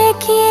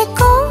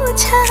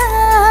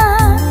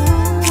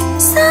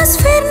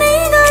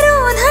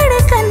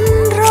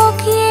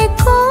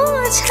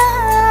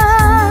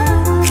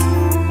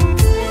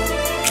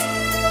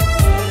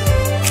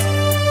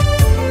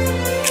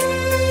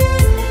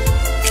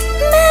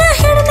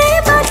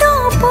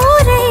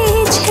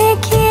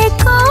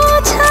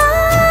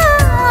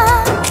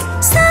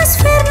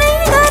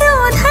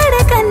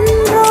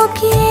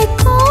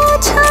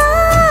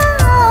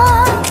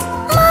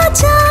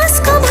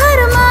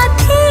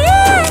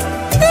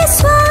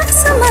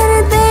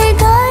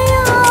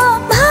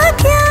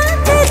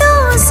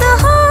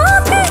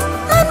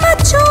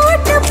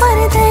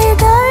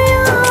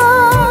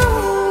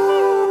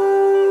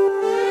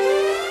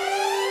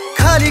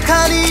खाली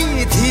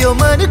खाली थियो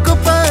मनको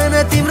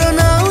पाना तिम्रो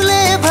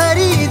नाउँले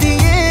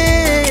भरिदिए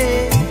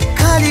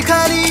खाली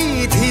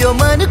खाली थियो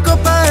मनको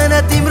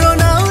पाना तिम्रो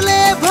नाउँले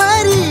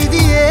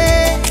भरिदिए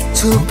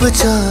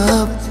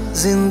चुपचाप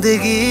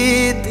जिन्दगी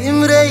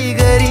तिम्रै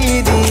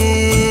गरिदिए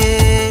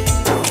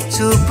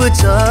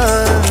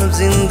चुपचाप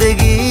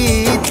जिन्दगी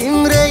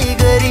तिम्रै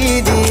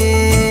गरिदिए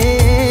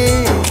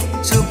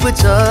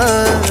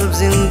चुपचाप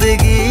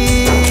जिन्दगी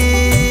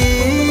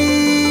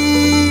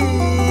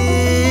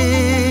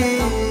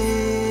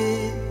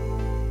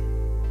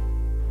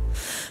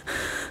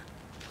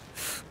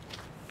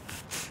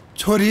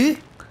छोरी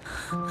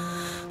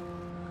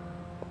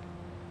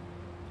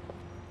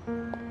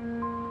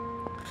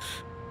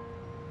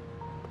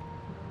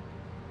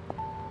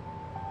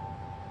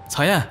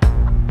छाया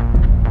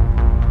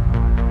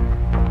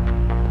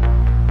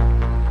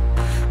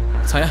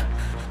छाया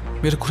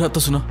मेरो कुरा त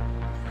सुन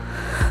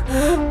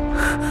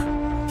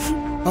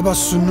अब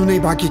सुन्नु नै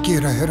बाँकी के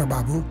रह्यो र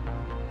बाबु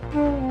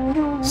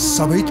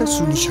सबै त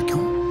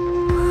सुनिसक्यौँ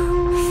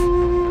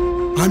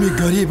हामी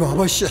गरिब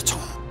अवश्य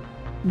छौँ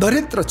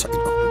दरिद्र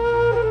छैनौँ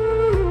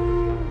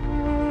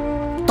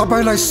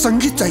तपाईलाई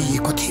सङ्गीत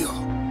चाहिएको थियो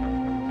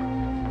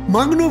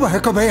माग्नु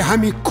भएको भए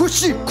हामी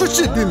खुसी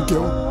खुसी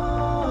दिन्थ्यौँ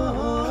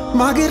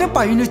मागेर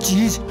पाइने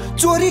चिज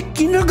चोरी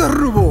किन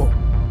गर्नुभयो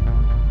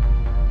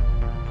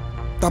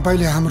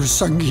तपाईले हाम्रो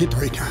सङ्गीत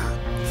होइन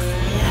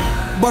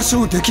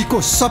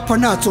वर्षौंदेखिको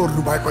सपना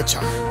चोर्नु भएको छ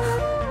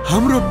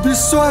हाम्रो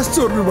विश्वास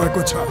चोर्नु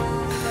भएको छ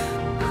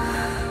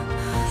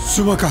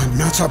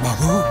शुभकामना छ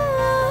बाबु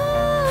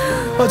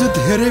अझ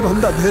धेरै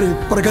भन्दा धेरै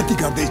प्रगति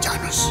गर्दै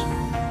जानुस्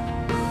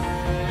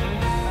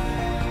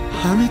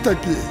हामी त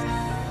के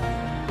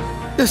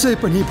यसै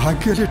पनि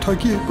भाग्यले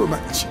ठगिएको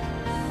मान्छे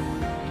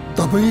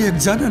तपाईँ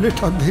एकजनाले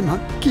ठग्दैमा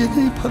के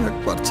नै फरक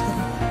पर्छ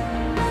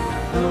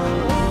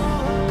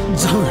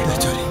जाऊ एउटा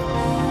छोरी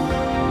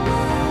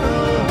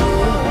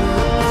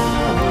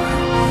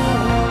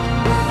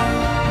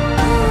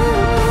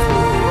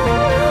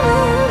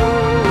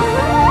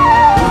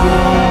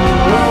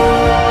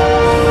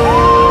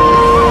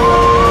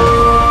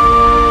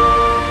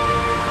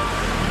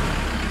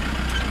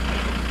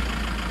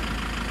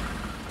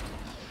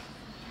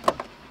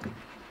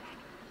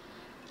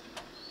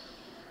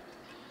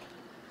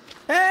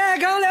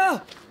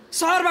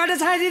सहरबाट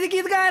छाया दिदी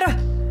गीत गाएर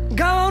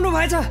गाउँ आउनु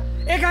भएछ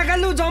एकाका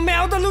लु जम्मै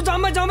आउ त लु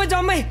जम्मै जम्मै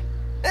जम्मै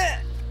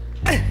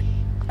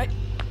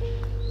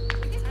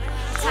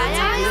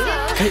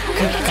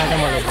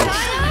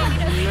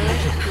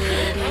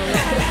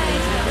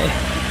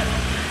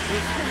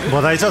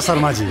बधाई छ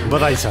शर्माजी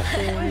बधाई छ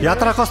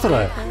यात्रा कस्तो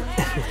रह्यो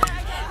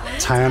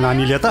छाया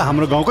नानीले त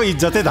हाम्रो गाउँको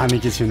इज्जतै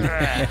धामेकी छिन्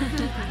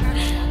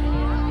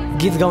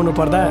गीत गाउनु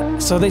पर्दा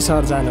सधैँ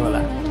सहर जानु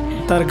होला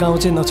तर गाउँ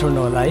चाहिँ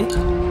नछोड्नु होला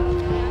है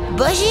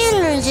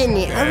बसिहाल्नुहुन्छ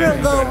नि हाम्रो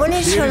गाउँ पनि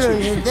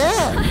छोड्नुहुन्छ त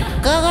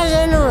कहाँ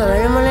जानुभयो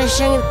भने मलाई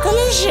सङ्गीत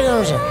कसले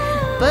सिकाउँछ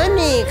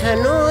पानी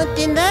खानु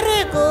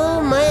तिनीहरूको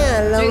माया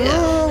लाउनु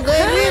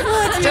गइरहेको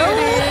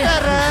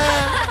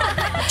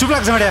चुप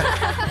लाग्छ मड्या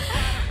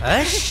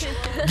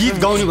गीत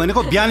गाउने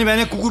भनेको बिहानी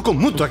बिहानी कुकुरको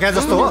मुख धोक्या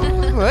जस्तो हो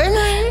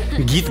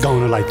गीत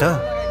गाउनलाई त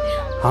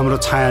हाम्रो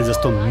छाया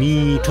जस्तो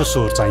मिठो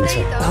स्वर चाहिन्छ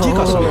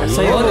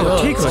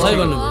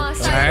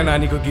छाया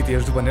नानीको गीत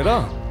हेर्छु भनेर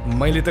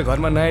मैले त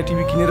घरमा नयाँ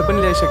टिभी किनेर पनि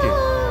ल्याइसकेँ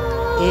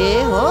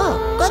ए हो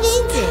कति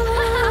इन्च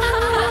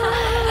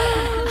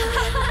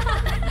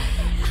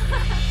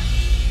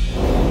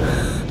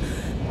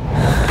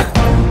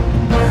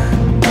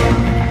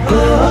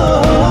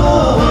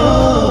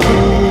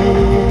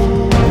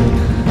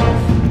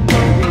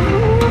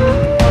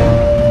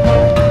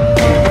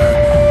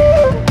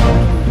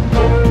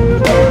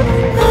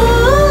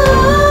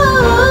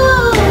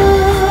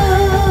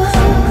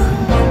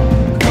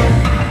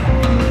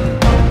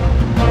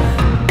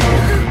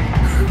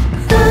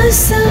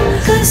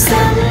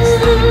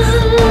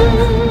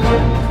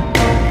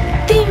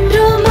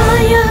तिम्रो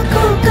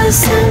मायाको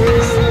कसम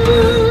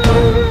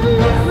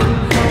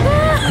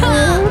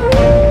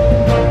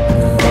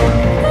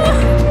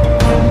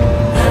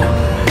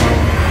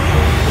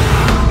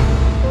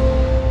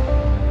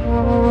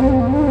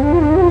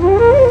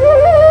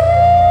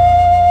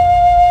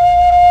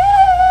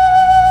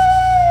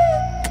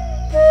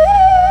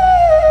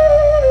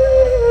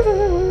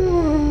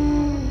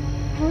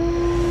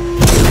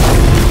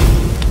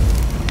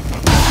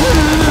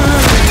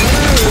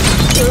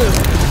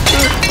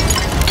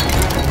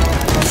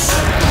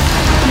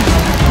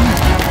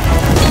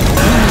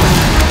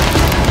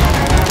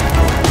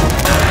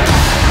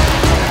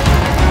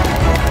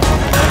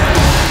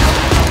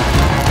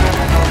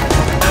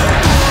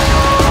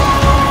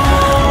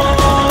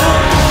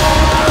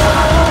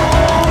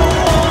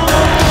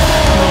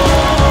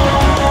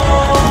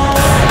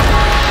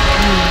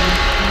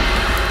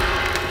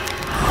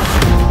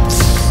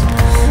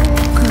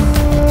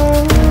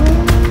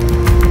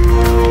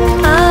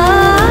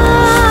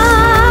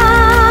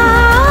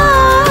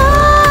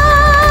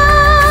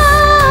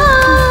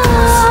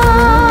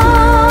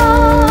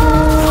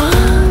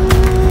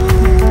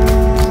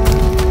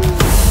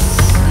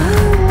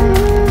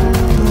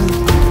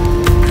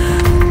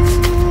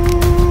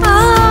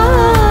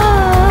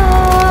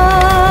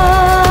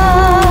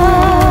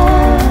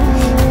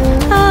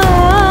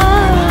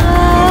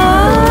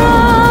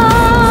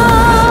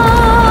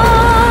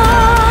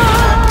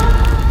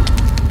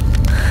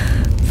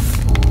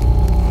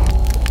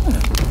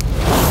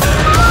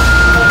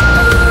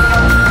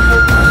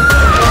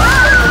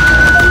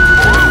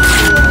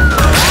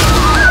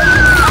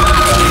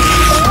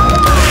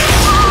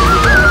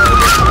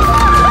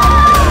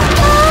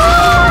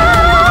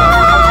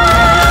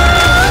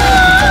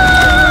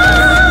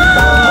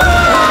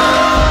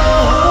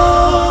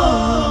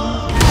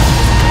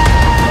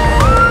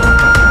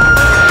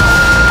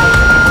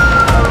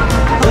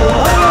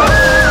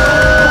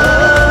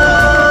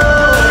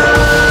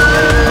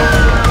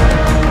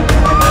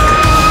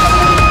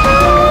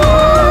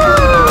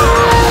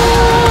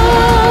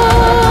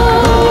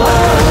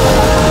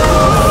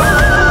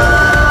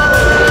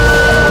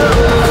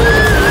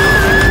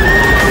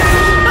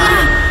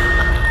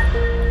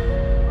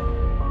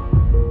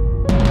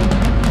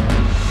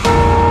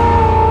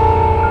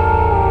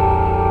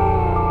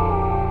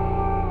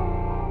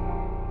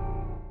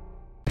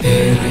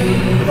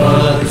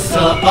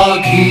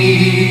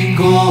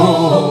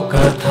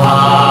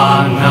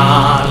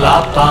ठुला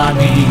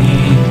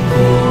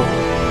पानीको।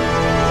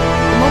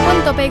 म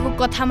पनि तपाईँको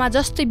कथामा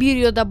जस्तै वीर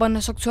योद्धा बन्न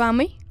सक्छु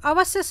आमै?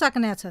 अवश्य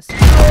सक्ने छस्।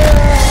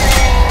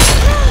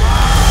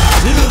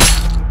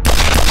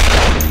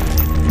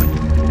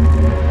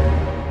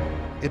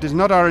 It is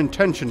not our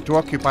intention to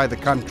occupy the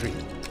country,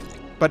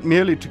 but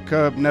merely to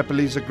curb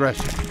Nepalese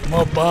aggression. म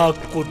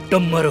बाघको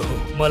डम्बर हो,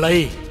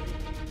 मलाई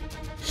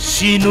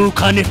सीनू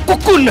खाने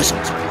कुकुर न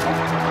समझ।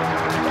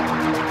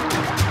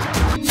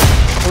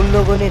 उन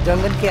लोगों ने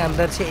जंगल के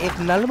अंदर से एक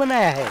नल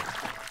बनाया है।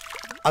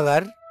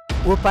 अगर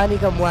वो पानी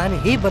का मुहान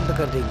ही बंद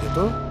कर देंगे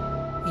तो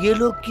ये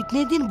लोग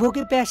कितने दिन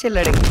भूखे प्यासे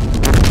लड़ेंगे।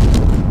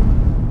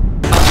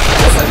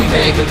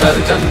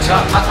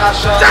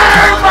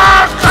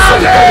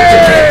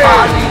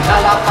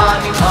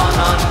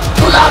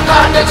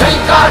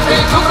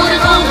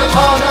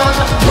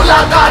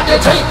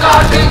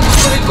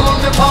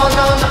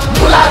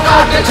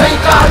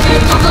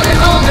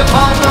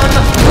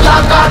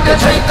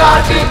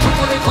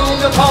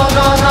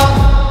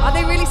 Are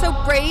they really so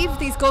brave,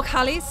 these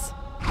Gorkhalis?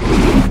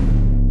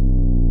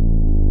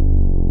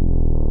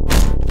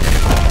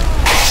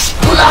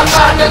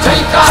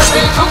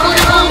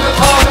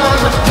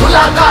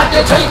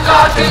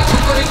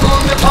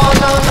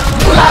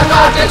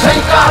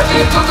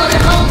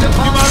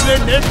 तिमीहरूले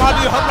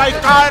नेपालीहरूलाई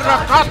कायर र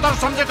कातर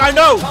सम्झेका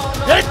होइनौ।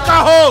 एकका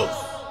होस्,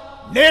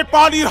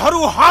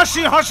 नेपालीहरू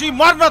हाँसी हाँसी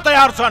मर्न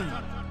तयार छन्,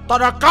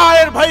 तर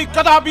कायर भई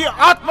कदापि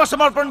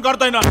आत्मसमर्पण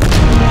गर्दैनन्।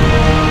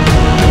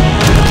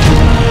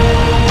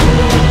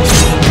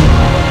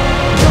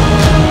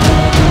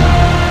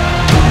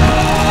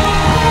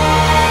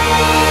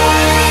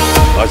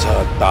 अझ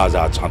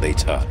ताजा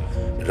छँदैछ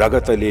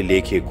रगतले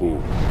लेखेको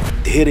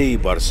धेरै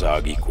वर्ष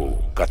अघिको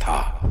कथा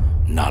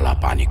नाला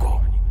पानीको।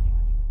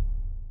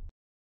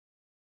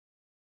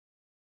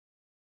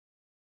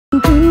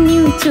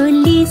 गुन्यु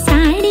चोली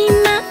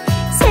साडीमा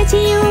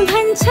सजियो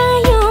भन्छ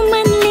यो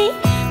मनले,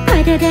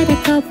 परर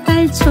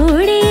कपाल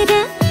छोडेर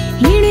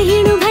हिँडु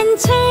हिँडु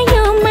भन्छ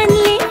यो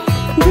मनले।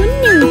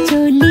 गुन्यु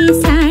चोली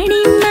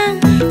साडीमा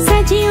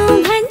सजियो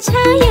भन्छ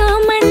यो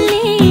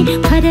मनले,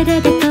 परर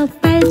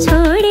कपाल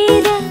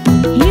छोडेर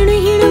हिँडु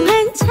हिँडु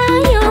भन्छ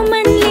यो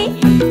मनले।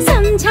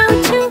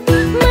 सम्झाउँछु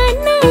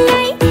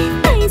मनलाई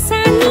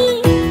पैसा नि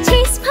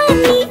छेस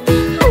भनी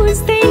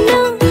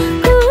बुझ्दैनौ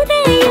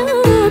कुरा यो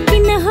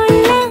किन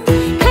होला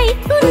खै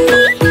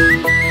कुन्नी।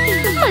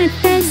 म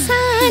त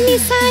सानी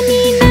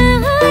सानी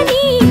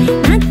नानी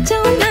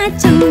नाचौँ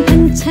नाचौँ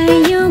भन्छ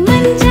यो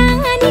मन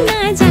जानी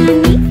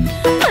नजानी।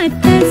 म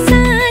त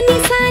सानी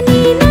सानी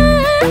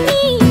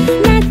नानी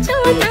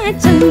नाचौँ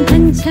नाचौँ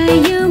भन्छ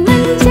यो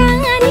मन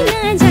जानी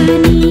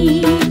नजानी।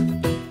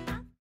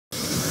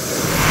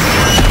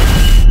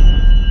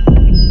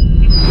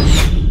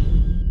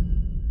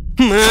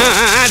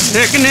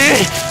 देख्ने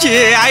के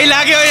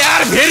आइलाग्यो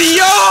यार फेरि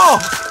यो।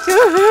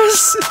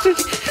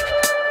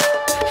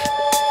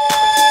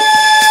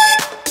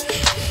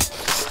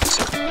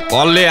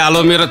 कसले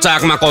हालो मेरो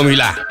चाकमा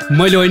कमिला?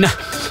 मैले होइन।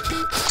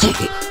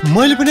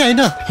 मैले पनि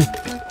होइन।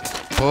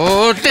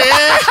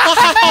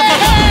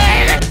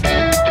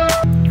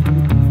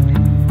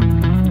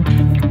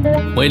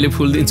 मैले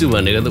फुल दिन्छु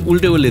भनेको त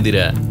उल्टे उल्टे दिएर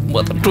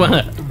म त ट्वा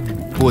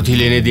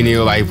पोथीले नै दिने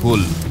हो भाइ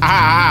फुल।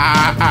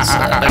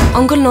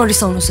 अङ्कल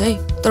नरिसाउनुहोस् है,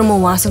 तर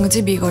म उहाँसँग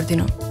चाहिँ बिहे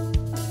गर्दिनँ।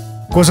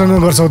 कोसँग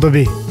गर्छौ त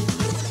बे?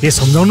 ए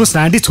सम्झाउनुहोस् न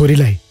आन्टी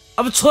छोरीलाई।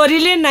 अब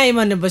छोरीले नाइ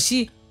भनेपछि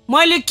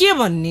मैले के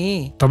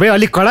भन्ने? तपाईँ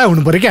अलिक कडा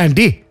हुनु पर्यो क्या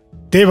आन्टी,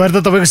 त्यही भएर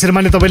त तपाईँको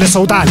श्रीमानले तपाईँले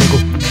सौता हालेको।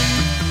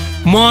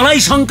 मलाई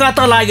शङ्का त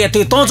लागेको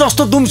थियो, तँ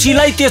जस्तो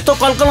दुम्सीलाई त्यस्तो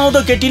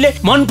कलकलाउँदो केटीले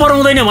मन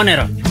पराउँदैन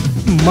भनेर।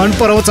 मन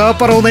पराउँछ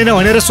पराउँदैन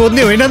भनेर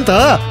सोध्ने होइन नि त,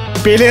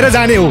 पेलेर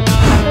जाने हो।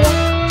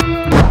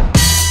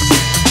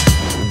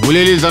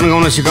 गुलेली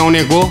तन्काउन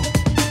सिकाउनेको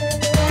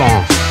त,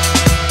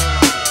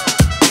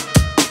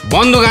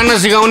 बन्दुक हान्न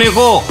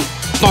सिकाउनेको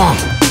त,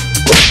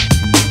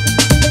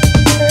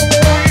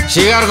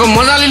 सिगारको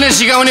मजा लिन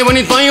सिकाउने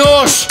पनि तै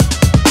होस्।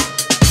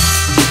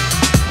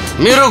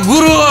 मेरो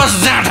गुरु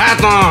होस् जाँठा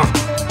त।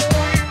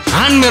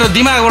 हान मेरो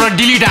दिमागबाट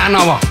डिलिट हान,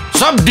 अब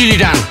सब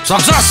डिलिट हान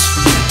सक्छस्।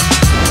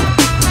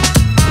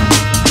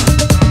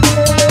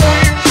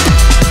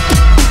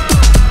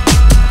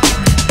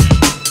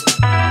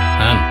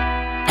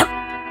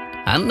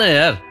 हान न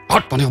यार,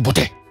 हट भनेको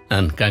बोटे।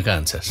 हान कहाँ कहाँ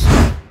हान्छस्?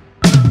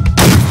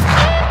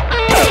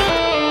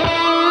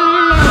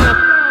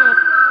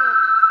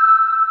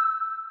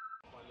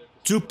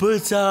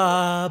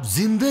 चुपचाप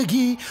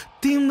जिन्दगी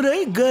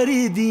तिम्रै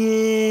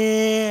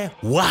गरिदिए।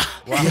 वाह,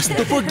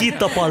 यस्तो पो गीत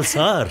त पल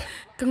सर।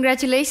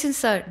 कङ्ग्रेचुलेसन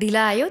सर,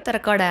 ढिला आयो तर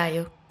कडा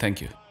आयो।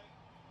 Thank you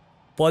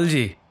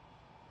पलजी।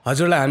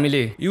 हजुरलाई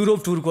हामीले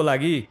युरोप टुरको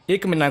लागि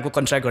 1 महिनाको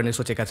कन्ट्र्याक्ट गर्ने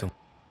सोचेका छौँ।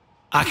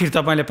 आखिर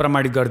तपाईँले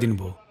प्रमाणित गरिदिनु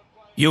भयो,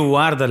 यो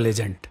वार द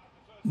लेजेन्ड।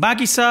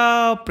 बाँकी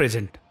सब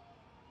प्रेजेन्ट,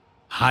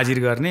 हाजिर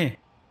गर्ने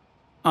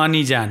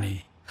अनि जाने।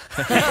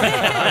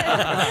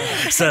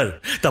 सर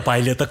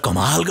तपाईँले त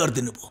कमाल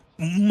गरिदिनु भयो।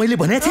 मैले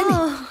भनेको थिएँ नि,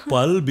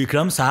 पल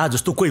विक्रम शाह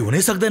जस्तो कोही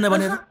हुनै सक्दैन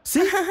भनेर।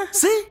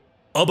 से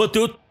अब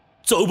त्यो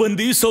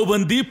चौबन्दी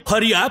सौबन्दी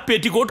फरिया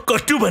पेटीकोट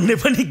कट्टु भन्ने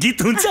पनि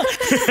गीत हुन्छ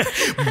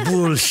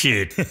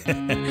बुलशिट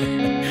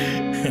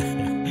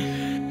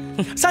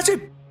साँच्चै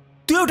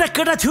त्यो एउटा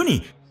केटा थियो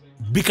नि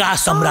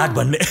विकास सम्राट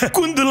भन्ने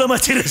कुन दुलोमा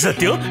छिरेछ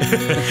त्यो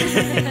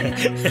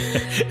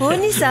हो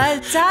नि सर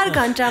 4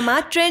 घण्टामा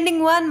ट्रेन्डिङ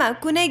 1 मा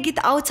कुनै गीत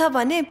आउँछ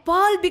भने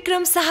पल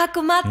विक्रम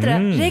शाहको मात्र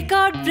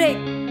रेकर्ड ब्रेक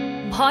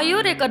भयो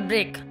रेकर्ड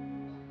ब्रेक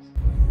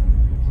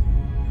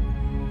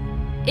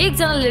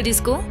एकजना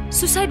लेडिजको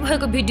सुसाइड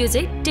भएको भिडियो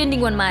चाहिँ ट्रेन्डिङ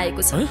 1 मा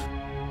आएको छ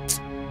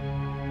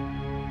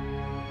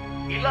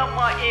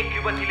इलाममा एक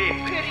युवतीले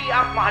फेरि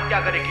आत्महत्या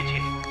गरेकी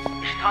छिन्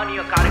स्थानीय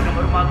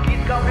कार्यक्रमहरूमा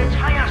गीत गाउने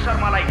छाया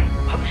शर्मालाई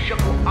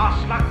भविष्यको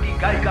आश लाग्दी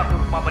गायिकाको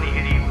रूपमा पनि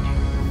हेरिएको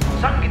थियो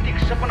साङ्गीतिक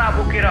सपना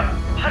बोकेर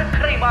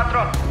भर्खरै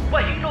मात्र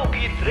पहिलो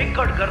गीत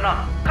रेकर्ड गर्न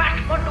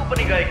काठमाडौँ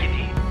पनि गएकी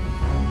थिए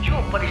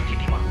यो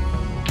परिस्थितिमा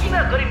किन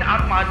गरिन्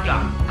आत्महत्या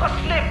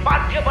कसले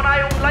बाध्य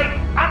बनायो उनलाई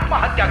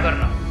आत्महत्या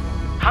गर्न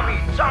हामी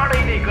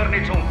चाँडै नै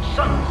गर्नेछौँ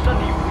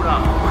संसदी बुढा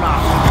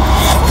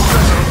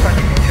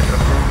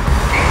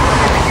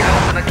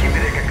आलोचना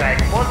खिमिरहेका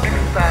गायक पल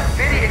विक्रम शाह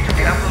फेरि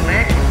एकचोटि आफ्नो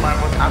नयाँ गीत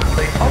मार्फत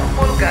आफूलाई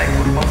अब्बल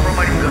गायकको रूपमा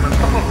प्रमाणित गर्न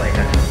सफल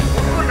भएका छन्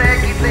उनको नयाँ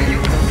गीतले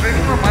युट्युब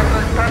ट्रेन्डिङमा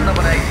मात्र स्थान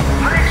नबनाई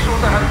हरेक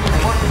श्रोताहरूको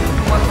मन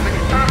मुटुमा समेत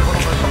स्थान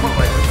बनाउन सफल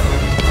भएको छ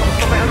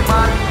तपाईँहरूमा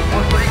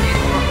म सोही गीत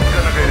प्रस्तुत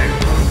गर्न गइरहेको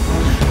छु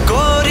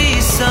गोरी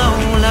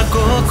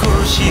साउलाको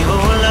खुसी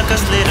होला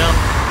कसले र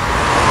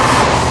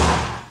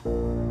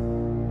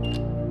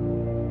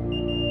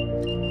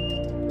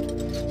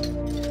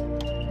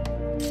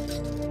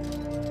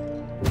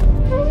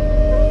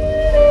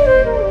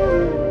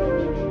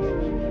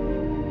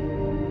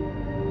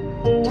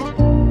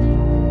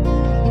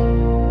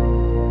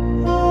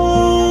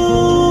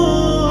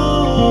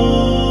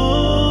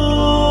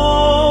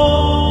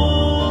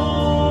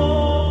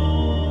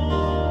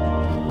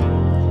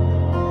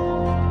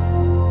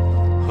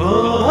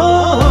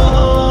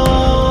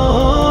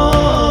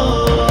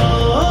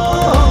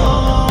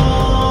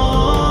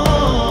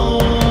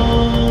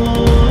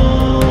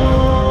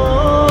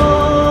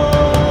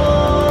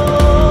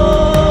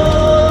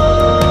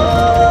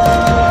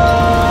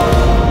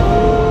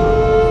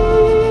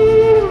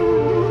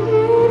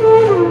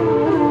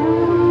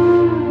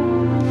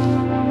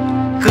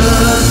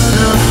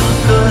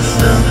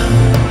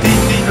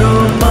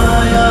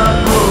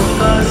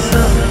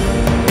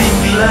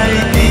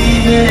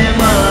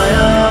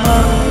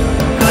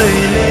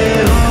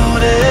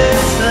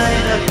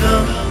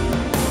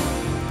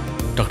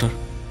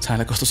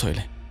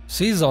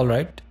She is all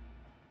right.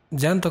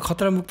 ज्यान त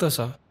खतरा मुक्त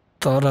छ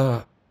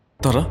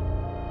तर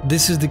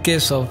this is the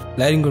case of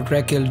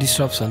ल्यारिङ्गोट्र्याकियल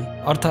disruption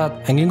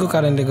अर्थात् ह्याङ्गिङको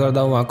कारणले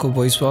गर्दा उहाँको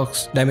भोइस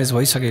बक्स ड्यामेज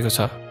भइसकेको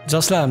छ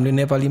जसलाई हामीले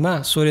नेपालीमा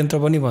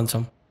स्वरयन्त्र पनि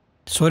भन्छौँ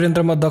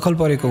स्वरयन्त्रमा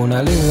दखल परेको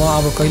हुनाले उहाँ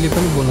अब कहिले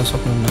पनि बोल्न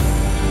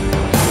सक्नुहुन्न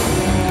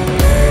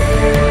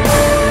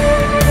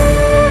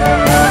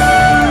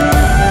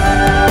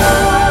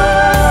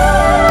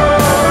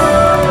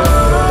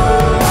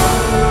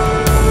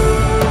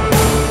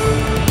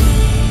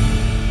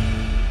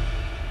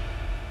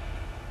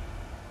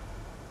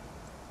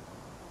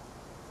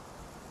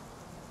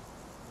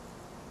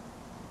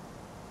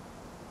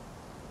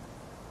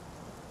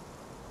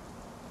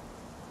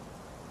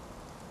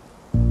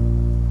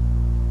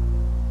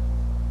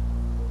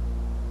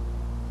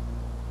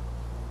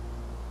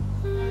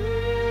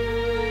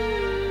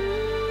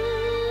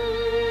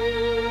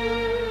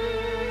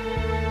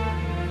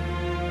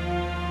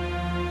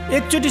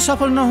एकचोटि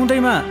सफल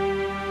नहुँदैमा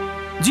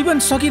जीवन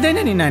सकिँदैन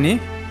नि नानी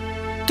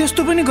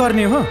त्यस्तो पनि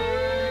गर्ने हो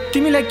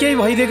तिमीलाई केही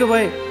भइदिएको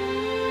भए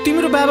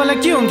तिम्रो बाबालाई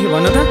के हुन्थ्यो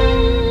भन त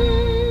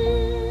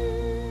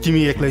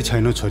तिमी एक्लै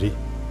छैनौ छोरी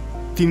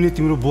तिमीले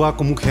तिम्रो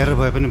बुवाको मुख हेरेर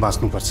भए पनि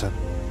बाँच्नुपर्छ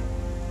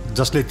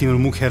जसले तिम्रो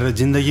मुख हेरेर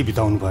जिन्दगी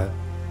बिताउनु भयो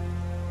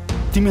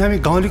तिमी हामी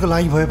गाउँलेको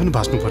लागि भए पनि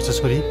बाँच्नुपर्छ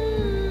छोरी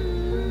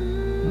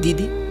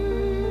दिदी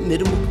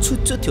मेरो मुख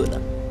छुच्चो थियो होला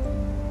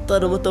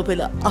तर म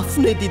तपाईँलाई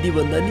आफ्नै दिदी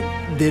भन्दा नि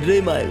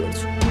धेरै माया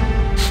गर्छु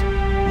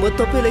म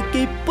तपाईँलाई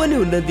केही पनि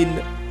हुन दिन्न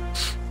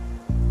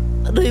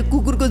र यो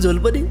कुकुरको झोल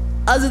पनि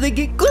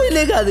आजदेखि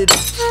कहिले खाँदैन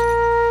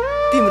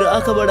तिम्रो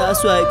आँखाबाट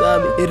आँसु आएको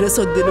हामी हेर्न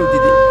सक्दैनौँ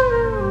दिदी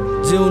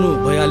जे हुनु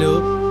भइहाल्यो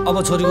अब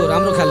छोरीको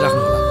राम्रो ख्याल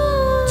राख्नु होला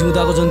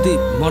जिउँदाको जन्ती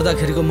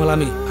मर्दाखेरिको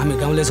मलामी हामी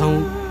गाउँले छौँ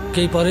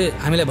केही परे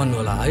हामीलाई भन्नु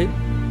होला है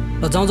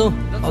र जाउँ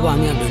अब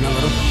हामी यहाँ भिन्न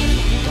गरौँ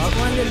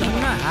भगवानले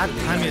धनमा हात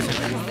थामेछ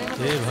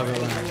हे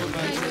भगवान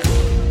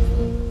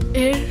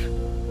हेर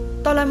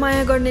तँलाई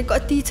माया गर्ने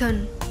कति छन्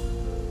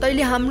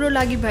तैँले हाम्रो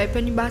लागि भए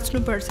पनि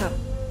बाँच्नुपर्छ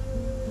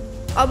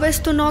अब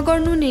यस्तो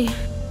नगर्नु नि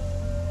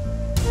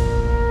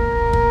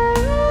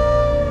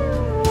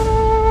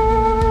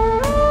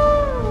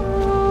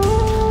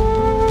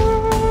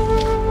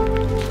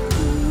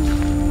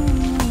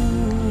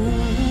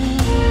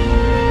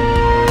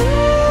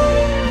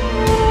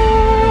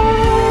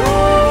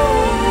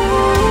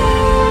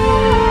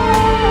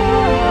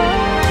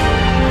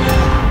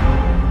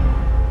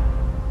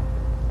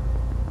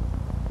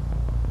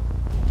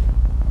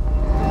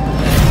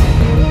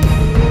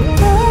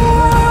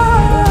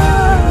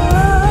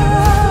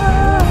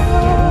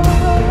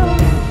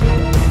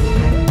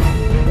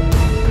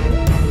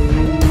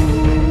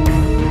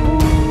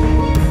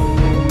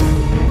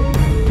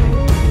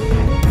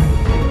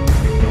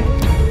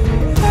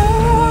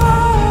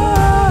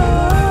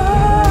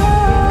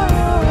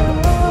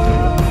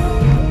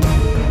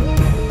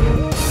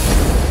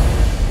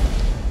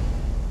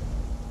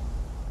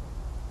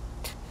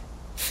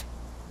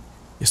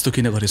यस्तो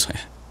किन गरेछ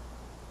यहाँ?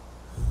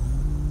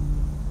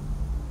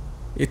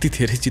 यति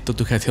धेरै चित्त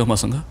दुखाएको थियो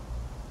मसँग,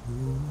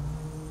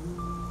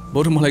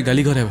 बरु मलाई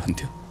गाली गरे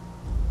भन्थ्यो,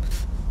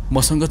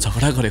 मसँग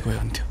झगडा गरेको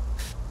भन्थ्यो।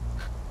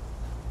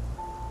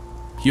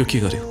 यो के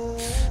गर्यो?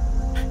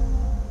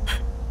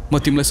 म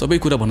तिमीलाई सबै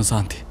कुरा भन्न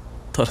चाहन्थेँ,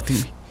 तर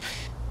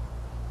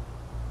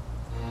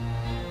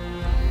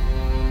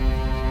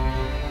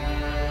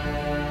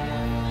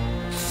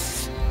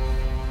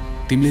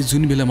तिमीले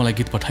जुन बेला मलाई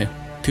गीत पठायौ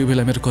त्यो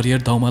बेला मेरो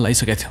करियर दाउमा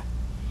लागिसकेको थियो।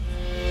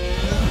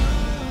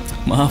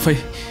 म आफै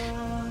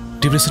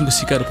डिप्रेसनको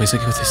शिकार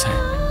भइसकेको थिएँ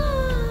सायद।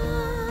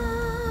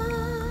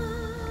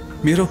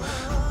 मेरो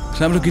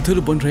राम्रो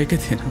गीतहरू बनिरहेकै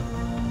थिएन।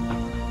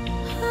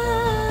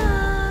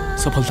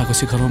 सफलताको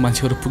शिखरमा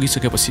मान्छेहरू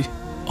पुगिसकेपछि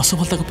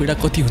असफलताको पीडा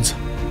कति हुन्छ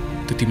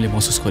त्यो तिमीले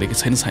महसुस गरेकै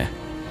छैन छाया।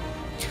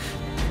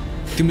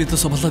 तिमीले त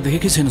सफलता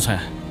देखेकै छैन छाया।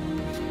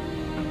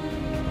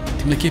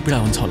 तिमीलाई के पीडा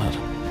हुन्छ होला र?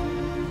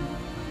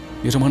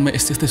 मेरो मनमा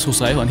यस्तै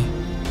सोच आयो अनि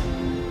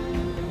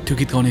त्यो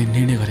गीत गाउने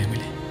निर्णय गरेँ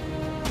मैले।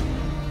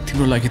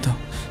 तिम्रो लागि त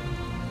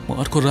म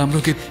अर्को राम्रो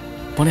गीत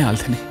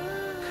बनाइहाल्थेँ नि।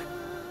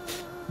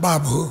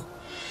 बाबु,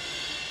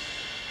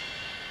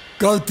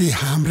 गल्ती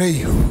हाम्रै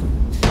हो।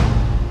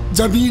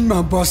 जमिनमा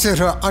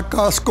बसेर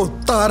आकाशको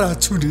तारा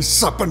छुने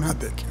सपना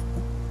देख्यौं।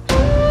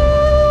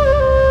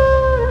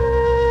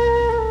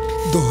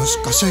 दोष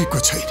कसैको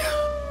छैन।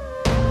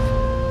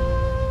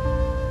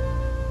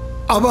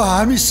 अब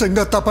हामीसँग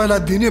तपाईलाई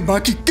दिने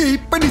बाँकी केही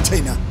पनि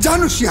छैन।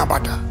 जानुस्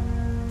यहाँबाट।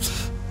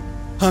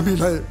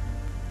 हामीलाई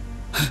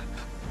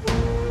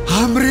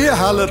हाम्रै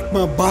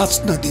हालतमा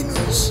बाँच्न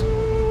दिनुहोस्।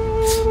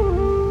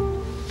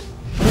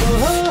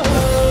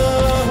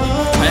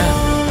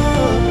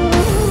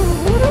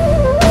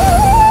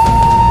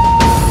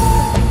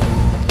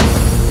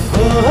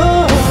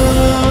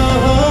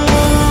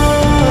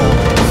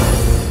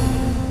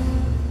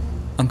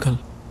 अंकल,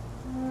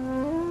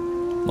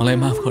 मलाई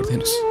माफ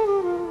गरिदिनुहोस्।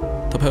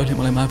 तपाईहरुले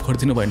मलाई माफ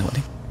गरिदिनु भएन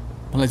भने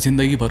मलाई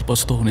जिन्दगीभर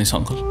पछुतो हुनेछ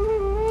अंकल,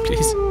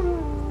 प्लिज।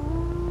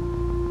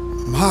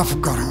 माफ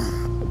गरौँ।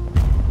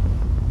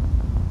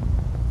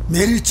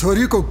 मेरी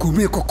छोरीको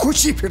घुमेको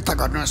खुसी फिर्ता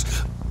गर्नुहोस्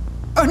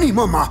अनि म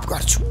माफ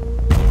गर्छु।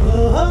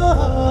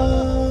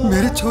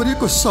 मेरी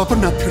छोरीको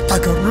सपना फिर्ता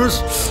गर्नुहोस्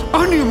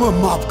अनि म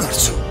माफ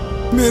गर्छु।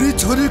 मेरी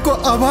छोरीको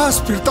आवाज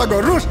फिर्ता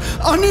गर्नुहोस्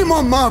अनि म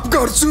माफ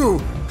गर्छु।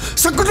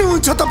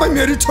 सक्नुहुन्छ तपाईँ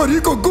मेरी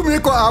छोरीको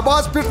गुमेको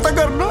आवाज फिर्ता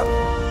गर्न?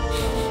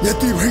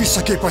 यति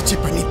भइसकेपछि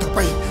पनि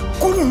तपाईँ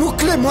कुन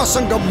मुखले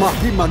मसँग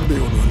माफी माग्दै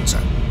हुनुहुन्छ?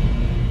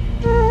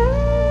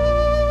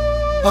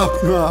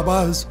 आफ्नो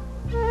आवाज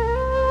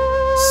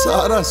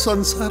सारा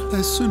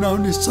संसारलाई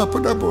सुनाउने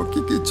सपना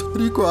बोकेकी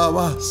छोरीको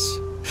आवाज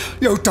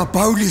एउटा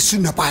बाउले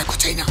सुन्न पाएको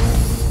छैन।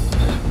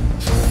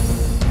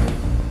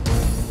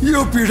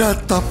 यो पीडा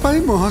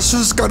तपाईँ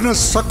महसुस गर्न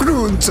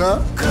सक्नुहुन्छ?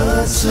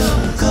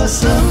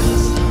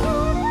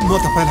 म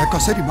तपाईलाई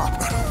कसरी माफ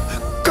गरौँ?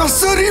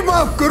 कसरी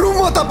माफ गरौँ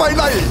म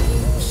तपाईलाई?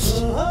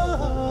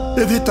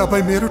 यदि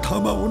तपाईँ मेरो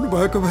ठाउँमा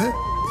हुनुभएको भए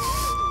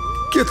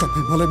के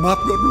तपाईँ मलाई माफ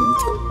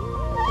गर्नुहुन्छ?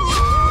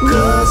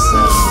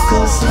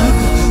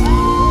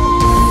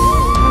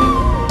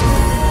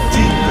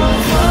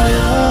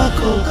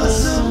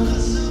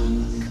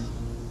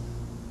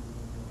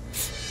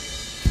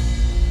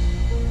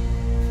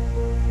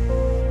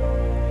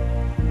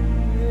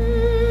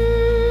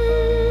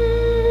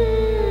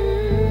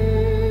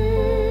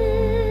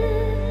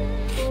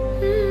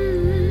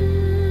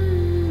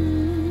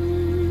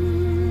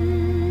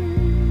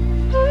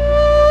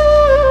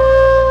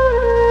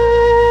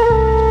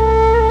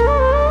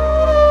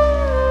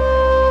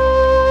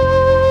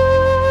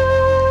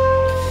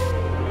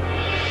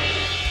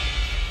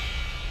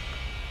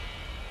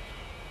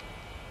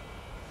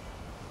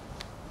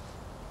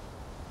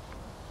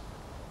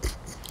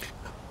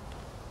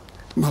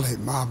 मलाई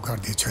माफ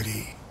गरिदे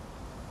छोरी।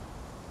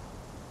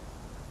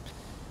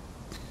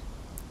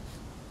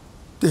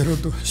 तेरो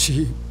दोषी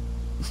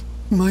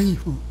मै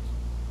हुँ।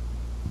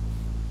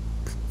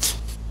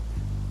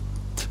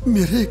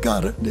 मेरै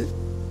कारणले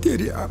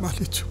तेरी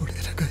आमाले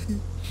छोडेर गई।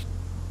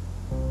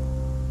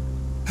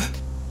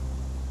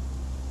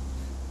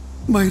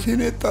 मैले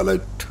नै तँलाई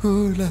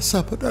ठुला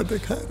सपना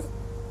देखाएर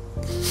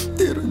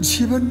तेरो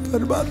जीवन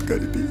बर्बाद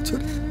गरिदिए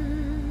छोरी।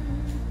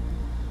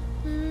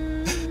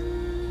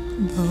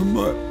 न म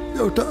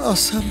एउटा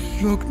असल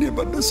लोग्ने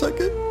बन्न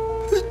सके,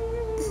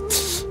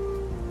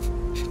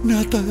 न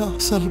त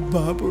असल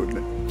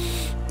बाबुले।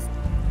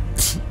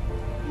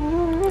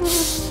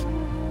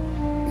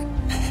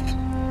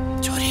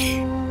 छोरी,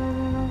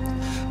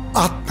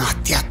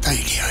 आत्महत्या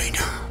तैँले होइन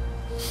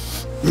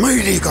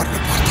मैले गर्नु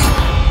पर्थ्यो।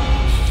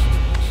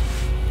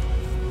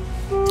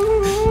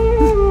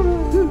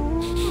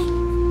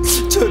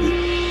 छोरी,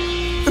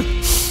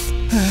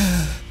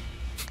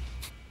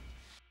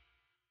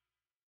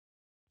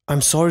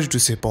 I'm sorry to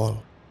say, Paul.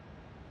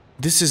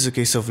 This is a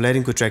case of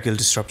laryngotracheal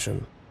disruption.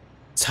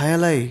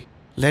 छायालाई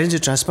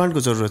laryngeal transplant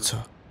को जरुरत छ।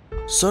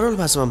 सरल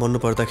भाषामा भन्नु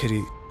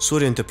पर्दाखेरि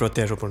स्वरयन्त्र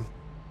प्रत्यारोपण।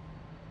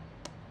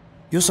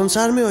 यो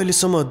संसारमै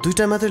अहिलेसम्म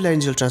 2टा मात्रै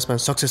laryngeal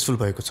transplant सक्सेसफुल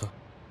भएको छ।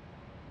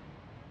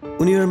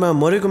 उनीहरुमा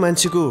मरेको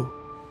मान्छेको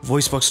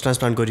भोइस बक्स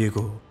ट्रान्सप्लान्ट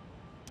गरिएको हो।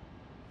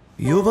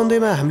 यो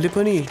भन्दैमा हामीले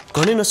पनि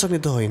गर्नै नसक्ने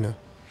त होइन।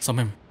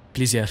 समय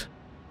प्लिज यार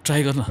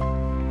ट्राई गर्न।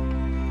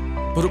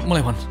 बरु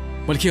मलाई भन्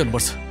मैले के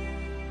गर्नुपर्छ?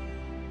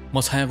 म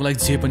छायाको लागि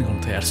जे पनि गर्न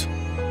तयार छु।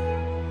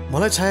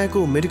 मलाई छायाको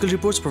मेडिकल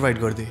रिपोर्ट्स प्रोभाइड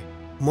गरिदे।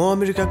 म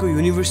अमेरिकाको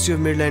युनिभर्सिटी अफ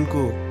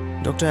मेरील्यान्डको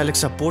डाक्टर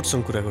एलेक्सा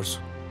पोर्टसँग कुरा गर्छु।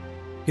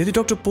 यदि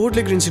डाक्टर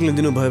पोर्टले ग्रिन सिग्नल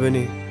दिनुभयो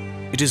भने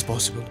इट इज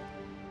पोसिबल।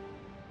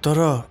 तर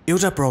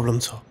एउटा प्रब्लम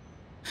छ।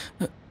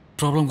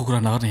 प्रब्लमको कुरा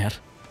नगर्ने यार,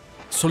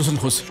 सोल्युसन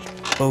खोज।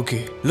 Okay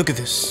look at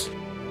this.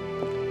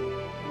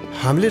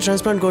 हामीले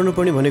ट्रान्सप्लान्ट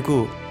गर्नुपर्ने भनेको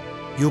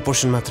यो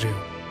पोर्सन मात्रै हो।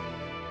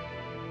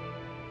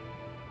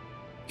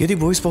 यदि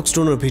भोइस बक्स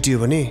डोनर भेटियो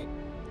भने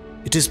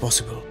इट इज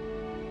पोसिबल।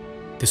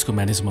 त्यसको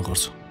म्यानेज म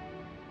गर्छु।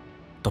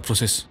 त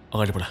प्रोसेस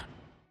अगाडि बढा।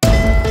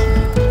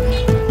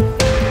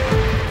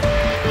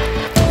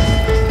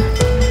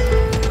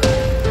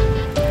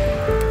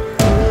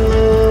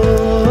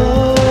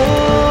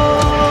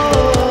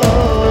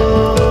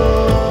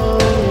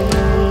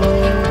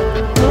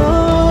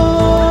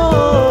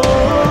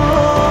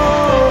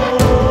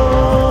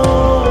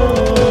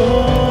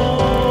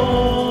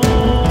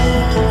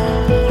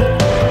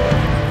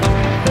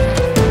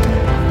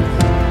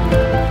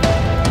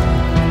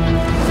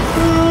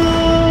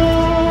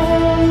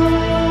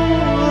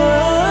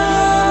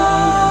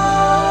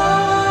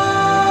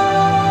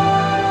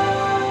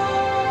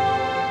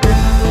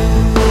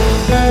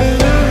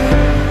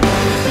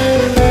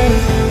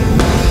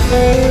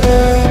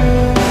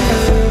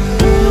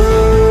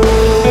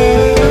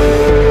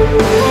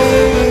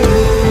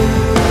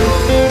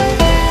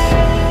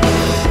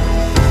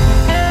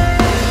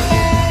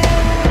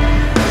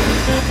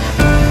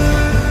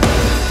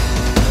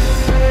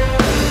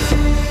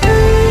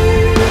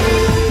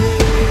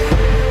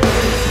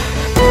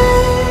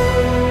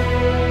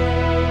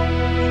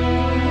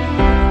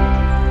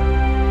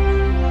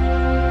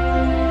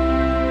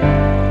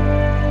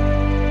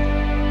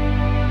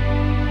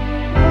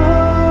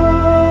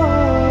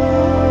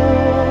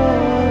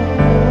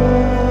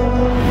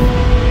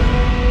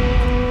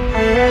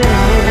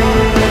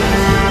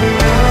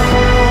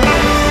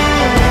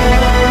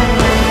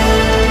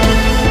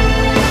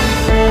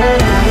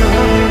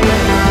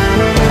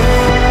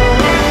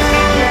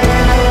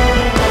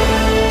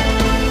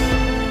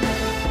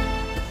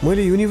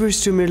 मैले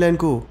युनिभर्सिटी अफ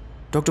मेरील्यान्डको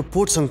डाक्टर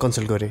पोर्टसँग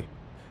कन्सल्ट गरेँ।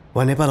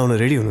 उहाँ नेपाल आउन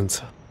रेडी हुनुहुन्छ।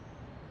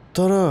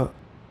 तर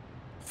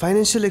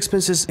फाइनेन्सियल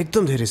एक्सपेन्सेस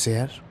एकदम धेरै छ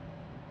यार।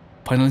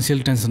 फाइनेन्सियल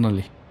टेन्सन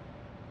नलि,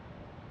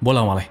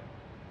 बोला उहाँलाई।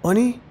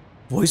 अनि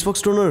भोइस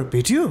बक्स डोनर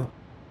भेटियो?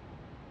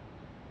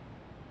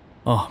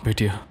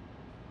 भेटियो।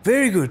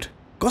 Very good.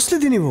 कसले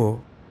दिने भयो?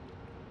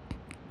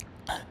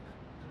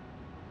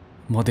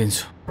 म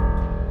दिन्छु।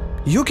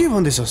 यो के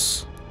भन्दैछस्?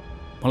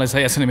 मलाई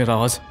चाहिएको छैन मेरो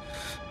आवाज।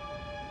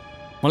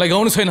 मलाई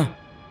गाउनु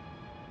छैन।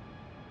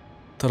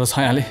 तर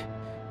छायाले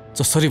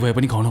जसरी भए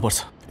पनि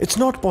गाउनुपर्छ। It's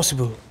not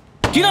possible.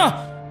 किन?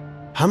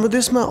 हाम्रो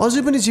देशमा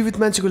अझै पनि जीवित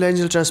मान्छेको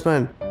ल्यान्जियल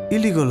ट्रान्सप्लान्ट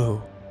इलिगल हो।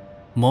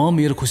 म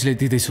मेरो खुसीले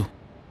दिँदैछु।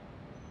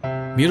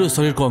 मेरो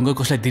शरीरको अङ्ग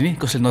कसलाई दिने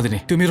कसलाई नदिने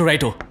त्यो मेरो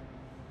राइट हो।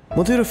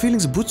 म तेरो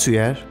फिलिङ्स बुझ्छु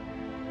यार।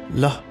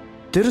 ल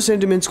तेरो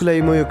सेन्टिमेन्ट्सको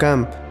लागि म यो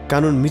काम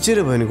कानुन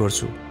मिचेर भयो भने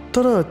गर्छु।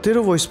 तर तेरो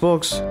भोइस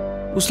बक्स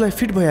उसलाई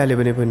फिट भइहाल्यो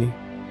भने पनि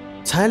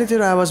छायाले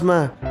तेरो आवाजमा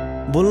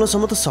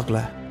बोल्नसम्म त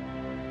सक्ला।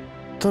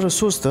 तर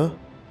सोच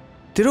त,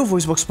 तेरो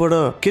भोइस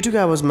बक्सबाट केटीको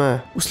आवाजमा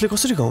उसले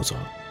कसरी गाउँछ?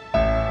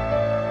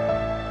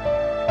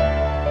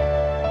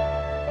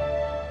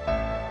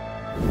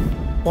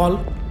 पल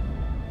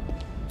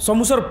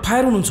समु सर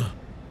फायर हुनुहुन्छ।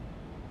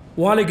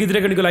 उहाँले गीत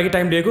रेकर्डिङको लागि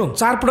टाइम लिएको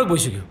 4 पटक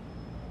भइसक्यो।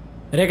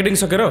 रेकर्डिङ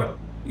सकेर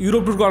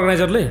युरोप टुरको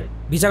अर्गनाइजरले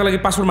भिजाको लागि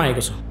पासपोर्ट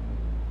मागेको छ।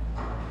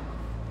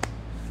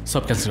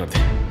 सब क्यान्सल गरिदे।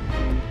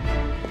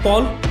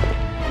 पल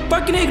त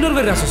किन इग्नोर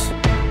गरिरहेछस्?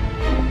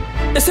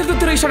 यसरी त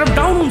तेरो स्टार्टअप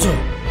डाउन हुन्छ।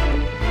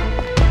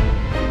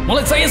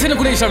 मलाई चाहिएको छैन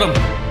कुनै स्टार्टअप।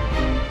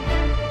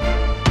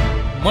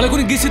 मलाई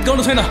कुनै गीत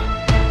गाउनु छैन।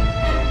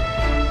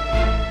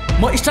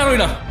 म स्टार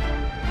होइन,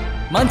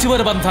 मान्छे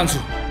भएर बाँध्न चाहन्छु।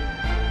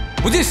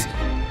 बुझिस्?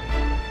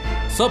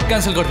 सब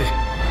क्यान्सल गरिदे।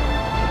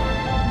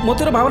 म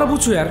तेरो भावना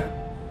बुझ्छु यार।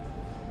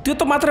 त्यो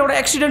त मात्र एउटा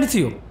एक्सिडेन्ट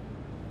थियो।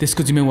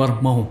 त्यसको जिम्मेवार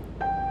म हुँ।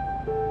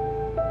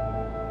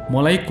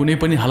 मलाई कुनै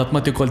पनि हालतमा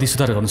त्यो गल्ती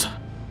सुधार गर्नु छ।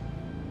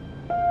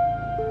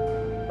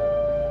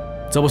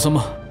 जबसम्म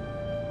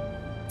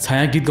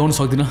छाया गीत गाउन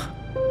सक्दिनँ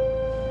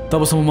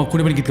तबसम्म म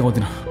कुनै पनि गीत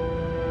गाउँदिनँ।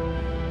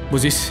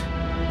 बुझिस्?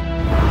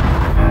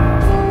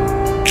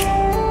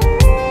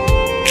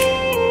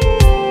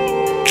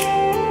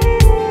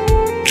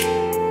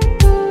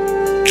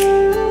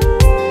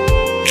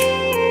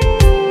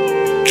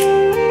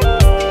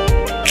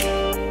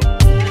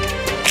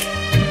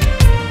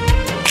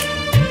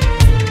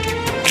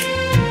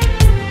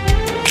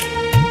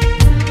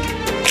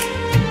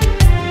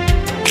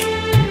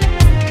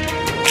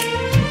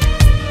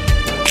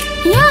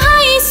 यहाँ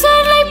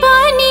ईश्वरलाई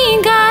पनि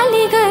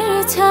गाली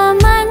गर्छ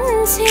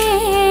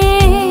मान्छे।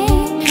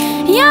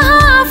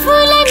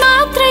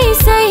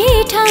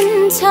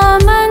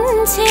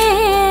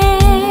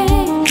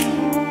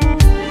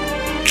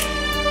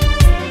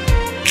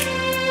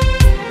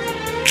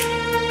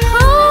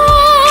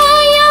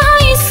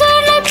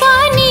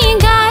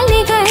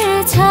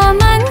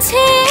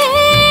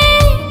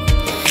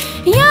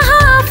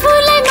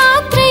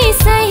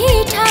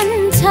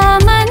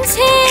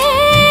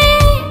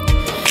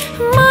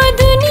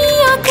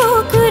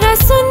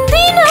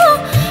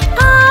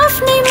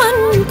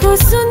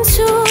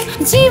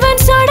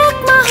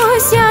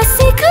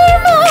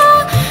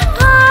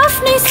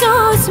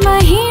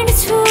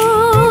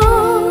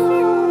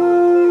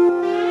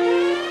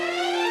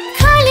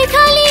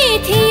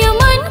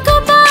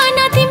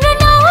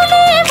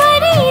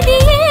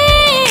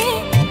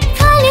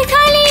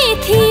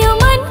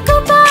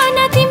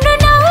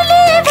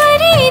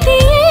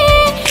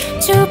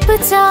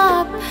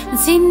 चुपचाप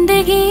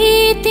जिन्दगी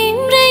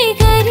तिम्रै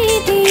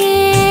गरिदिए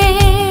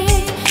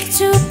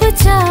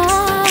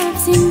चुपचाप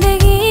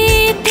जिन्दगी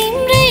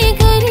तिम्रै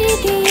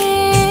गरिदिए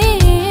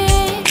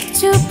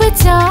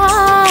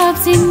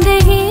चुपचाप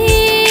जिन्दगी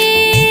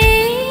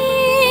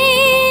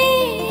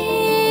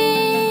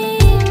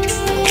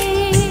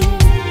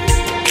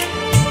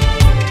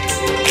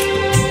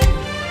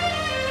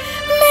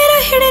मेरो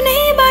हिँड्ने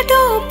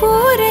बाटो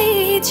पुरै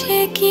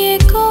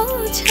छेकिएको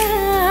छ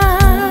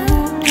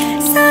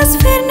सास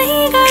फेर्नै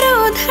गाह्रो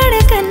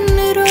धडकन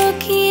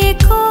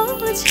रोकिएको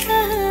छ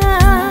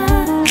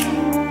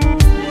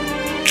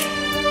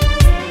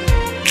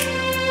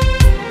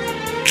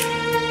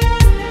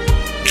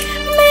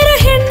मेरो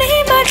हिँड्ने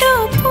बाटो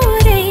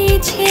पुरै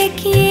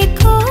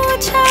छेकिएको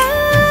छ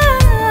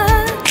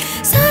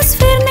सास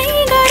फेर्नै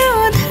गाह्रो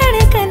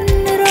धडकन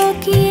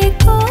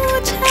रोकिएको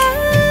छ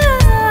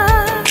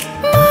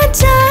म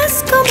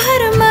जसको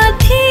भरमा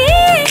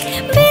थिएँ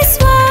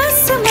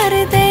विश्वास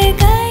मर्दै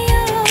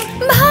गयो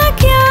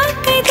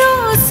भाग्यकै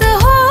दोष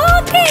हो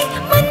कि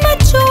मनमा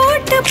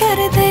चोट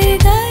पर्दै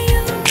गयो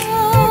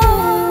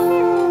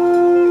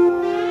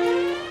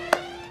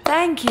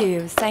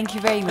Thank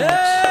you very much.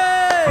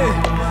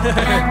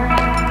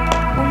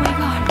 Oh my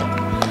god,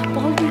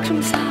 Paul Vikram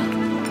Shah.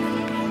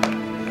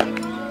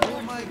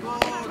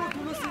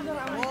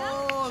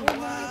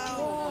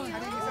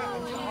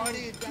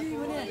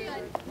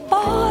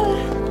 Paul!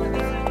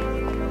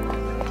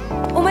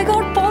 Oh my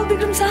god, Paul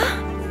Vikram Shah.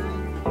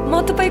 म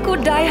तपाईको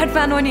डाई हार्ड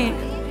फ्यान हो नि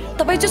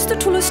तपाई जस्तो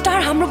ठुलो स्टार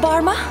हाम्रो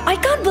बारमा I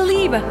can't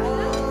believe.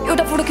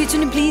 एउटा फोटो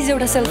खिच्नु नि प्लिज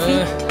एउटा सेल्फी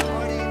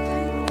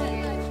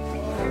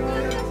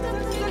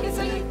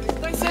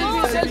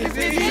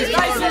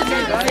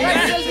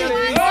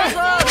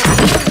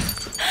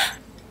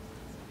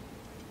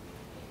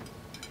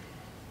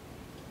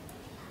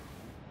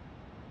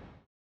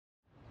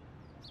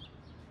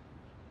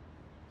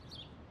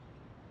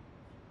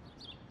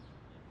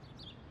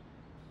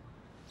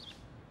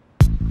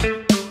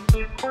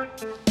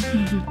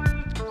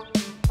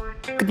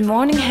Good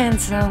morning,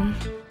 handsome.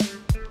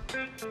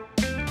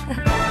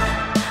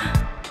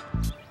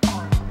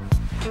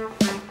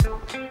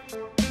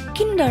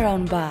 किन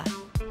डराउनु बा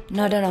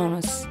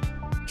नडराउनुहोस्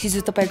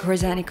हिजो तपाईँ घर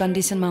जाने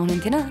कन्डिसनमा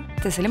हुनुहुन्थेन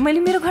त्यसैले मैले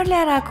मेरो घर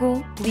ल्याएर आएको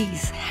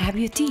please have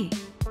U T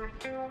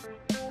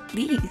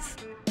please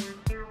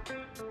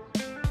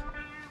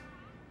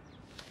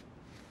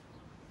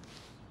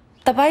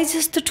तपाईँ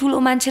जस्तो ठुलो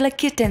मान्छेलाई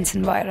के टेन्सन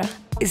भएर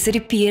यसरी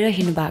पिएर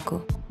हिँड्नु भएको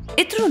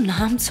यत्रो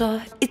नाम छ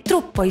यत्रो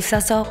पैसा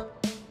छ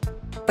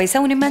पैसा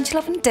हुने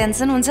मान्छेलाई पनि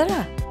टेन्सन हुन्छ र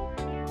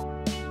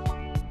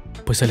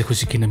पैसाले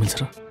खुसी किन मिल्छ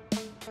र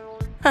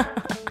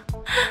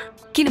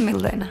किन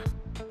मिल्दैन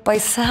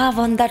पैसा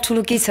भन्दा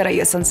ठुलो के छ र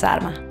यो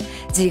संसारमा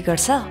जे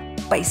गर्छ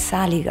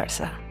पैसाले गर्छ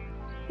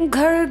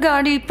घर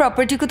गाडी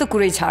प्रपर्टीको त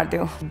कुरै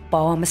छाड्दियो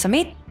बाउआमा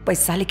समेत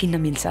पैसाले किन्न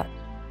मिल्छ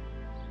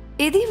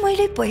यदि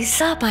मैले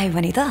पैसा पाएँ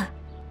भने त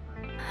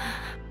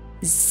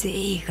जे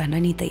गर्न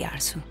नि तयार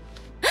छु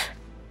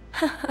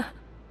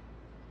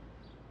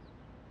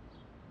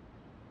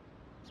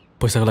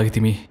पैसाको लागि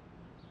तिमी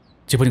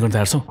जे पनि गर्न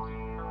तयार छौ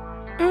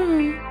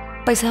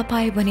पैसा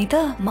पाएँ भने त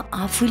म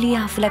आफूले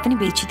आफूलाई पनि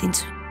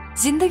बेचिदिन्छु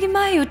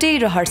जिन्दगीमा एउटै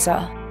रहर छ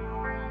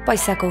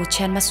पैसाको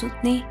ओछ्यानमा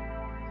सुत्ने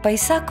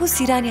पैसाको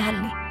सिरानी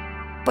हाल्ने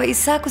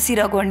पैसाको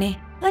सिरा गोड्ने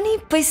अनि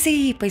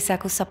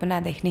पैसाको सपना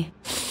देख्ने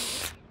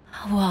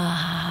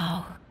वाउ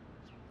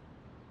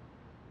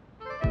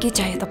के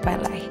चाहियो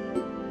तपाईलाई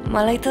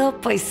मलाई त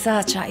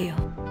पैसा चाहियो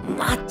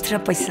मात्र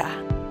पैसा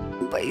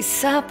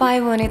पैसा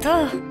पाएँ भने त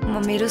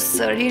म मेरो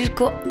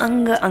शरीरको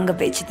अङ्ग अङ्ग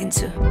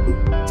बेचिदिन्छु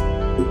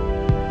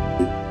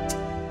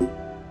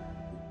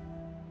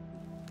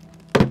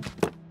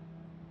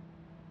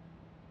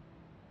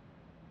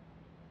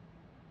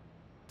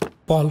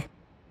पल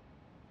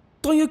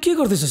त यो के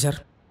गर्दैछस् यार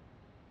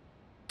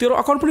तेरो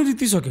अकाउन्ट पनि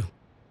रित्तिसक्यो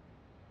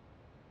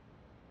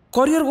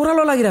करियर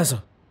ओह्रालो लागिरहेछ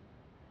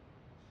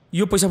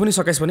यो पैसा पनि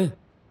सकाइस् भने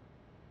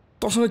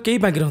तँसँग केही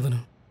बाँकी रहँदैन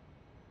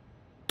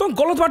त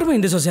गलत बाटोमा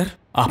हिँड्दैछस् यार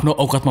आफ्नो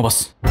औकातमा बस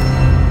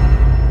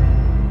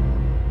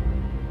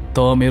त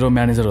मेरो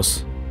म्यानेजर होस्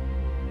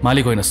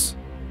मालिक होइनस्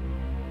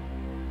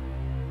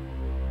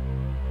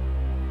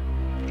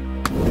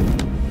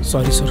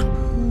सरी सर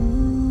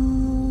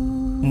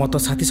म त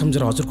साथी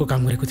सम्झेर हजुरको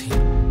काम गरेको थिएँ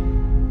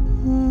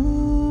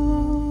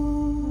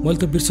मैले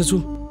त बिर्सेछु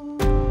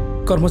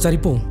कर्मचारी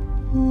पो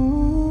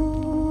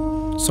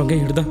सँगै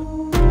हिँड्दा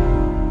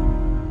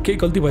केही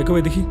गल्ती भएको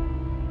भएदेखि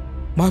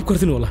माफ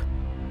गरिदिनु होला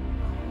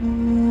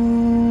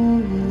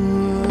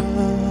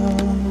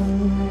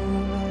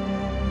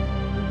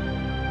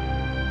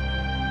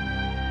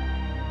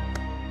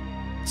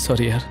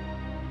सरी यार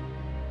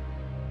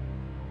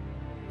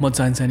म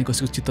जानी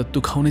कसैको चित्त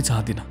दुखाउनै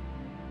चाहदिनँ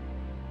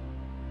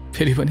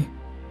फेरि पनि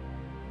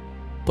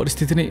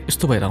परिस्थिति नै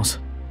यस्तो भएर आउँछ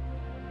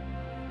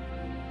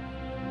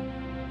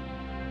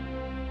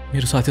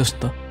मेरो साथी होस् न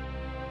त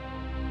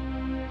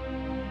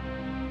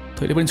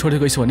तैँले पनि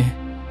छोडेको छौ भने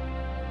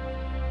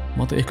म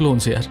त एक्लो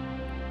हुन्छु यार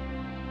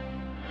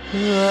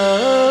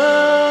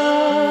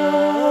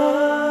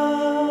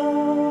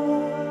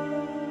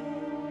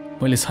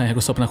मैले छायाको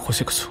सपना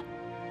खोसेको छु,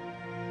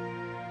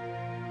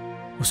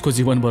 उसको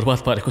जीवन बर्बाद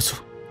पारेको छु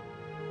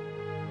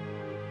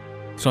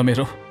र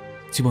मेरो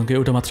जीवनको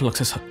एउटा मात्र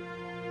लक्ष्य छ,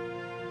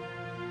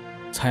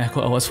 छायाको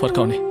आवाज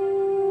फर्काउने,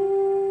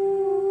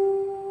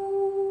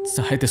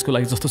 चाहे त्यसको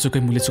लागि जस्तो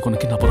सुकै मूल्य चुकाउन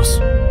किन नपरोस्।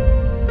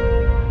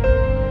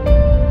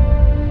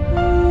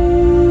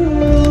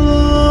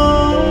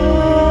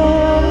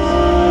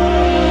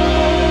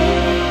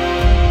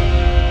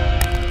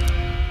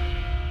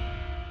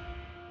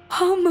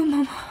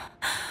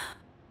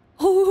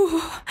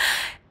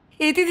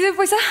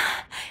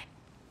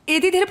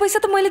 यति धेरै पैसा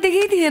त मैले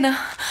देखेकै थिएन।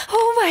 ओ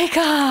माय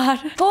गॉड,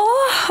 ओ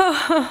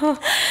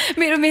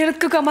मेरो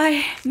मेहनतको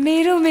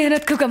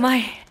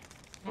कमाई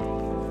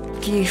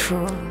के हो,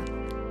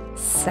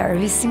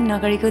 सर्भिसिङ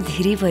नगरेको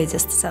धेरै भयो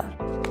जस्तो छ।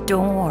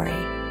 डोन्ट वरी,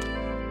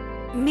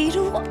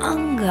 मेरो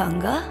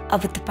अङ्ग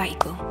अब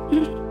तपाईँको।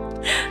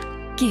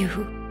 के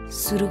हो,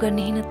 सुरु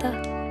गर्ने हैन त?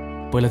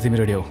 पहिला तिमी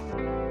रेडी हो?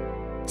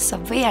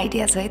 सबै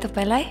आइडिया छ है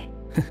तपाईँलाई?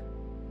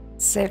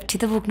 सेफ्टी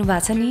त बोक्नु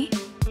भएको छ नि?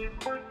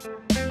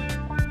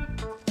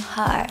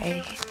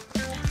 हाय,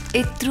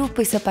 यत्रो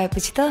पैसा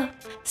पाएपछि त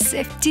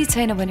सेफ्टी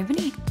छैन भने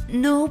पनि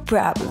नो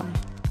प्रब्लम।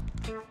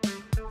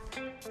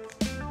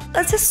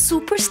 अझ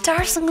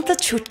सुपरस्टारसँग त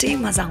छुट्टै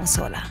मजा आउँछ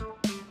होला।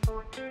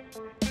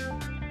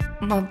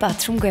 म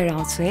बाथरुम गएर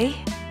आउँछु है।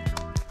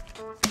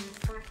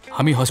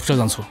 हामी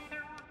हस्पिटल जान्छौँ,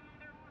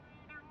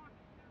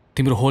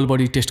 तिम्रो होल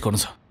बडी टेस्ट गर्नु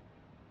छ।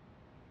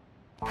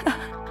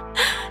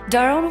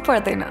 डराउनु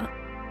पर्दैन,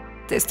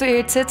 त्यस्तो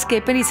हेडसेट्स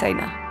केही पनि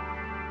छैन।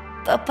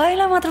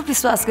 तपाईँलाई मात्र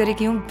विश्वास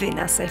गरेकी हूँ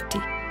बिना सेफ्टी,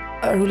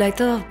 अरूलाई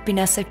त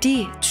बिना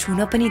सेफ्टी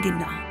छुन पनि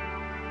दिन्न।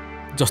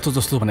 जस्तो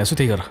जस्तो भनेको छु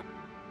त्यही गर।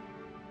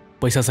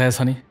 पैसा चाहिएको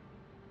छ नि?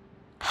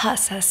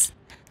 हस्,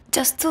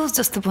 जस्तो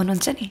जस्तो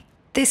भन्नुहुन्छ नि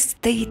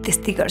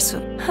त्यस्तै गर्छु।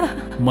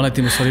 मलाई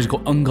तिम्रो शरीरको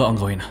अङ्ग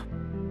होइन,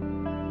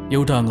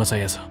 एउटा अङ्ग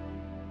चाहिएको छ।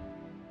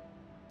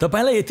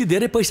 तपाईँलाई यति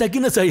धेरै पैसा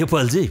किन चाहियो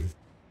पलजी?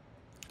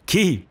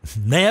 कि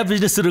नयाँ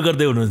बिजनेस सुरु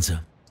गर्दै हुनुहुन्छ?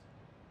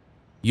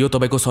 यो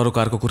तपाईँको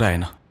सरोकारको कुरा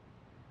होइन,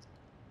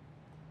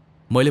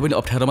 मैले पनि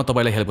अप्ठ्यारोमा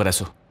तपाईँलाई हेल्प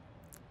गराएको छु।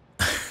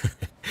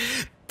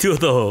 त्यो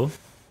त हो,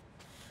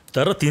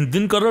 तर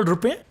 3 करोड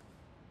रुपियाँ?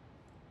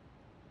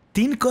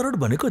 3 करोड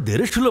भनेको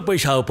धेरै ठुलो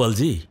पैसा हो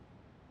पलजी।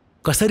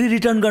 कसरी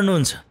रिटर्न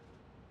गर्नुहुन्छ?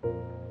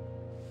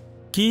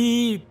 कि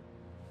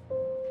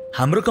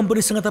हाम्रो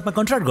कम्पनीसँग तपाईँ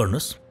कन्ट्र्याक्ट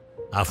गर्नुहोस्,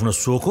 आफ्नो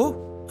सोको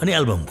अनि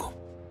एल्बमको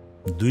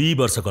 2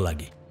 वर्षको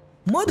लागि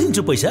म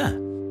दिन्छु पैसा।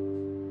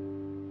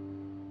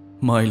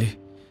 म अहिले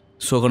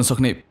सो गर्न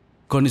सक्ने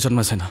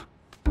कन्डिसनमा छैन,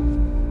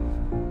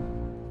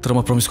 तर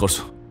म प्रमिस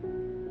गर्छु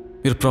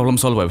मेरो प्रब्लम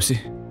सल्भ भएपछि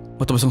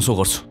म तपाईँसँग सो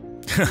गर्छु।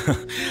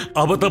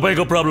 अब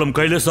तपाईँको प्रब्लम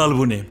कहिले सल्भ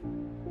हुने?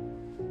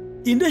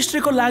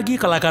 इन्डस्ट्रीको लागि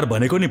कलाकार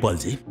भनेको नि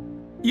पलजी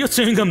यो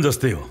च्युइङगम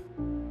जस्तै हो,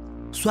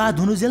 स्वाद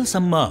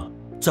हुनुजेलसम्म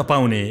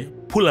चपाउने,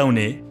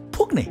 फुलाउने,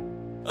 फुक्ने,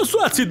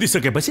 स्वाद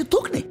सिद्धिसकेपछि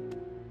थुक्ने।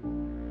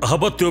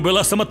 अब त्यो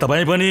बेलासम्म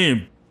तपाईँ पनि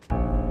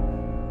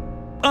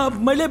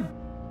मैले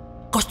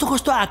कस्तो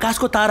कस्तो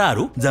आकाशको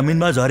ताराहरू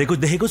जमिनमा झरेको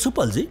देखेको छु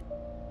पलजी।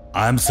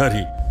 I am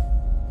sorry.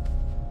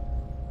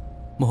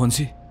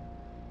 Mohanji,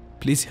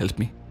 please help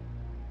me.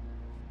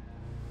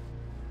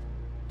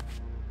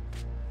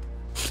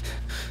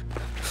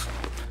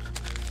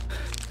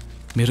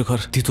 मेरो घर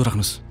तितो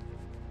राख्नुहोस्।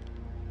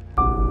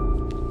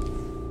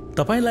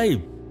 तपाईँलाई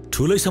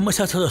ठुलै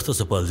समस्या छ जस्तो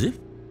छ पलजी,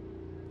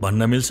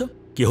 भन्न मिल्छ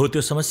के हो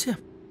त्यो समस्या?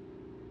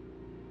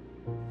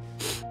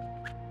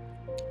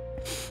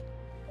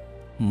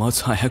 म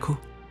छायाको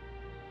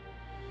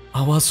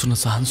आवाज सुन्न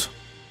चाहन्छु।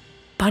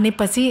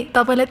 भनेपछि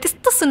तपाईँलाई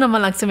त्यस्तो सुन्न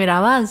मन लाग्छ मेरो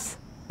आवाज?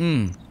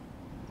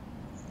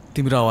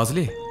 तिम्रो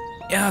आवाजले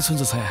यहाँ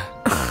सुन्छ छाया,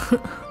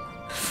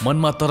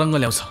 मनमा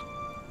तरङ्ग ल्याउँछ।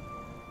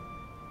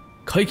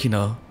 खै किन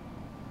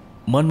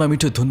मनमा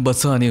मिठो धुन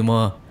बज्छ अनि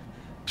म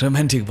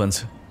रोमान्टिक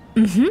बन्छु।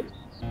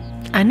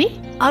 अनि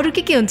अरू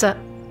के हुन्छ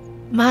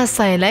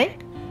महाशयलाई?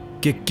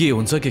 के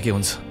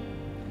हुन्छ?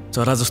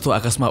 चरा जस्तो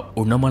आकाशमा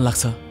उड्न मन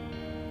लाग्छ,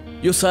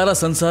 यो सारा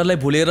संसारलाई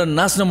भुलेर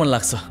नाच्न मन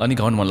लाग्छ अनि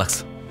गाउन मन लाग्छ।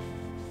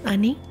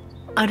 अनि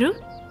अरू?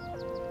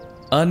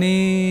 अनि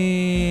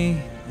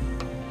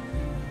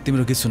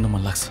तिम्रो गीत सुन्न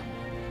मन लाग्छ,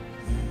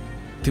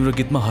 तिम्रो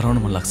गीतमा हराउन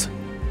मन लाग्छ।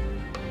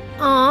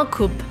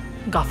 खुब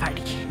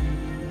गफाडी।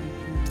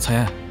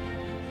 छाया,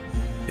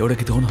 एउटा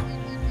गीत हो न?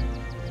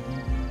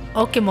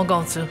 ओके, म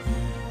गाउँछु,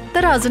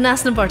 तर हजुर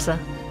नाच्नु पर्छ।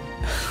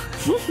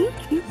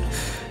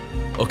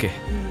 ओके,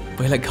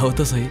 पहिला गाउ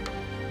त सही।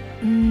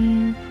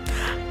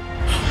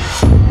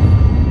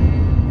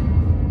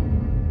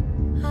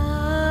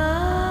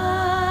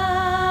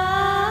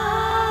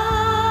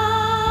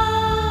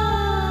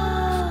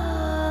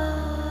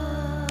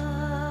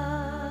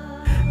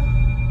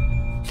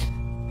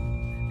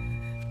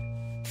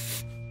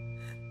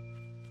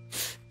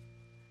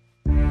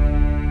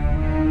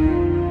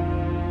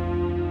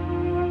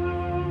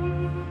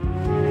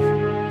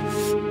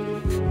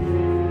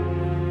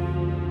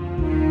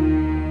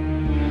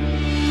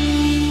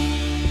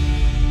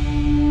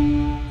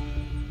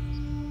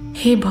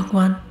 हे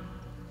भगवान,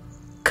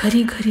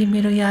 घरिघरि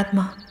मेरो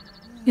यादमा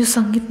यो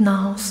सङ्गीत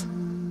नहोस्।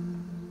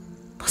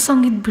 म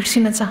सङ्गीत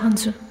बिर्सिन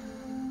चाहन्छु।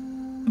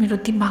 मेरो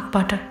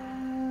दिमागबाट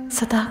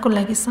सदाको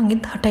लागि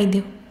सङ्गीत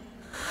हटाइदेऊ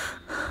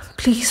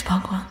प्लिज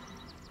भगवान,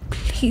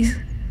 प्लिज।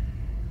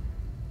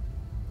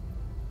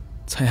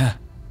 छाया,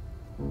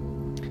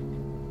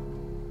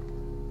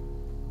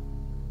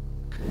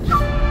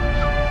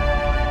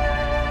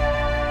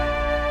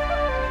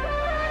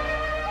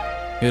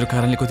 मेरो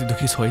कारणले कति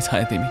दुखी छौ है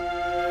छाया तिमी।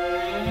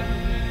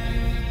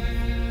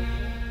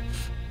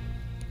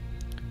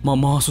 म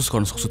महसुस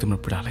गर्न सक्छु तिम्रो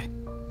पीडालाई।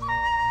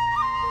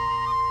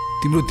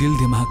 तिम्रो दिल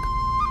दिमाग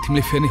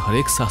तिमीले फेर्ने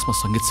हरेक सासमा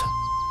सङ्गीत छ।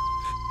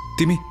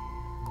 तिमी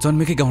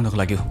जन्मेकै गाउनको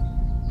लागि हो।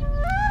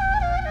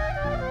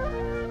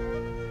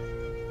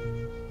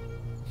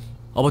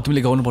 अब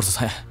तिमीले गाउनुपर्छ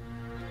छाया,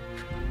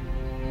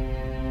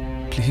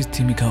 प्लिज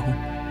तिमी गाऊ।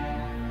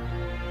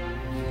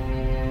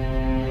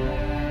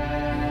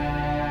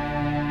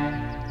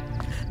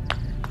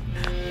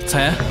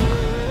 छाया,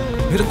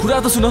 मेरो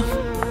कुरा त सुन।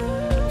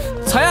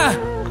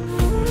 छाया,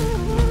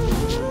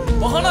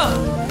 बहन।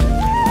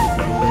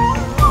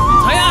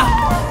 छाया,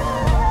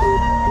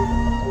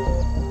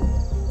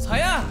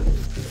 छाया,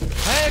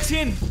 छाया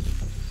एकछिन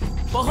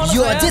बहन।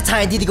 यो अझै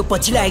छाया दिदीको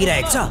पछि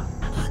लागिरहेको छ।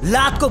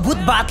 लातको भूत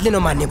बात लिन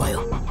मान्ने भयो।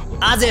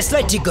 आज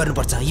यसलाई ठिक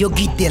गर्नुपर्छ, यो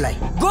गीत देलाई।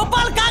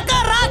 गोपाल काका,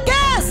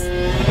 राकेश।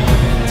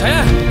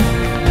 छाया,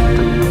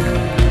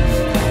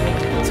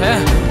 छाया,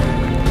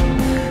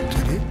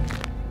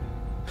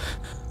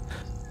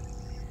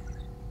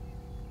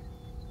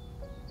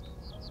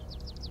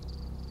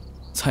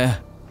 छाया,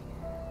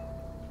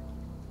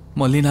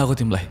 म लिन आएको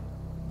तिमीलाई।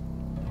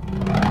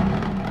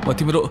 म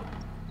तिम्रो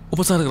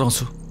उपचार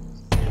गराउँछु।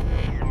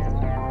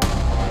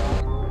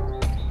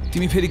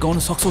 तिमी फेरि गाउन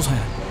सक्छौ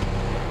छाया।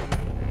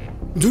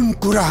 जुन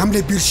कुरा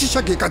हामीले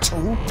बिर्सिसकेका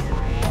छौँ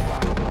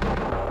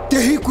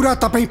त्यही कुरा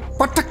तपाईँ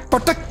पटक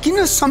पटक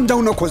किन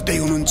सम्झाउन खोज्दै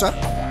हुनुहुन्छ?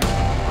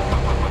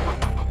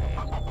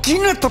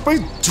 किन तपाईँ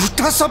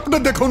झुटा सपना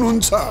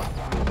देखाउनुहुन्छ?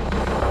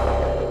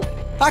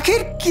 आखिर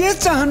के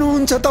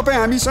चाहनुहुन्छ तपाईँ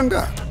हामीसँग?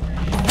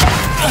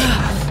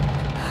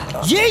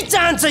 यही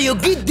चाहन्छ यो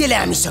गीत देले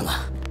हामीसँग।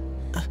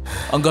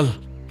 अङ्कल,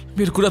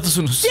 मेरो कुरा त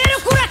सुन्नुहोस्। तेरो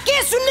कुरा के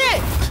सुन्ने?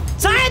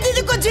 छाया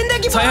दिदीको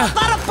जिन्दगी छाया,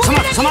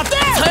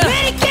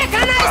 मेरी के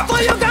खाना यस्तो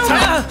यो गाउँमा?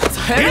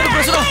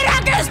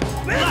 राकेश,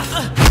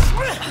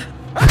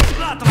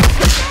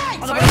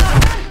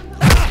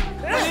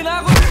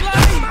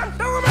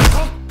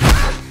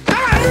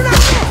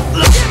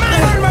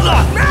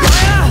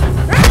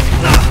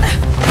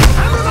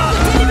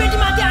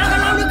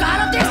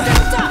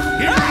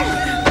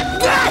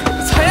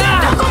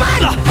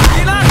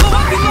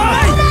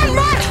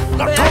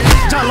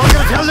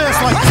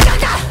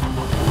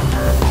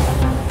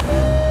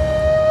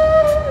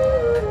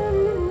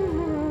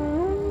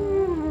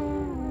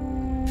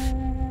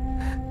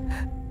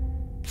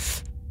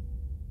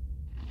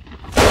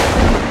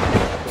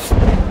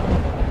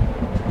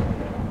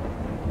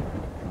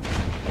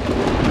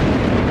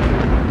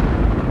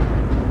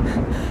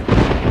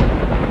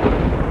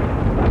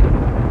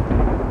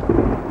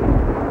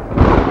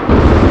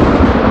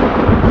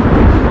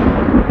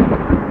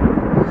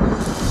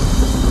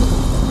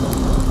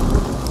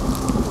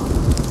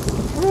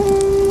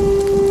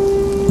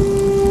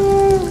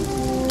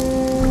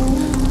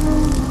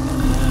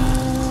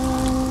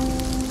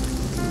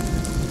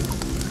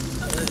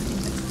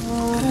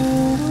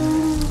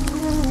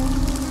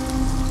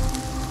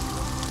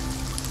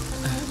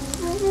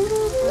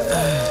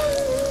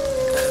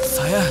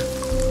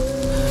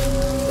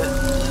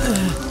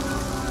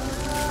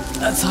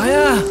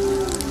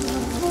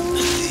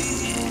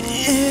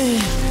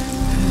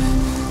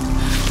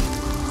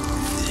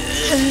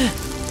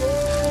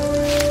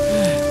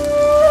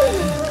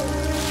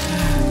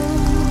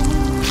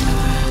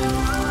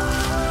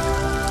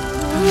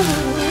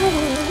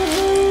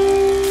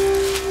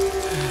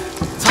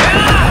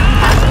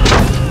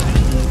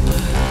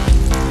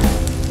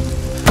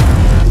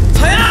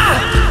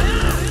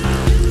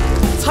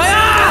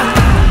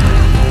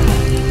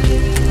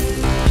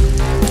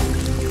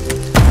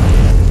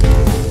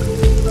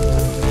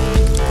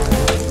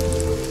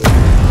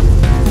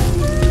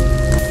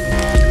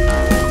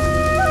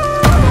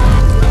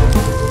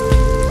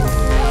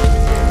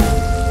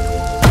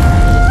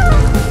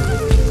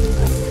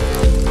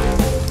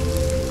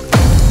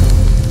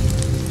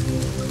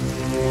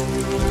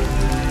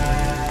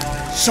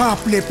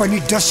 सापले पनि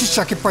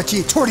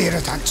डसिसकेपछि छोडेर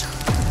जान्छ,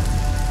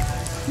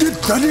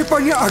 गिद्धले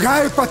पनि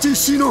अगाएपछि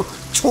सिनो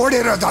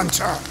छोडेर जान्छ।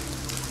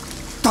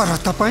 तर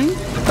तपाईँ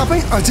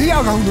अझै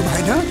अगाउनु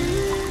भएन।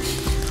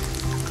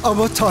 अब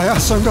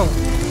छायासँग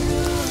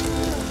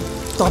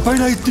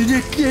तपाईँलाई दिने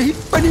केही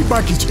पनि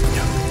बाँकी छैन।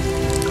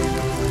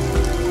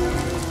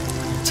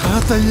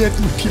 छाता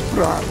एकमुठी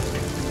प्राण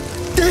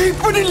केही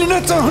पनि लिन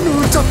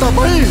चाहनुहुन्छ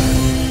तपाईँ?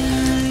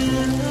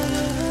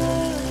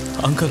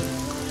 अङ्कल,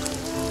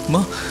 म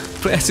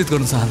प्रायश्चित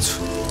गर्न चाहन्छु।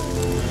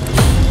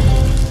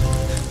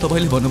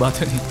 तपाईँले भन्नुभएको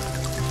थियो नि,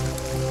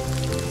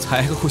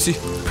 छायाको खुसी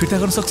फिर्ता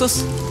गर्न सक्छस्,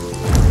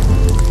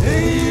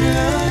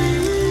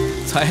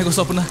 छायाको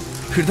सपना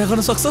फिर्ता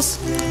गर्न सक्छस्।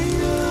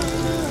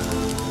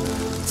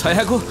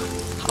 छायाको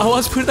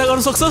आवाज फिर्ता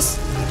गर्न सक्छस्?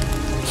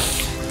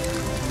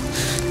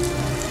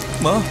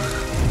 म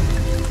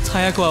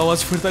छायाको आवाज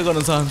फिर्ता गर्न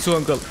चाहन्छु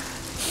अङ्कल।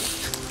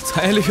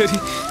 छायाले फेरि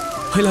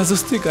पहिला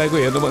जस्तै गाएको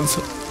हेर्न मन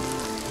छ।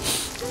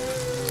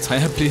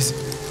 छाया प्लिज,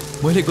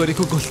 मैले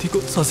गरेको गल्तीको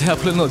सजाय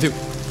आफूलाई नदेऊ।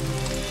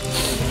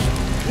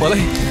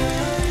 मलाई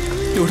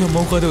एउटा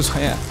मौका देऊ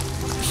छाया।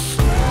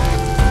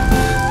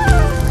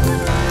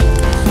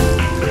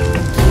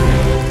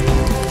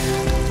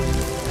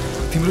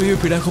 तिम्रो यो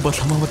पीडाको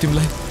बदलामा म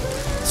तिमीलाई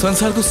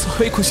संसारको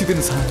सबै खुसी दिन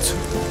चाहन्छु।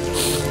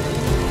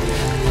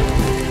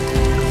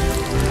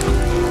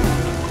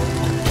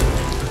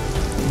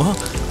 म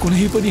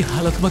कुनै पनि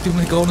हालतमा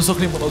तिमीलाई गाउन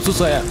सक्ने बनाउँछु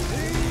छाया।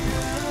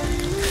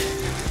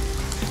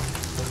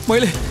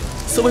 मैले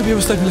सबै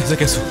व्यवस्था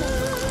मिलाइसकेको छु।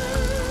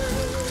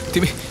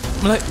 तिमी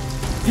मलाई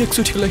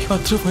एकचोटिको लागि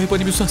मात्र भए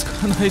पनि विश्वास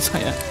गर्न है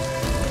छाया।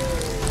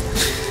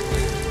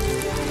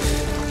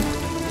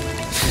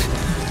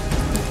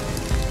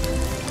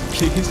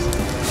 Please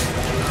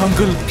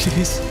uncle,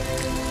 please.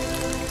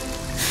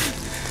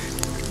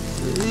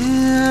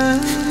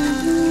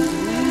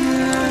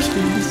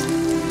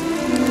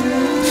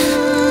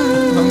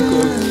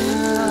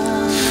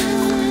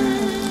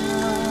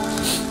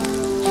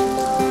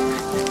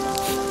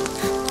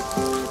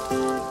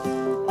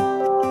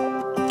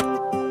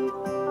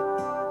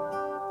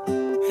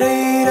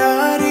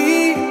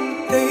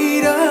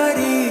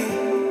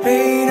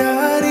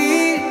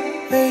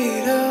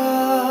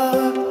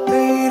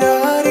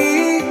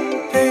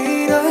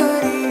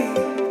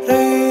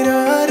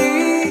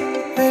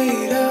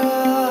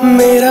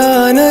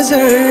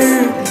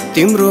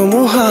 तिम्रो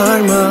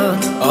मुहारमा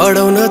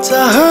अडाउन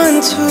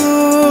चाहन्छु,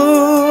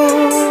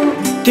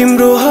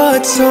 तिम्रो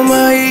हात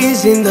समाई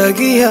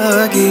जिन्दगी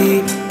अघि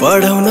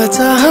बढाउन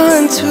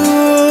चाहन्छु।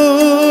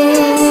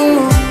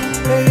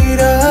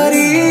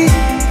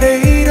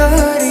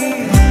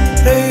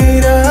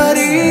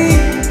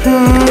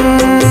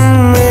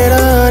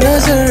 मेरा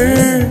नजर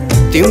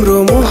तिम्रो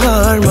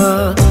मुहारमा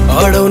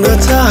अडाउन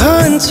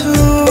चाहन्छु,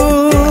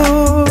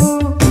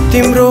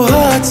 तिम्रो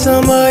हात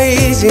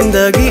समाई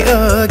जिन्दगी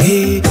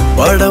अघि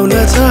बढाउन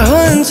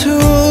चाहन्छु।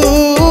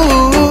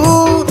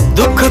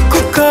 दुःखको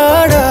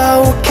काँडा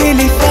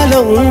उखेली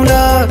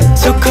फालौँला,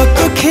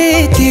 सुखको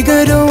खेती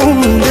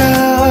गरौँला,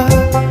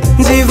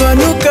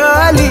 जीवन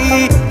उकाली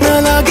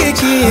नलागे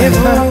के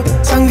हो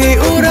सँगै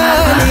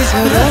ओह्राली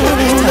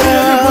झरौँला।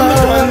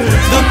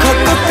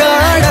 दुःखको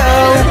काँडा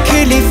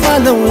उखेली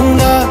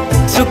फालौँला,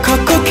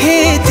 सुखको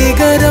खेती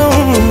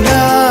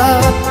गरौँला,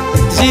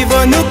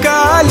 जीवन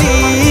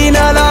उकाली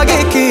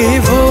नलागे के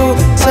हो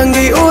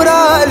सँगै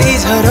ओह्राली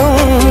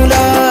झरौँला।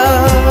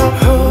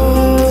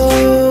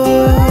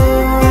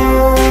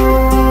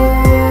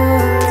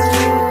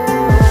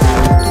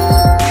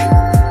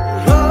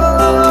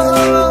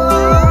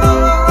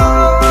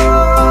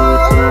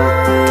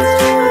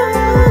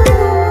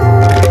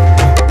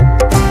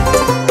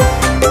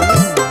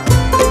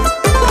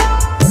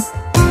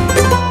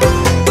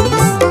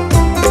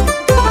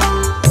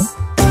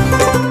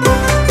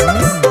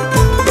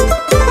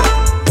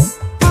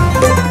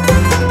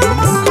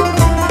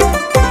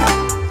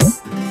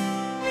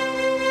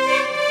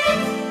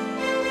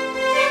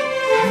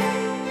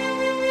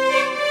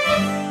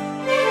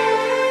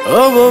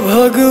 अब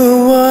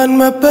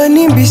भगवानमा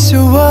पनि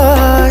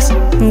विश्वास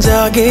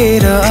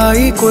जागेर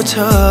आएको छ,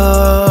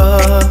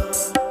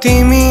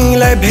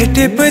 तिमीलाई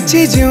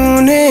भेटेपछि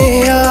जिउने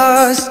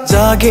आस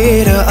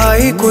जागेर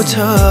आएको छ।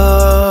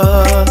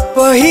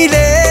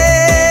 पहिले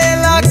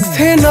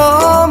लाग्थेन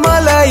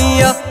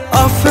मलाई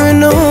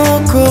आफ्नो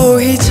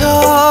कोही छ,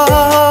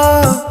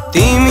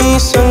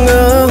 तिमीसँग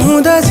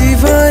हुँदा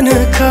जीवन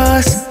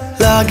खास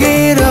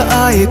लागेर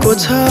आएको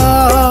छ।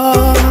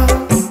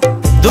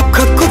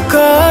 दुःखको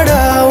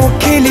काँडा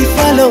उखेली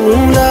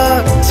फालौँला,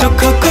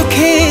 सुखको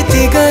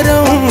खेती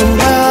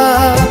गरौँला,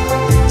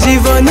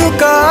 जीवन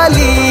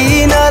उकाली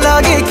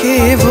नलागे के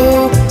भो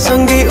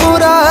सँगै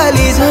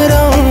ओह्राली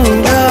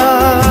झरौँला।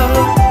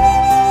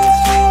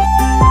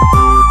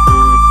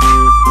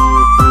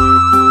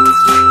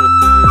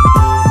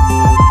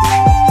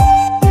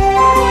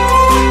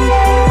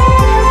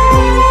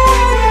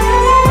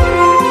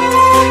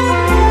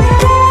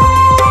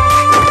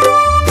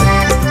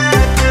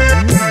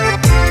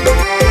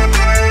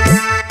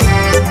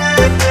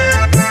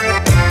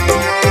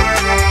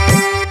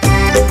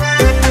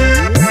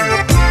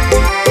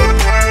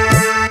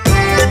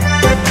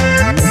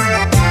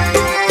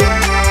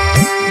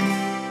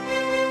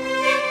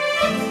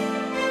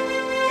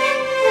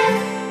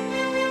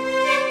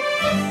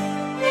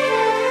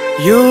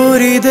 यो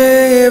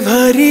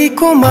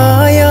हृदयभरिको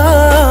माया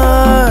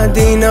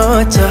दिन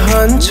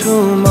चाहन्छु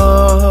म,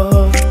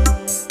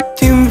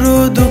 तिम्रो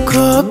दुःख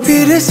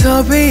पिर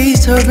सबै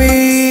सबै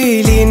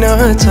लिन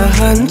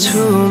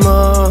चाहन्छु म।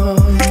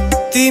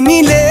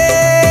 तिमीले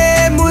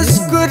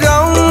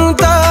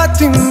मुस्कुराउँदा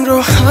तिम्रो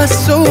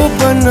हाँसो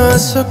बन्न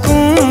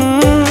सकूं,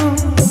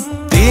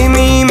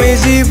 तिमीमै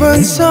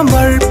जीवन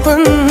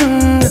समर्पण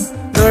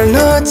गर्न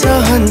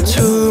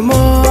चाहन्छु म।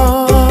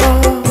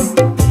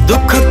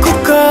 दुःखको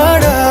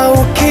काँडा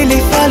उखे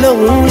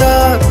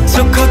फलौँला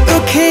सुखको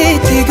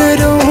खेती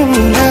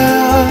गरौँला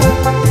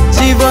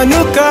जीवन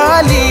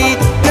काली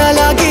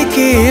नलागे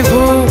के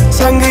भो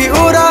सँगै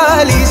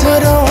ओह्राली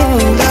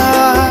झरौँला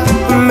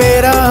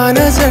मेरा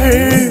नजर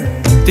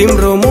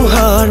तिम्रो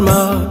मुहारमा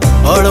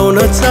अडाउन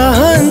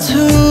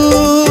चाहन्छु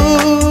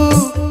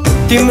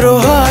तिम्रो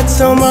हात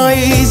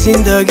समाई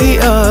जिन्दगी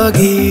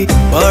अघि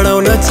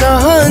बढाउन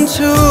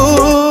चाहन्छु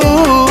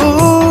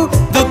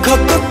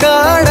दुःखको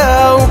काँडा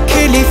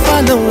उखेली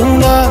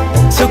फालौँला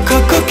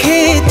सुखको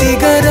खेती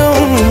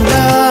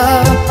गरौँला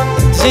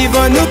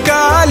जीवन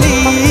काली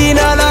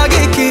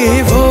नलागे के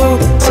भो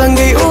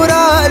सँगै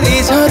ओह्राली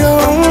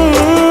झरौँला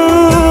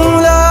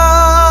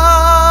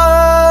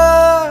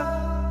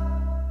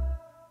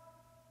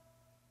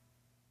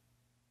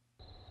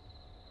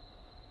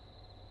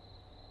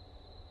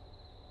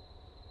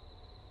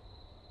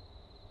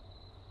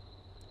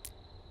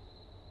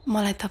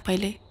मलाई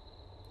तपाईले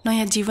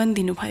नयाँ जीवन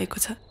दिनुभएको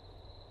छ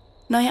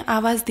नयाँ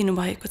आवाज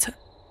दिनुभएको छ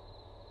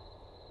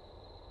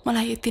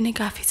मलाई यति नै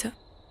काफी छ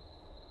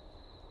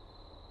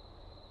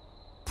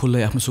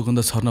फुललाई आफ्नो सुगन्ध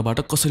छर्नबाट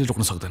कसैले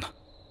रोक्न सक्दैन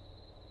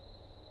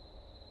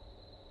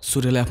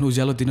सूर्यलाई आफ्नो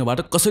उज्यालो दिनबाट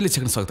कसैले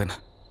छेक्न सक्दैन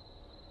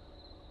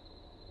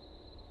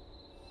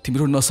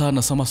तिम्रो नसा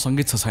नसामा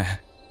सङ्गीत छ छाया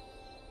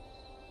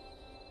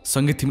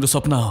सङ्गीत तिम्रो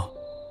सपना हो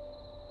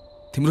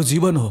तिम्रो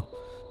जीवन हो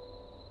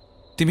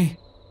तिमी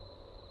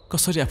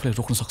कसरी आफूलाई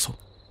रोक्न सक्छौ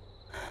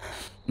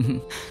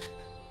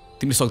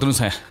तिमीले सक्दैनौ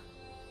छाया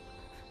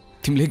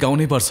तिमीले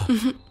गाउनै पर्छ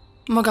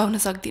म गाउन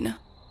सक्दिनँ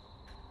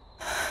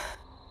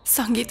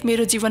सङ्गीत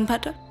मेरो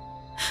जीवनबाट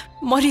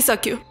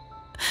मरिसक्यो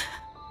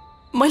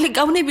मैले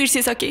गाउनै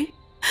बिर्सिसकेँ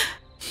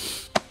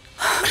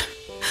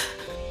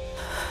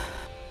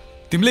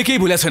तिमीले केही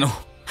भुल्या छैनौ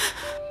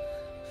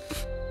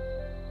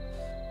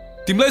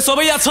तिमीलाई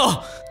सबै याद छ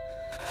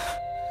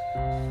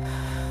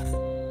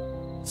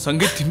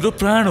सङ्गीत तिम्रो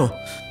प्राण हो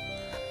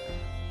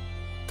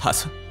थाहा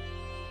छ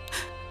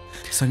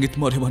सङ्गीत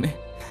मर्यो भने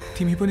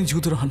तिमी पनि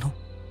जिउँदो रहनौ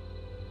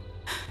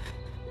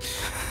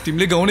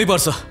तिमीले गाउनै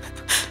पर्छ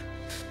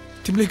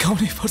तिमीले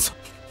गाउनै पर्छ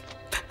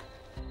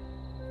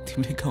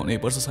तिमीले गाउनै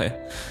पर्छ साया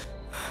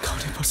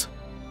गाउनै पर्छ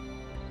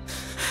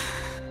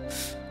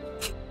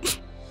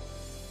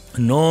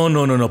no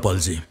no no no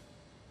पलजी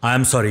I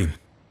am sorry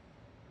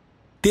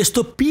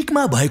त्यस्तो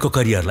पिकमा भएको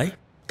करियरलाई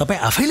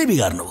तपाईँ आफैले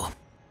बिगार्नु हो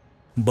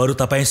बरु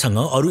तपाईँसँग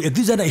अरू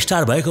 1-2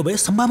 स्टार भएको भए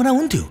सम्भावना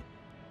हुन्थ्यो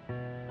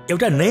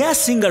एउटा नयाँ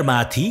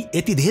सिङ्गरमाथि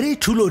यति धेरै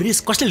ठुलो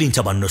रिस्क कसले लिन्छ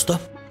भन्नुहोस् त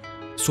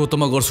सो त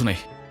म गर्छु नै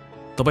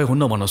तपाईँ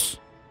हुन्न भन्नुहोस्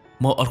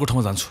म अर्को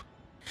ठाउँमा जान्छु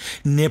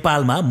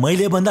नेपालमा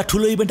मैले भन्दा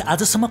ठुलो इभेन्ट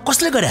आजसम्म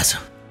कसले गरेछ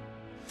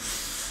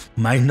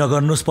माइन्ड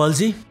नगर्नुहोस्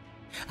पलजी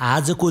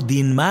आजको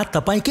दिनमा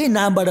तपाईँकै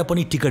नामबाट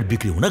पनि टिकट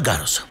बिक्री हुन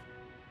गाह्रो छ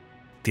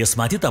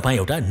त्यसमाथि तपाईँ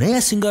एउटा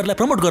नयाँ सिङ्गरलाई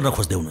प्रमोट गर्न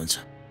खोज्दै हुनुहुन्छ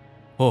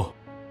हो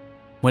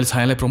मैले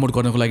छायालाई प्रमोट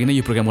गर्नको लागि नै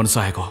यो प्रोग्राम गर्न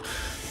चाहेको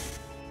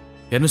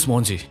हेर्नुहोस्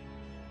मोहनजी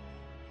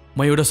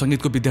म एउटा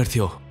सङ्गीतको विद्यार्थी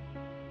हो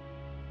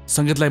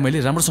सङ्गीतलाई मैले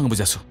राम्रोसँग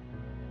बुझाएको छु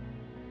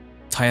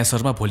छाया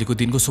शर्मा भोलिको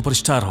दिनको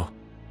सुपरस्टार हो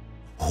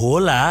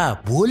होला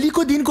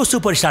भोलिको दिनको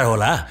सुपरस्टार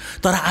होला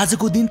तर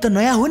आजको दिन त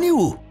नयाँ हो नि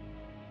ऊ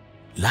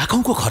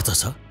लाखौँको खर्च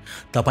छ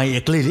तपाईँ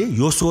एक्लैले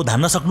यो सो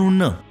धान्न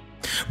सक्नुहुन्न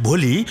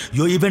भोलि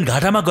यो इभेन्ट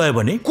घाटामा गयो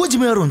भने को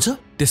जिम्मेवार हुन्छ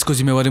त्यसको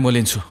जिम्मेवारी म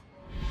लिन्छु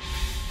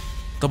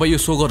तपाईँ यो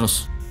सो गर्नुहोस्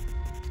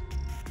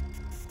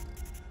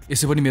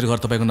यसै पनि मेरो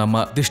घर तपाईँको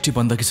नाममा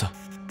दृष्टिबन्धकी छ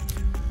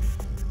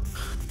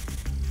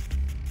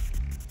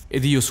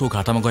यदि यो सो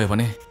घाटामा गयो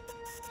भने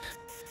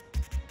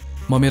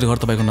म मेरो घर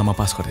तपाईँको नाममा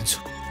पास गरिदिन्छु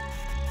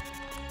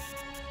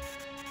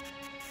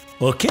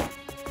ओके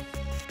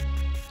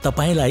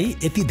तपाईँलाई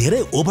यति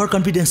धेरै ओभर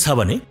कन्फिडेन्स छ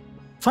भने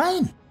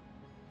फाइन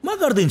म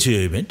गरिदिन्छु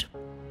यो इभेन्ट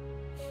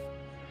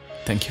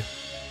थ्याङ्क यू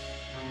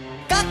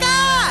काका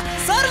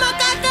शर्मा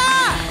काका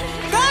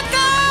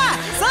काका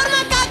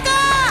शर्मा काका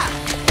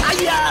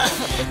आइया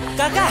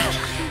काका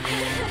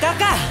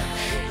काका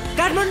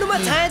काठमाडौँमा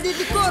छाया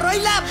दिदीको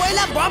रैला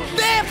पहिला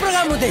भव्य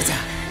प्रोग्राम हुँदैछ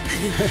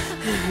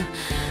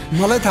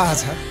मलाई थाहा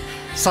छ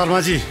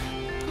शर्माजी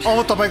अब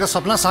तपाईँको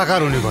सपना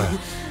साकार हुने भयो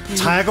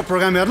छायाको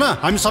प्रोग्राम हेर्न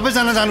हामी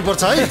सबैजना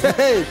जानुपर्छ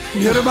है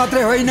मेरो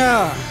मात्रै होइन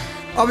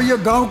अब यो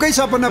गाउँकै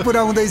सपना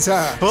पुरा हुँदैछ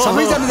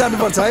सबैजना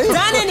जानुपर्छ है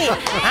जाने नि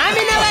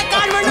हामी नभए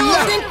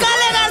काठमाडौँ दिन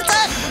कसले गर्छ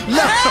ल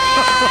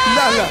ल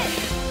ल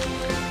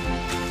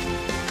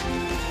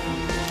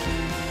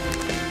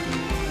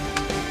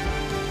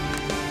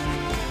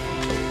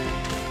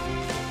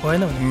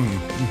होइन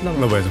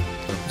ल भाइ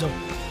जाऊ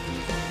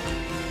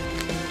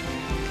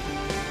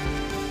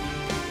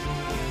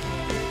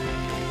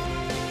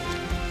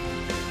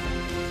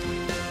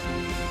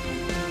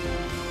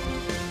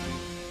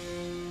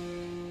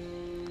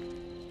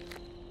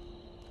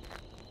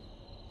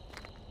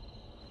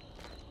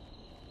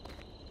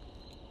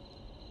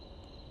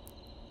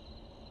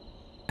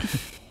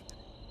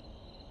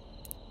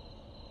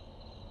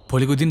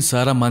भोलिको दिन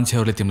सारा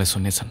मान्छेहरूले तिमीलाई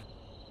सुन्नेछन्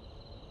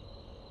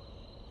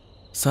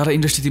सारा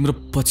इन्डस्ट्री तिम्रो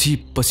पछि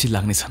पछि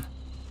लाग्नेछन्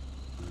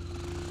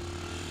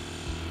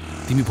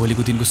तिमी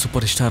भोलिको दिनको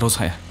सुपरस्टार हो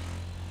छाया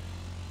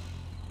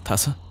थाहा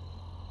छ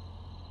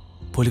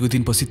भोलिको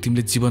दिनपछि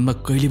तिमीले जीवनमा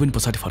कहिले पनि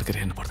पछाडि फर्केर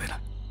हेर्नु पर्दैन।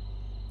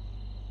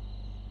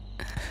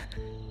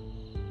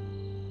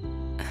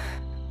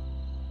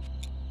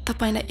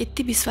 तपाईलाई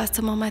यति विश्वास छ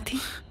म माथि?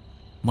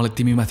 मलाई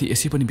तिमी माथि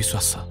यसै पनि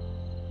विश्वास छ,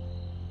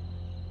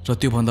 र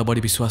त्यो भन्दा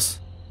बढी विश्वास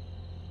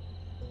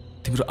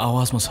तिम्रो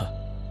आवाजमा छ,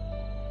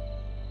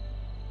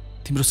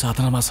 तिम्रो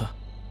साधनामा छ,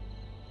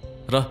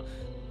 र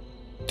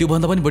त्यो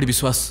भन्दा पनि बढी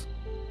विश्वास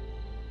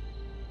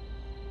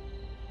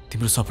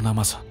तिम्रो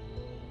सपनामा छ।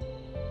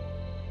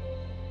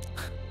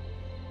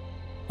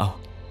 आऊ।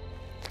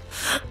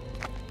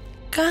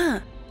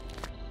 कहाँ?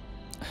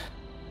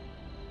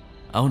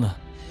 आऊ न।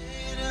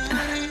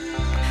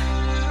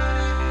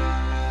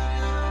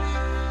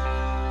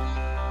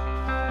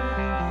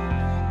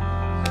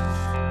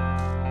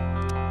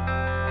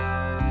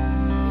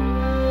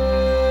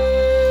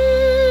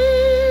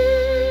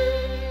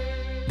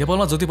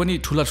 नेपालमा जति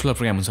पनि ठुला ठुला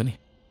प्रोग्राम हुन्छ नि,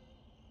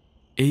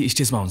 यही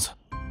स्टेजमा हुन्छ।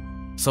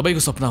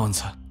 सबैको सपना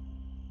हुन्छ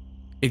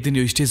एक दिन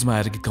यो स्टेजमा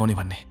आएर गीत गाउने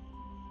भन्ने।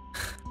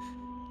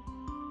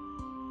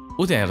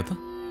 ऊ त्यहाँ हेर त,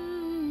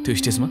 त्यो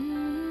स्टेजमा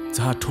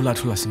जहाँ ठुला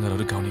ठुला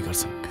सिङ्गरहरू गाउने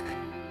गर्छन्।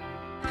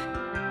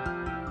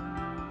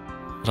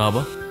 र अब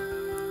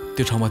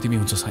त्यो ठाउँमा तिमी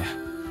हुन्छ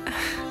छाया।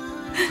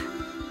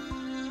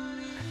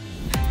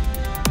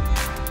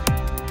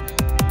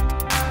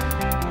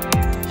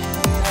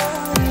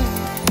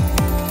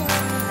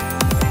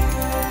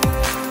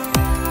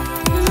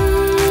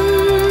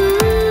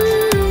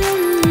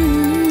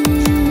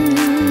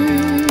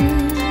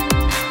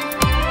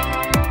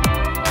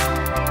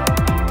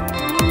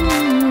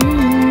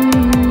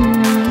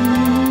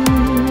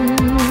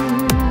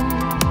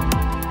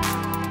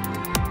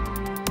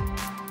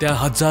 त्यहाँ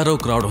हजारौं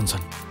क्राउड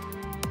हुन्छन्,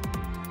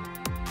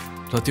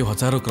 र त्यो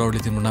हजारौं क्राउडले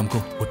तिम्रो नामको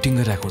होटिङ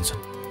गरिरहेको हुन्छन्।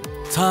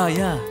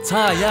 छाया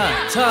छाया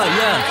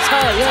छाया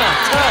छाया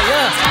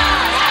छाया।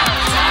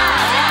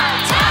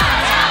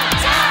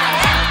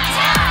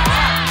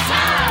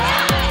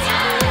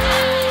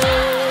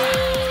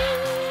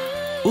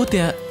 ऊ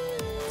त्यहाँ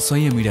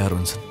सय मिडियाहरू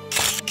हुन्छन्,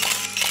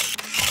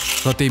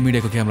 र त्यही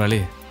मिडियाको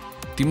क्यामेराले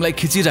तिमीलाई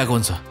खिचिरहेको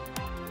हुन्छ,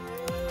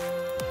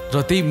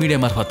 र त्यही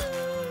मिडिया मार्फत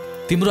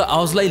तिम्रो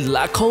आवाजलाई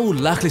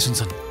लाखौं लाखले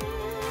सुन्छन्।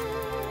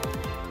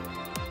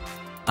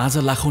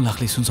 आज लाखौं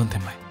लाखले सुन्छन्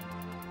तिमीलाई,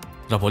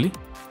 र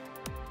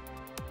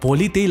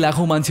भोलि त्यही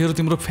लाखौं मान्छेहरू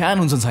तिम्रो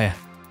फ्यान हुन्छन् छाया।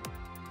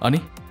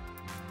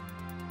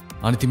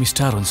 अनि तिमी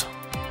स्टार हुन्छ।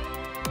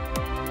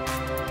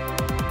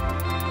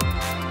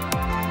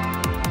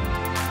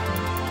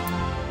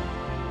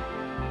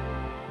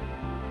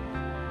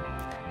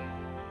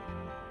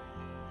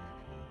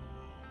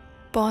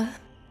 पल,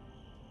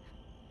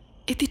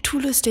 यति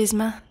ठुलो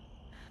स्टेजमा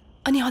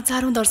अनि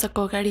हजारौं दर्शकको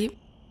अगाडि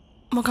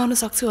म गाउन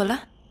सक्छु होला?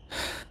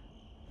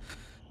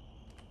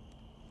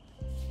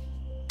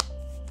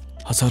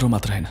 हजारौं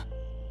मात्र होइन,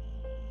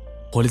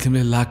 भोलि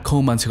तिमीले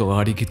लाखौं मान्छेको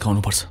अगाडि गीत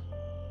गाउनुपर्छ।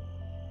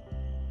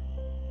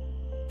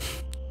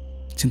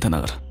 चिन्ता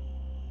नगर,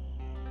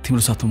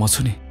 तिम्रो साथमा म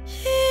छु नि।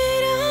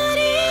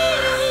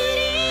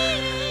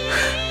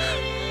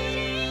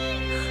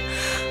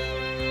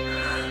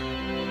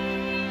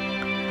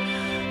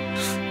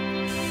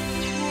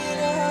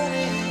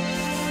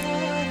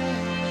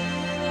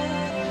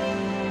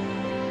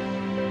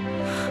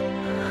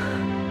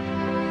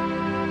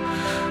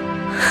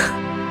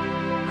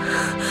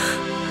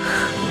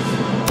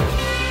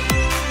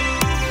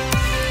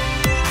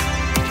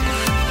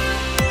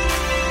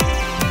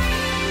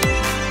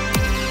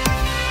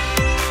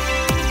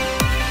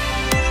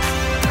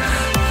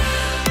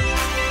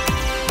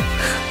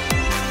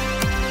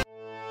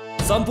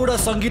 सम्पूर्ण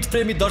संगीत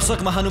प्रेमी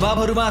दर्शक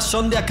महानुभावहरूमा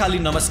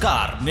सन्ध्याकालीन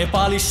नमस्कार।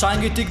 नेपाली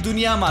सांगीतिक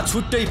दुनियाँमा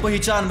छुट्टै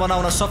पहिचान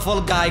बनाउन सफल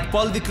गायक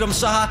पल विक्रम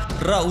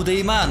शाह र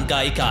उदयमान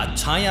गायिका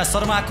छाया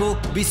शर्माको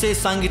विशेष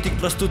सांगीतिक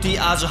प्रस्तुति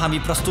आज हामी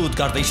प्रस्तुत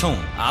गर्दैछौँ।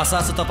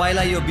 आशा छ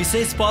तपाईलाई यो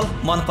विशेष पल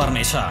मन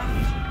पर्नेछ।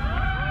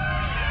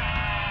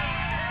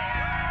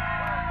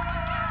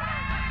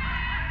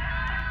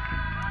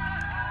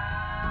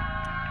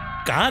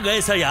 कहाँ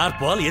गएछ यार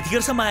पल?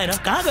 यतिखेरसम्म आएर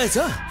कहाँ गएछ?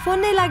 फोन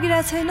नै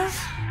लागिरहेको छैन।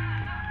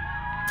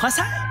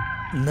 फसाए,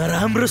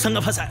 नराम्रोसँग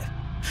फसाए।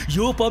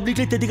 यो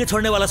पब्लिकले त्यतिकै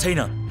छोड्नेवाला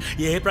छैन।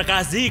 ए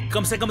प्रकाशजी,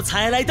 कमसेकम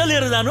छायालाई त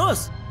लिएर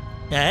जानुहोस्।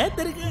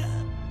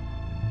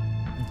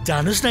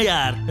 जानुहोस् न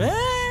यार।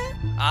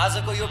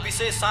 आजको यो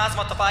विशेष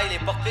साँझमा तपाईले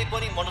पक्कै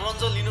पनि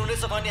मनोरञ्जन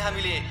लिनुहुनेछ भन्ने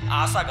हामीले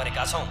आशा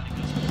गरेका छौँ।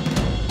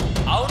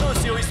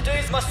 आउनुहोस् यो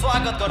स्टेजमा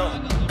स्वागत गरौँ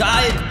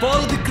गायक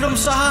पल विक्रम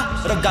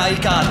शाह र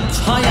गायिका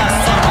छाया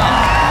शर्मा।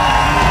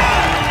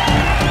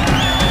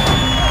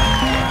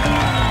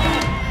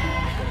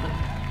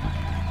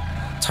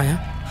 छाया,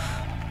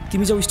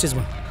 तिमी जाऊ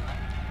स्टेजमा।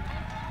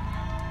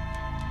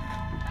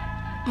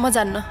 म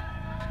जान्न,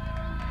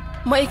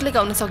 म एक्लै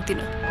गाउन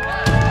सक्दिनँ।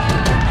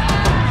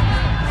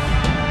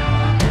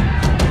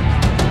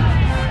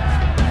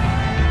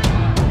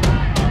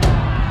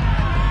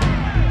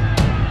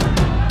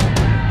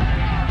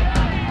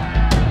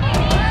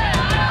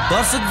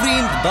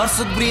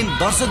 दर्शकवृन्द,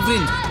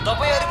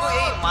 तपाईहरूको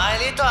यही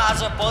मायाले त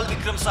आज पल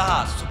विक्रम शाह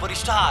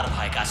सुपरस्टार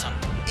भएका छन्।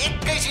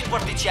 एकैछिन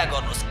प्रतीक्षा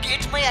गर्नुहोस्,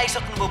 गेटमै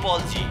आइसक्नुभयो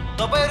पलजी।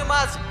 तपाईँहरूमा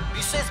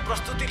विशेष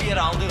प्रस्तुति लिएर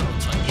आउँदै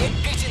हुनुहुन्छ,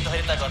 एकैछिन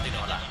धैर्यता गरिदिनु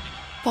होला।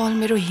 पल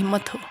मेरो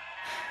हिम्मत हो,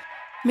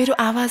 मेरो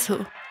आवाज हो,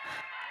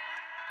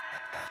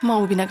 म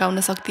उभिन गाउन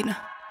सक्दिनँ।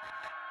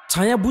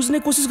 छाया बुझ्ने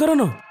कोसिस गर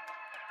न,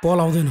 पल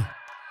आउँदैन,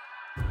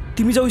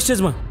 तिमी जाऊ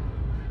स्टेजमा।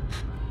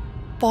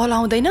 पल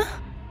आउँदैन?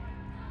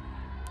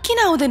 किन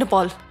आउँदैन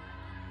पल?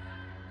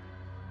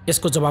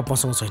 यसको जवाब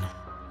मसँग छैन,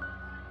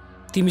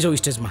 तिमी जाऊ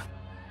स्टेजमा।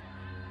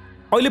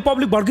 अहिले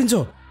पब्लिक भड्किन्छ।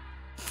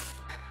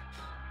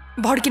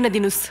 भड्किन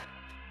दिनुस्,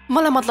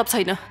 मलाई मतलब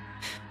छैन,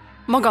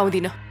 म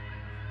गाउँदिनँ।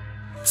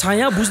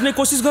 छाया बुझ्ने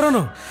कोसिस गर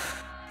न,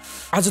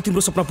 आज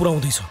तिम्रो सपना पुरा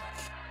हुँदैछ।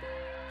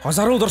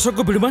 हजारौं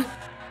दर्शकको भिडमा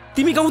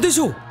तिमी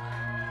गाउँदैछौ।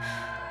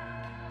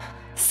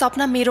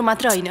 सपना मेरो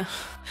मात्र होइन,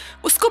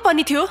 उसको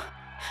पनि थियो।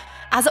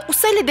 आज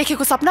उसैले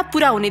देखेको सपना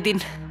पुरा हुने दिन।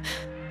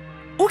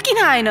 ऊ किन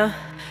आएन?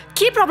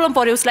 के प्रब्लम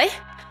पर्यो उसलाई?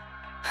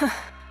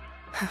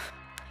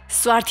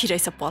 स्वार्थी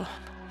रहेछ पल।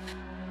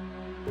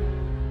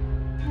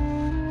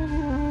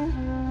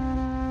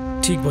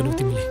 ठीक भन्यौ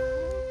तिमीले,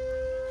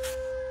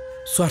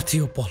 स्वार्थी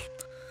हो पल।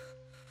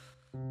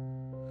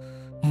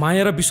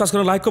 माया र विश्वास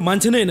गर्न लायकको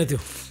मान्छे नै होइन त्यो।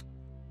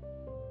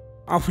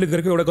 आफूले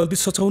गरेको एउटा गल्ती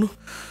सच्याउनु,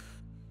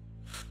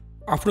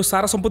 आफ्नो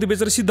सारा सम्पत्ति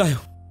बेचेर सिद्धायो।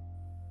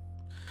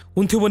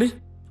 हुन्थ्यो भने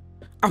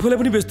आफूलाई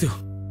पनि बेच्थ्यो।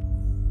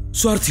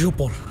 स्वार्थी हो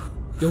पल।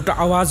 एउटा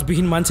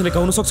आवाजविहीन मान्छेले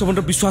गाउन सक्छ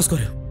भनेर विश्वास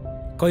गर्यो।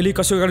 कहिल्यै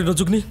कसैको अगाडि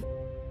नझुक्ने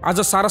आज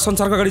सारा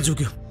संसारको अगाडि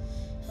झुक्यो।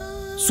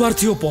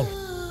 स्वार्थी हो पल।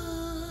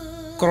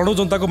 करोडौं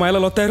जनताको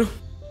मायालाई लत्याएर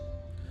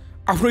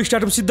आफ्नो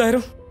स्टार्टअप सिद्धाएर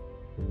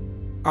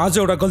आज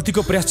एउटा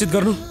गल्तीको प्रायश्चित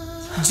गर्नु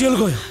जेल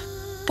गयो।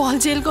 पल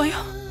जेल गयो?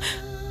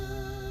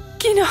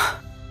 किन?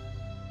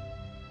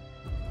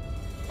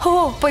 हो,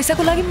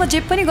 पैसाको लागि म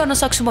जे पनि गर्न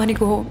सक्छु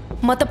भनेको हो।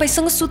 म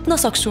तपाईसँग सुत्न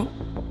सक्छु,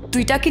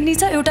 2टा किडनी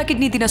छ, एउटा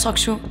किडनी दिन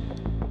सक्छु।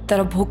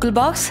 तर भोकल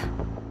बक्स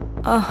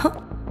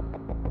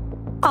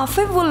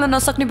आफै बोल्न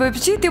नसक्ने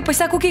भएपछि त्यो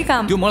पैसाको के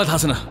काम? त्यो मलाई थाहा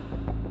छैन।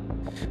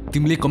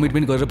 तिमीले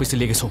कमिटमेन्ट गरेर पैसा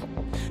लिएकै छौ।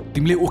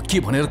 तिमीले ओके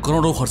भनेर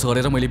करोडौं खर्च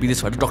गरेर मैले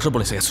विदेशबाट डाक्टर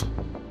बोलाइसकेको छु।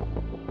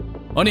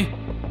 अनि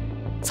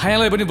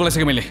छायालाई पनि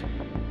बोलाइसकेँ मैले।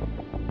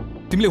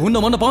 तिमीले हुन्न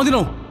भन्न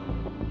पाउँदिनौ।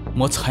 म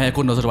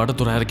छायाको नजरबाट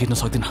दोहोऱ्याएर गिर्न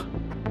सक्दिनँ।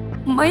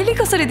 मैले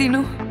कसरी दिनु?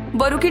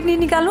 बरु किडनी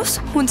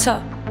निकाल्नुहोस् हुन्छ,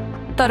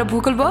 तर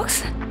भोकल बक्स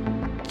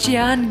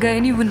ज्यान गए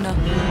नि हुन्न।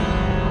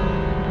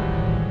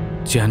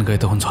 ज्यान गए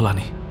त हुन्छ होला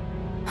नि।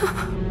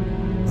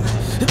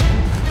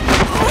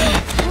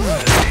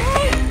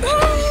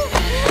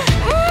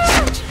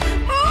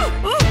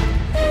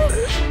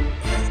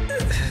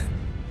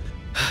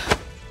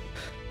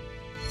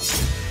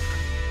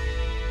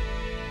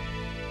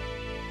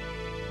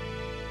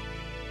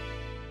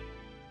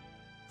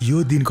 यो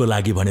दिनको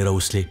लागि भनेर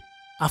उसले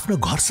आफ्नो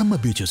घरसम्म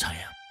बेच्यो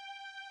छाया।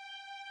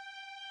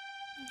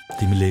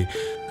 तिमीले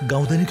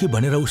गाउँदैन कि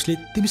भनेर उसले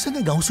तिमीसँग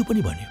गाउँछु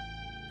पनि भन्यो।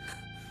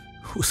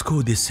 उसको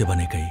उद्देश्य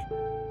भनेकै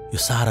यो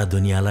सारा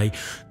दुनियाँलाई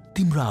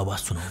तिम्रो आवाज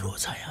सुनाउनु हो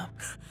छाया।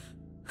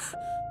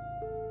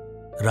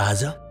 र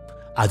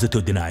आज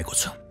त्यो दिन आएको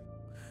छ।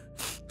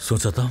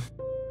 सोच त,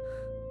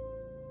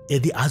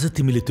 यदि आज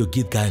तिमीले त्यो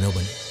गीत गाएनौ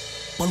भने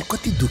पल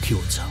कति दुखी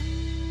हुन्छ।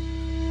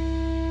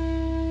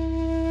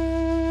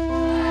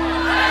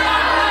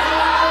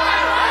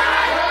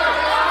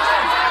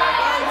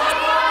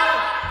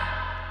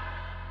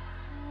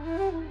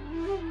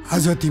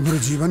 आज तिम्रो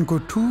जीवनको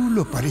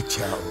ठूलो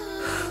परीक्षा हो।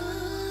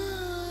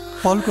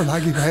 पलको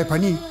लागि भए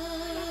पनि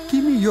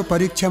तिमी यो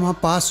परीक्षामा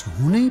पास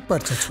हुनै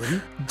पर्छ छोरी।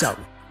 जाऊ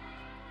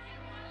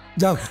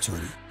जाऊ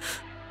छोरी।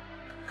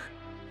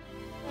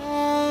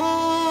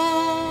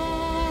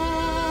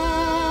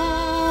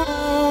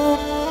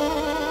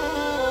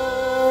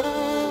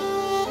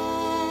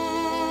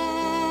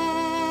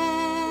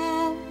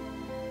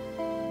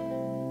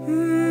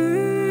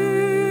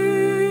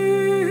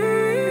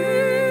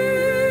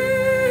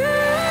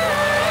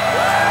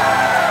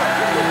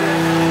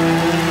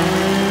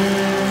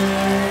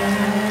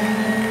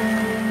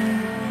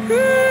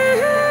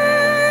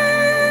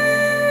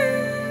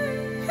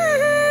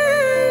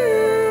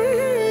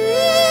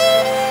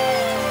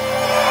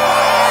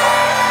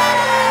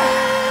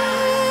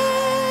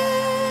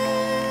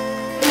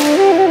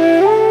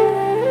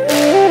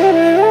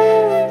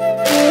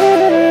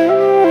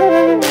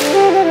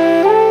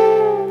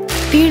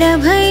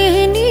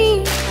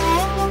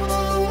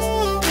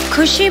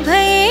 खुशी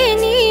भए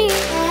नि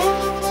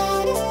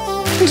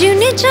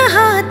जुन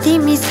चाहा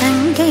तिमी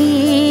सँगै,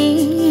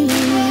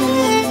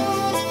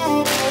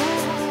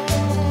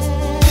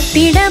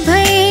 पीडा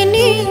भए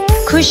नि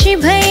खुशी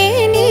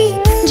भए नि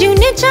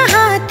जुन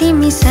चाहा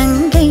तिमी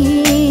सँगै,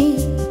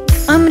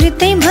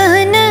 अमृतै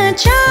भन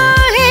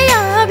चाहे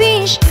या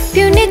विष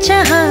पिउन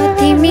चाहा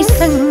तिमी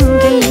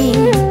सँगै,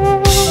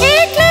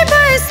 एक्लै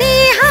बसी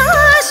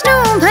हाँस्नु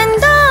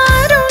भन्दा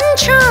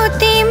रुन्छु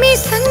तिमी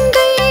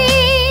सँगै,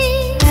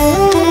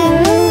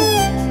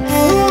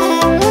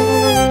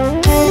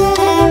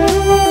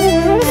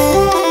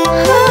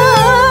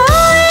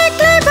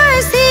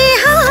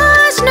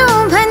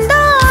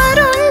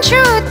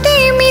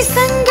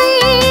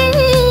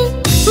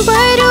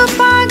 बरु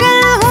पागल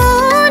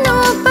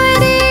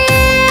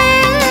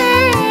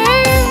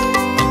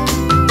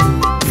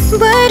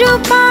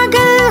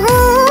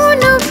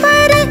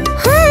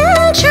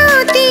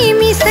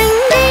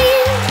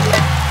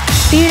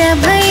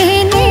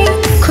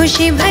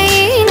खुशी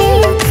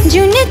भइनी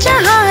जुन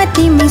चाह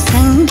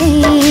तिमीसँगै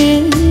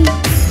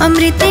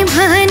अमृत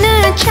भन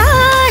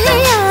चाहे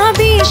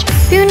आविष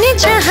पिउने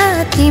चाह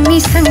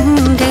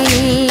तिमीसँगै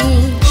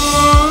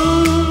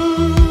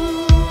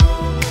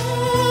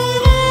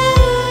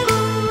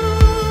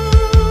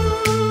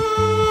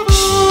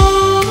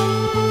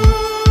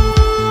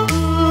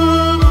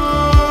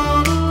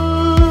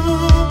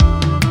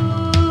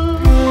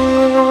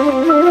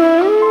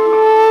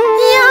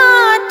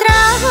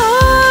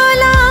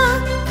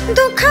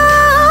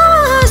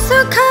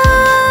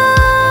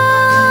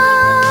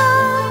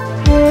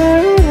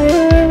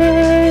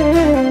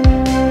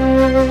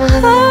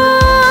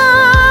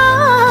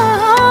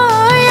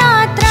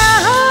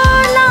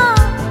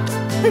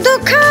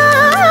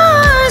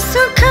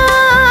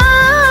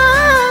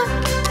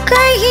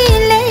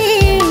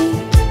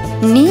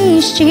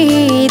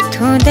निश्चित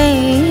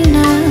हुँदैन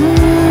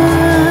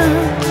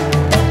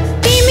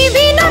तिमी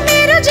बिना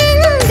मेरो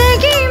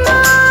जिन्दगीमा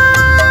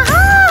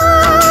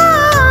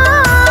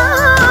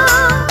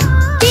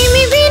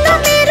तिमी बिना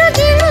मेरो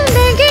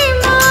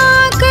जिन्दगीमा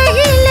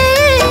कहिले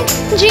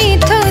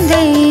जित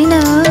हुँदैन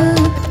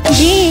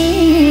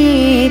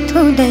जित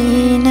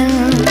हुँदैन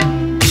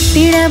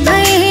पीडा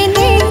भए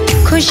नि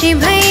खुसी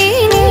भए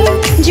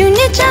नि जुन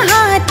चाह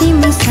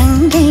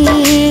तिमीसँगै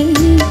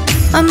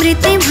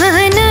अमृत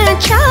भन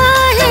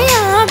चाहे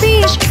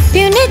आविष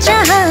पिउने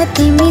चाह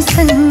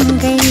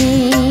तिमीसँगै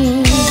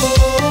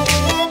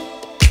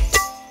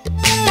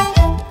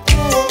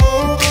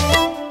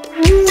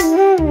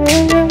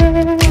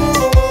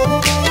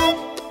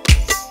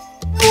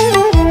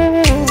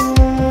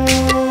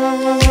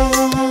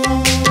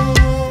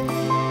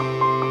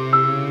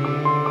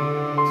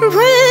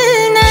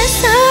भुल्न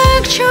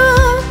सक्छु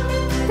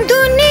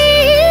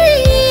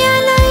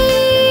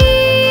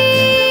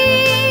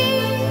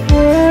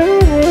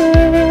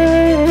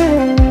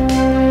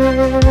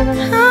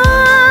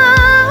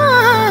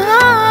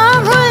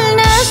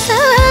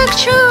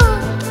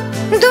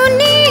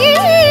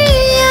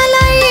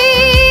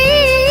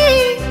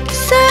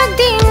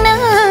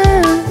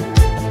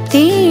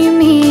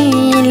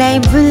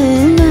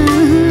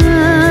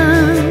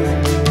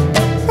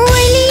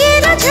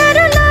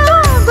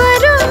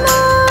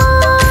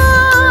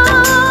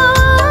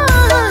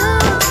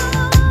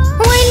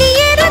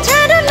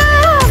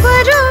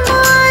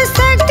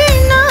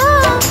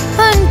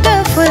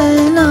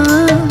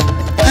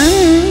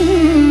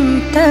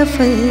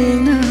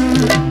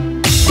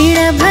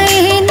पीडा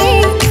भए नि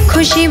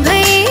खुसी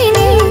भए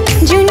नि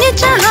जुन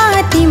चाह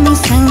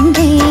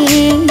तिमीसँगै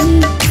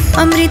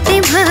अमृत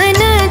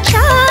भन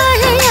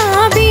चाहे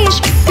आविष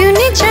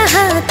पिउने चाह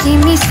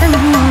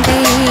तिमीसँगै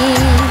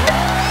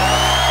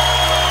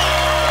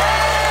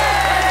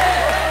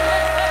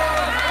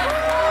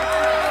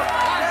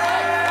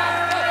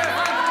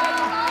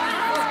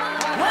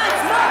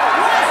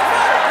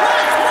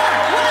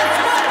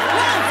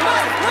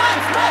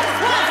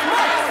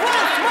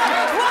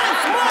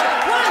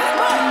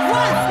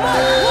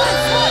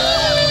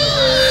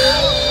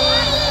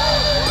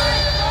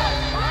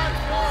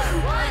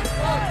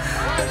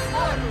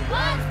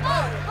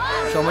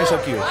समय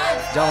सकियो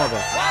जाऊ अब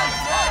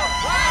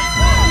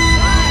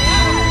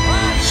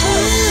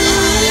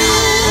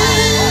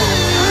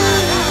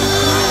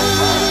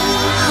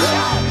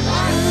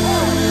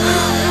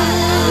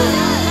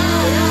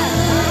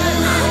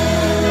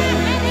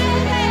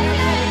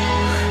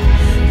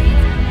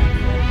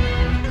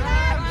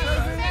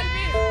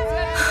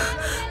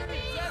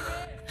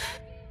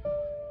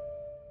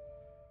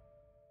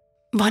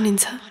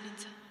भनिन्छ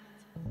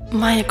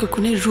मायाको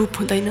कुनै रूप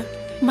हुँदैन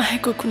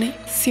मायाको कुनै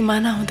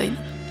सिमाना हुँदैन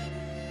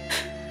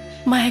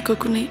मायाको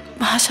कुनै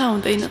भाषा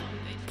हुँदैन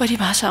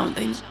परिभाषा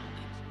हुँदैन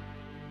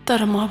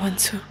तर म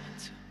भन्छु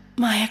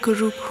मायाको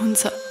रूप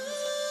हुन्छ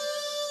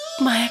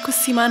मायाको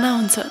सिमाना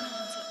हुन्छ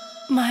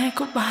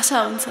मायाको भाषा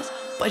हुन्छ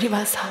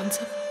परिभाषा हुन्छ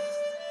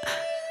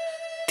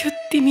त्यो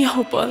तिमी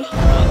हौ पल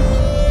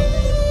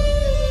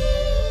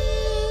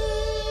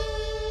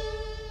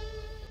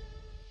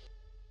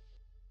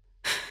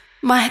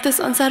माया त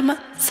संसारमा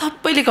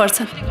सबैले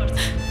गर्छन्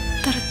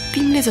तर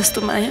तिमीले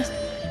जस्तो माया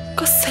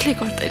कसैले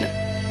गर्दैन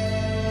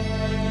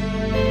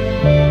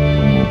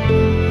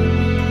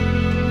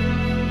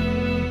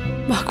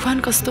भगवान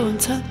कस्तो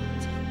हुन्छ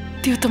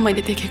त्यो त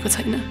मैले देखेको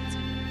छैन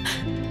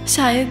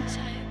सायद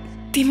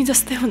तिमी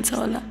जस्तै हुन्छ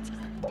होला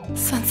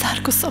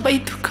संसारको सबै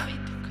दुःख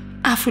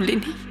आफूले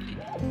नि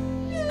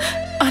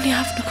अनि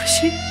आफ्नो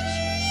खुसी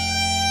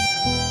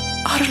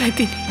अरूलाई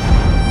दिने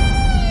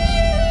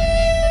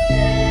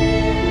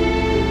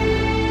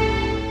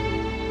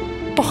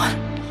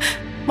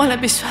मलाई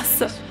विश्वास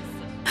छ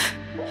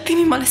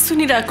तिमी मलाई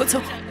सुनिरहेको छौ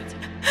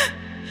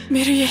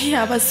मेरो यही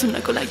आवाज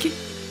सुन्नको लागि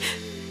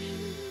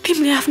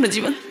तिमीले आफ्नो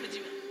जीवन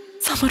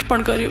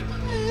समर्पण गर्यौ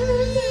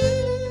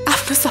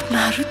आफ्नो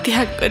सपनाहरू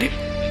त्याग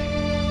गर्यौ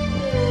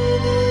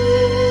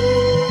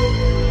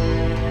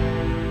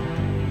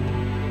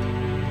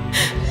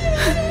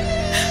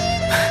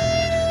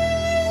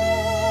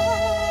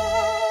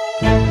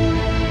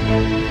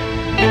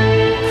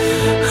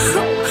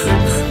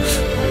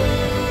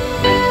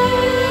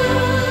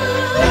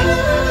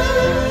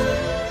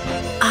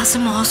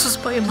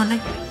भयो मलाई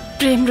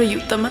प्रेम र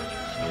युद्धमा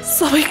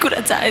सबै कुरा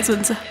जायज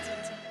हुन्छ।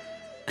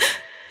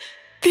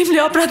 तिमीले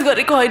अपराध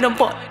गरेको होइन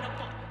पल,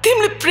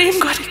 तिमीले प्रेम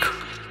गरेको।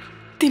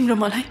 तिम्रो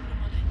मलाई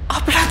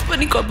अपराध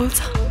पनि कबुल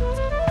छ,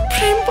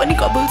 प्रेम पनि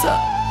कबुल छ।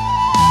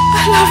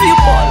 I love you,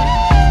 Paul.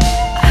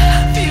 I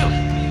love you.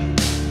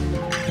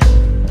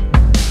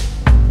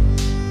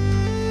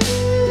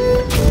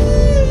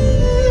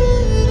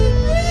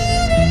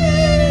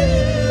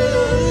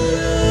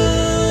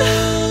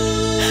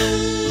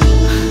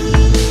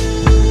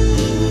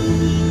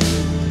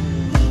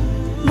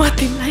 म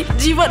तिमीलाई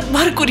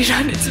जीवनभर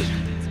कुरिरहनेछु।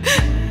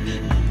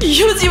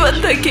 यो जीवन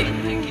त के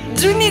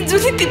जुनी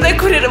तिमीलाई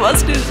कुरेर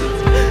बस्नेछु।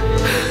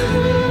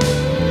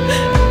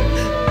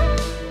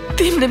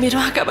 तिमीले मेरो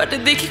आँखाबाट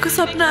देखेको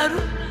सपनाहरू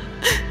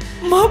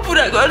म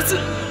पुरा गर्छु।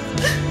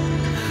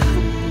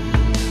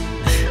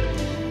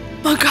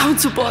 म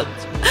गाउँछु पल,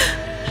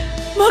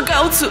 म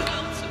गाउँछु।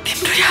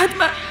 तिम्रो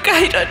यादमा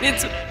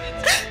गाइरहनेछु,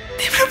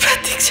 तिम्रो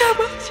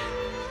प्रतीक्षामा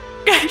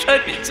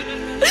गाइरहनेछु।